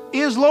Jesus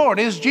is Lord?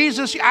 Is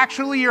Jesus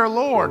actually your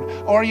Lord?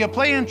 Or are you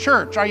playing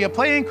church? Are you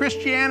playing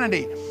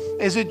Christianity?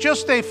 Is it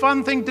just a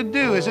fun thing to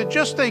do? Is it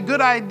just a good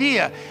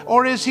idea?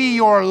 Or is he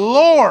your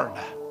Lord?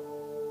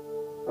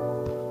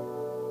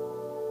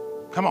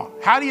 Come on.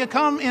 How do you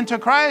come into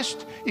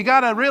Christ? You got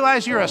to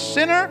realize you're a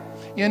sinner.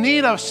 You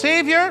need a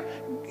Savior.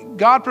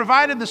 God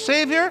provided the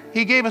Savior.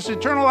 He gave us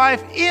eternal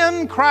life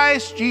in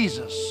Christ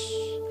Jesus.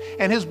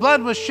 And his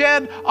blood was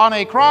shed on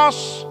a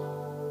cross.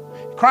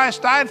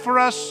 Christ died for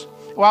us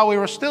while we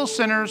were still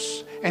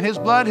sinners. And his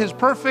blood, his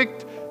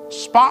perfect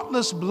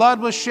spotless blood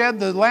was shed,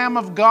 the Lamb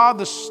of God.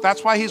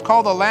 That's why he's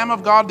called the Lamb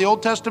of God. The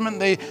Old Testament,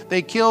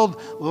 they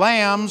killed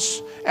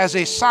lambs as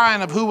a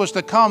sign of who was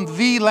to come,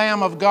 the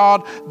Lamb of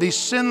God, the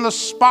sinless,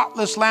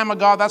 spotless Lamb of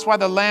God. That's why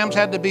the lambs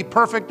had to be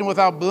perfect and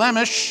without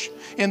blemish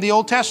in the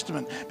Old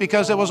Testament,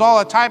 because it was all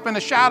a type and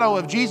a shadow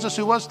of Jesus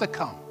who was to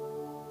come.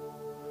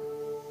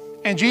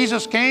 And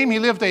Jesus came, he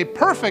lived a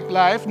perfect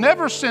life,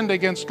 never sinned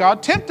against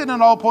God, tempted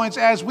in all points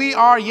as we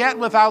are, yet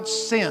without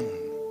sin.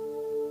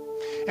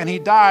 And he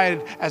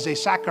died as a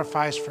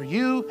sacrifice for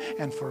you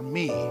and for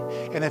me.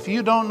 And if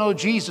you don't know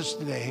Jesus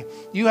today,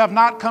 you have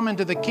not come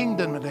into the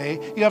kingdom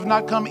today, you have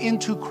not come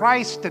into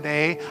Christ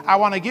today, I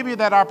want to give you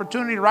that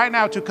opportunity right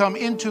now to come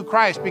into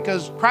Christ,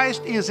 because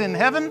Christ is in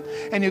heaven,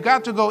 and you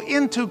got to go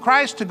into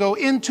Christ to go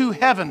into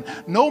heaven.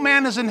 No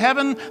man is in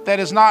heaven that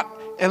is not,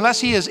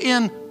 unless he is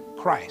in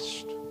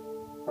Christ.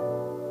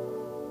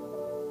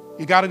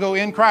 You got to go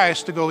in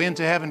Christ to go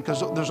into heaven,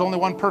 because there's only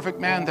one perfect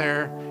man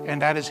there,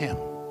 and that is him.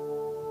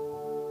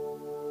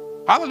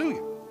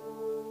 Hallelujah.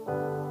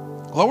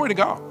 Glory to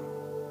God.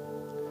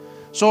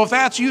 So if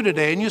that's you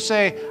today and you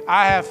say,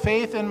 I have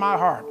faith in my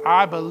heart,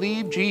 I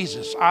believe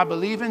Jesus, I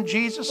believe in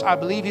Jesus, I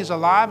believe he's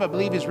alive, I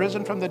believe he's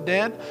risen from the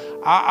dead,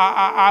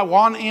 I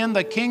want in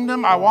the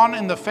kingdom, I want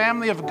in the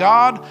family of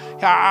God,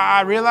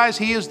 I realize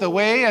he is the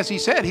way, as he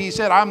said,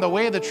 I'm the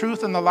way, the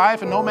truth, and the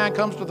life, and no man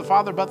comes to the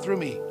Father but through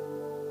me.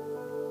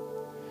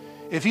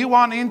 If you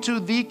want into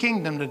the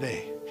kingdom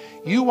today,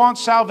 you want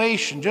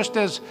salvation, just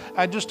as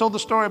I just told the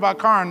story about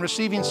Karen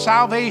receiving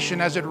salvation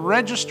as it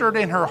registered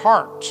in her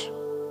heart.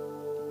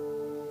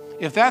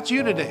 If that's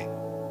you today,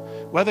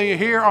 whether you're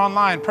here or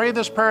online, pray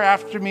this prayer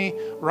after me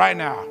right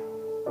now.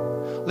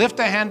 Lift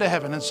a hand to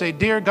heaven and say,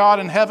 Dear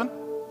God in heaven,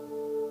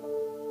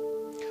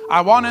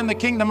 I want in the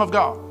kingdom of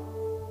God.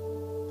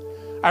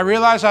 I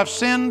realize I've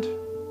sinned.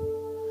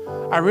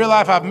 I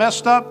realize I've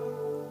messed up,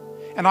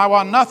 and I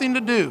want nothing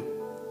to do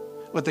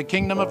with the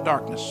kingdom of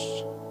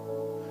darkness.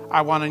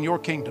 I want in your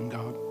kingdom,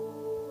 God.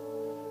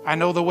 I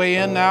know the way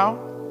in now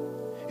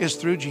is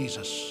through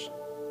Jesus.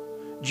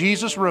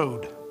 Jesus'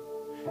 road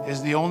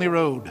is the only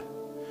road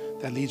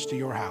that leads to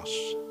your house.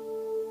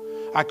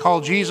 I call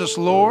Jesus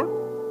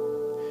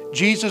Lord.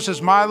 Jesus is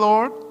my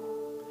Lord.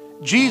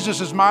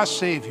 Jesus is my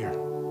Savior.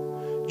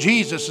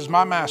 Jesus is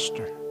my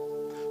Master.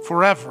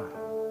 Forever,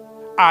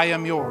 I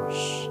am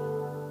yours.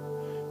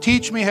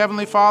 Teach me,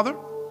 Heavenly Father,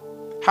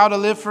 how to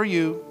live for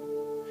you.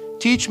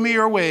 Teach me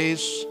your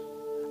ways.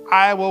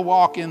 I will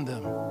walk in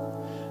them.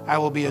 I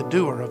will be a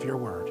doer of your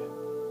word.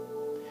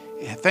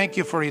 Thank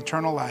you for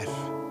eternal life.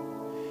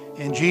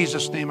 In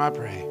Jesus' name I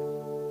pray.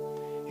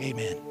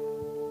 Amen.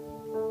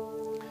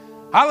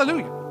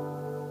 Hallelujah.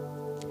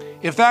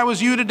 If that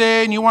was you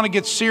today and you want to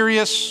get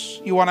serious,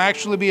 you want to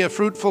actually be a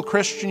fruitful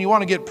Christian, you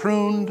want to get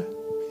pruned.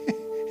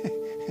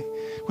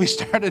 We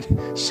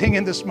started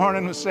singing this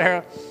morning with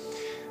Sarah.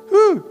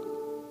 Whew.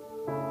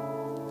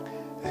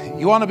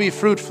 You want to be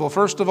fruitful.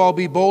 First of all,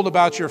 be bold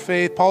about your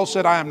faith. Paul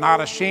said, I am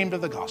not ashamed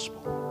of the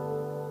gospel.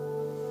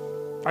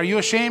 Are you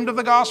ashamed of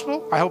the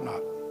gospel? I hope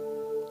not.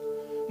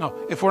 No,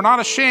 if we're not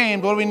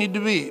ashamed, what do we need to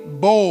be?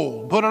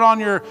 Bold. Put it on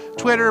your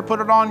Twitter, put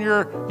it on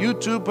your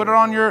YouTube, put it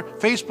on your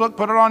Facebook,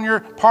 put it on your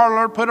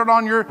Parler, put it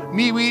on your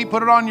MeWe,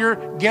 put it on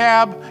your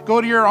Gab.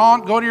 Go to your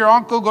aunt, go to your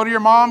uncle, go to your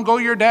mom, go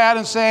to your dad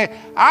and say,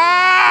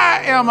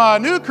 I am a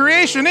new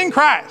creation in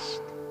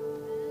Christ.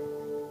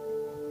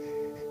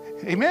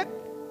 Amen.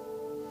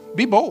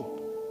 Be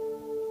bold.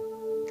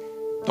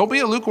 Don't be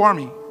a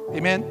lukewarm.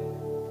 Amen.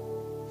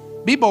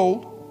 Be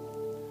bold.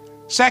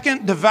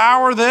 Second,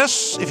 devour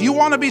this. If you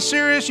want to be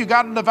serious, you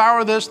got to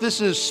devour this. This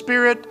is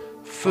spirit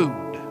food.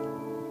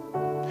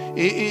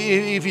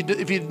 If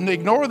you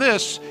ignore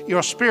this,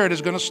 your spirit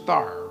is going to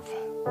starve.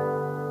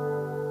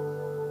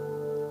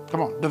 Come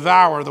on,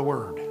 devour the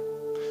word.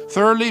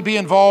 Thirdly, be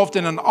involved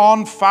in an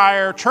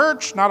on-fire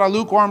church, not a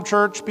lukewarm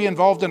church. Be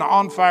involved in an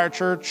on-fire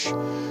church.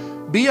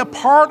 Be a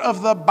part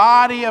of the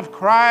body of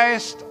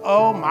Christ.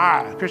 Oh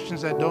my,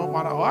 Christians that don't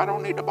want to, I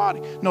don't need the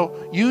body. No,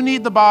 you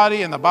need the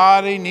body and the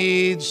body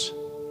needs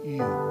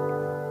you.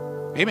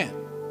 Amen.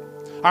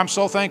 I'm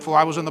so thankful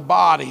I was in the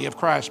body of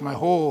Christ my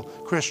whole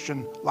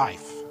Christian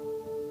life.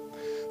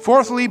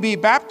 Fourthly, be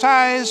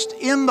baptized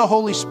in the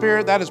Holy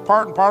Spirit. That is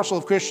part and parcel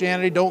of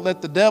Christianity. Don't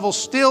let the devil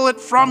steal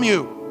it from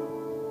you.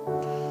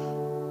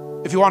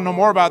 If you want to know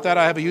more about that,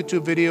 I have a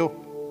YouTube video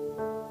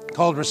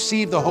called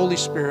Receive the Holy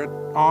Spirit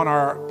on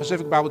our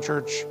Pacific Bible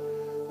Church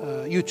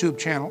YouTube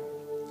channel.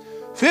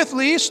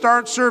 Fifthly,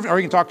 start serving, or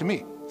you can talk to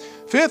me.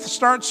 Fifth,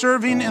 start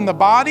serving in the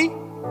body.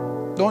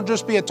 Don't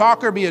just be a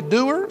talker, be a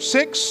doer.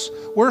 6,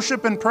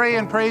 worship and pray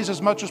and praise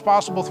as much as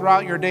possible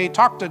throughout your day.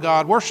 Talk to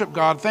God, worship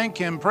God, thank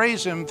Him,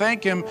 praise Him,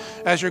 thank Him.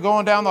 As you're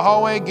going down the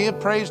hallway, give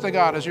praise to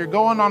God. As you're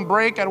going on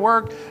break at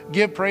work,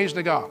 give praise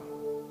to God.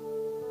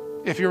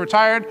 If you're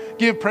retired,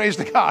 give praise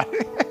to God.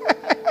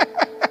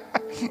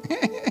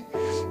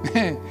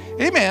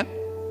 Amen.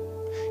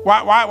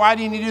 Why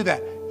do you need to do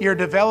that? You're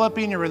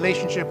developing your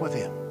relationship with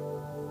Him.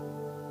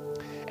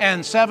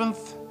 And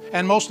 7th,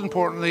 and most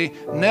importantly,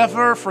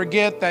 never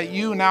forget that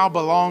you now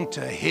belong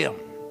to Him.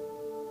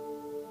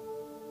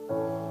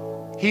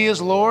 He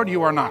is Lord,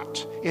 you are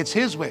not. It's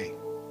His way,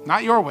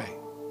 not your way.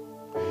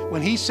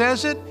 When He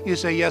says it, you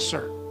say, yes,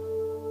 sir.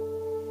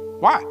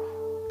 Why?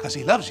 Because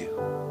He loves you.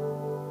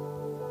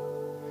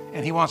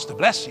 And He wants to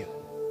bless you.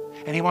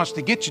 And He wants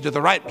to get you to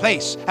the right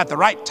place at the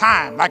right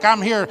time. Like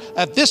I'm here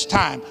at this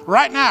time,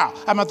 right now.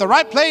 I'm at the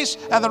right place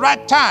at the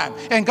right time.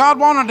 And God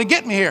wanted to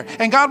get me here.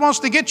 And God wants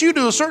to get you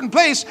to a certain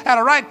place at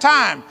a right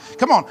time.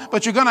 Come on.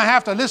 But you're going to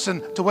have to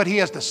listen to what He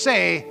has to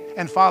say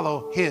and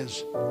follow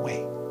His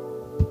way.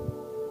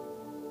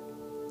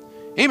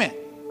 Amen.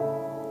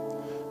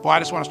 Boy, I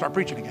just want to start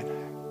preaching again.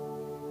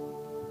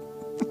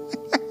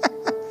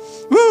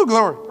 Woo,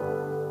 glory.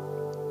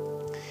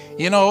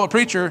 You know, a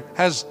preacher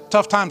has a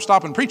tough time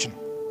stopping preaching.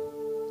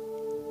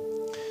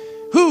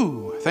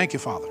 Whew, thank you,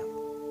 Father.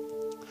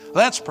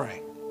 Let's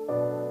pray.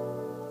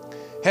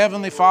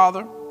 Heavenly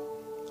Father,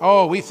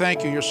 oh, we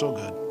thank you. You're so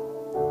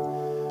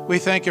good. We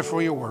thank you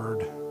for your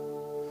word.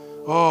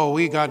 Oh,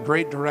 we got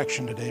great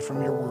direction today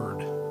from your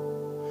word.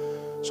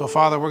 So,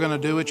 Father, we're going to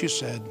do what you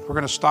said. We're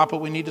going to stop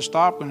what we need to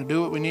stop. We're going to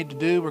do what we need to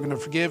do. We're going to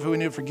forgive who we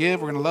need to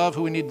forgive. We're going to love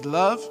who we need to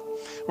love.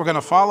 We're going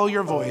to follow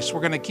your voice.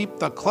 We're going to keep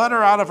the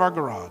clutter out of our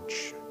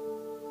garage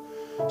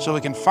so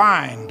we can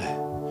find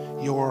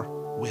your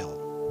will.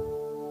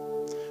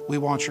 We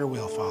want your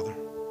will, Father.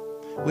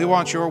 We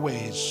want your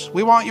ways.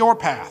 We want your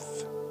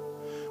path.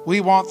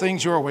 We want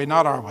things your way,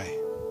 not our way.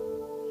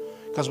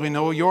 Because we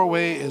know your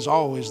way is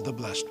always the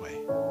blessed way.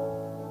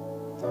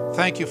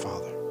 Thank you,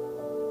 Father.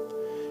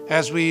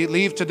 As we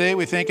leave today,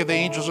 we think of the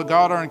angels of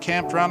God are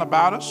encamped round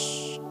about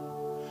us.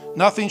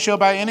 Nothing shall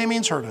by any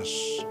means hurt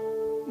us.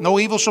 No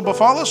evil shall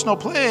befall us, no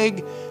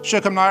plague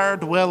shall come nigh our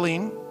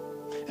dwelling.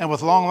 And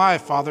with long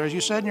life, Father, as you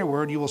said in your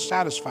word, you will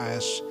satisfy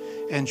us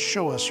and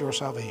show us your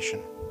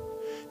salvation.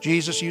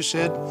 Jesus, you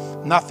said,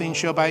 nothing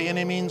shall by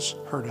any means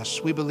hurt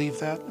us. We believe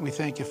that, and we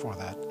thank you for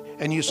that.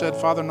 And you said,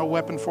 Father, no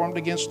weapon formed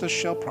against us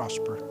shall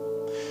prosper.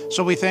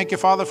 So we thank you,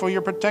 Father, for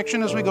your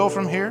protection as we go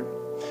from here.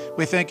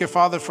 We thank you,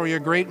 Father, for your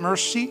great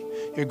mercy,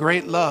 your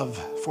great love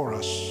for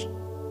us,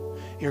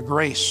 your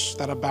grace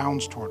that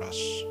abounds toward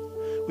us.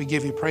 We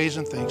give you praise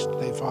and thanks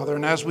today, Father.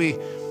 And as we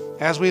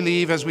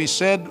leave, as we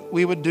said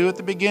we would do at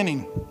the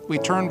beginning, we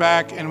turn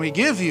back and we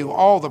give you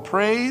all the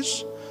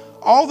praise,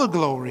 all the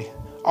glory,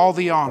 all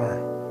the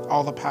honor,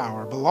 all the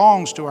power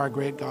belongs to our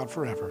great God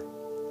forever.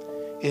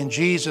 In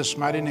Jesus'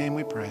 mighty name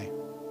we pray.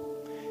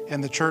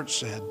 And the church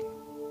said,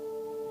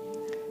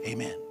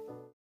 amen.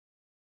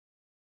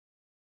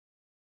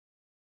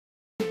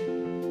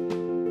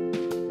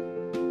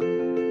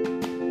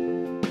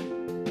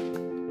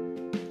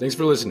 Thanks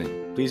for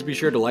listening. Please be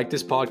sure to like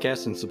this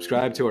podcast and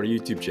subscribe to our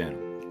YouTube channel.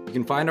 You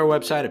can find our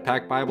website at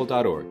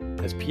pacbible.org.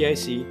 That's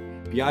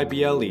PICBIBLE.org.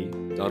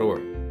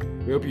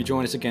 We hope you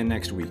join us again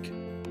next week.